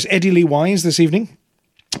 losing my voice, Eddie Lee Wise this evening,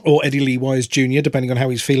 or Eddie Lee Wise Jr., depending on how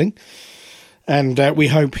he's feeling. And we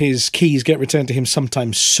hope his keys get returned to him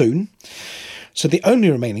sometime soon. So the only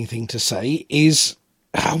remaining thing to say is,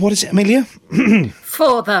 what is it, Amelia?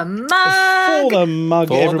 For the mug! For the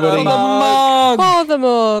mug, everybody. For the mug! For the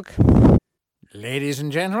mug! Ladies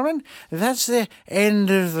and gentlemen, that's the end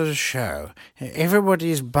of the show.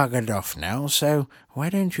 Everybody's buggered off now, so why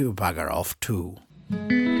don't you bugger off too?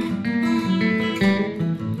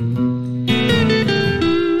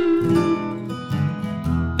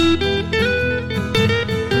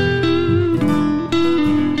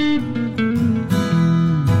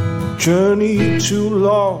 Journey too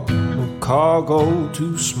long, the cargo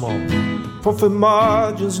too small. Profit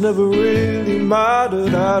margins never really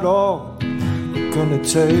mattered at all. We're gonna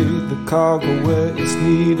take the cargo where it's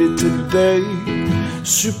needed today.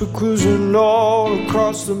 Super cruising all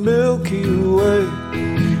across the Milky Way.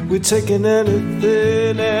 We're taking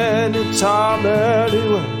anything, anytime,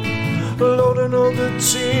 anywhere. Loading all the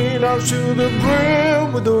teen out to the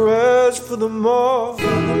brim with the rest for the more. For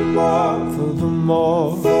the more, for the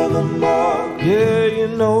more, for the more. Yeah, you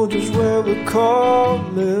know just where we're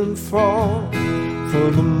coming from. for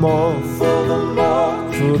the more, for the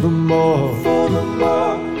more, for the more, for the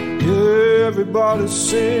more. Yeah, everybody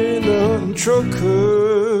sing the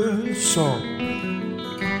trucker song.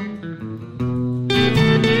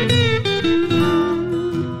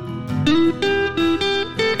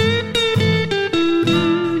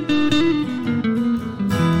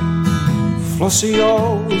 Flossie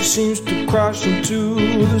always seems to crash into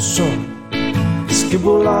the sun.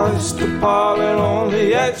 Skibble likes the pilot on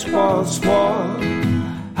the Xbox One.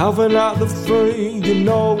 Alvin at the free, you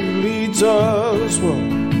know he leads us well.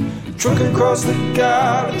 Trucking across the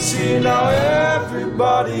galaxy, now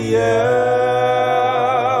everybody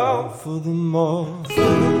yell for the more, for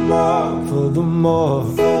the more, for the more,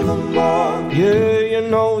 for the more. Yeah, you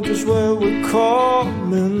know just where we're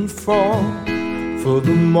coming from. For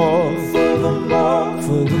the more, for the more,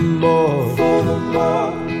 for the more, for the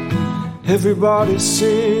more. Everybody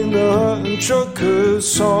sing the trucker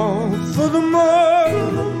song. For the more,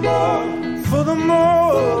 for the more, for the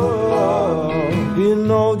more. You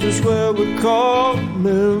know just where we're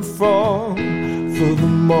coming from. For the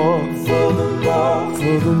more, for the more,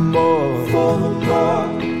 for the more, for the more.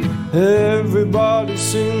 Everybody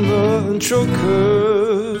sing the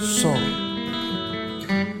trucker song.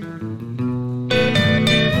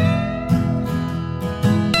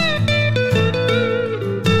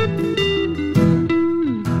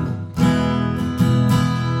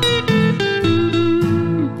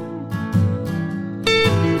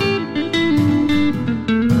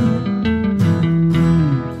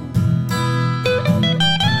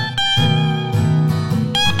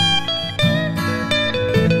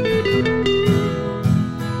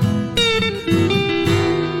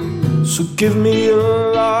 Give me a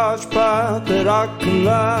large path that I can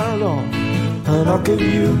land on, and I'll give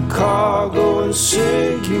you cargo and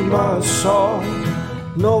sing you my song.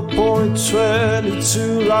 No point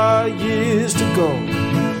 22 light years to go,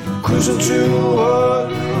 cruising to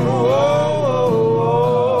no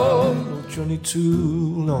journey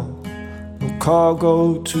too long, no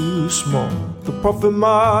cargo too small. The profit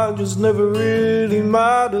margins never really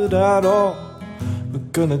mattered at all. We're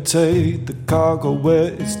gonna take the cargo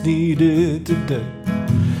where it's needed today.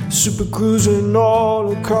 Super cruising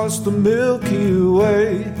all across the Milky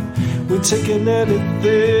Way. We're taking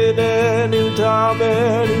anything, anytime,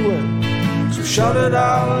 anywhere. So shout it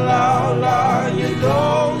out loud, loud. You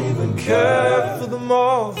don't even care. For the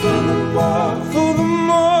more, for the more, for the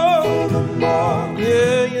more, for the more.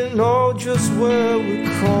 Yeah, you know just where we're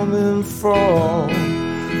coming from.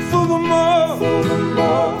 For the more, for the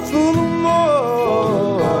more, for the more.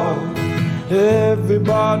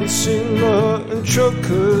 Everybody sing the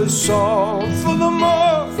trucker song. For the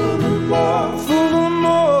more, for the more, for the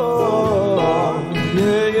more.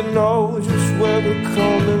 Yeah, you know just where we're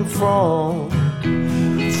coming from.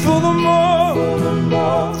 For the more, for the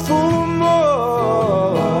more, for the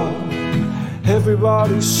more.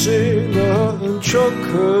 Everybody sing the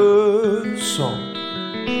trucker song.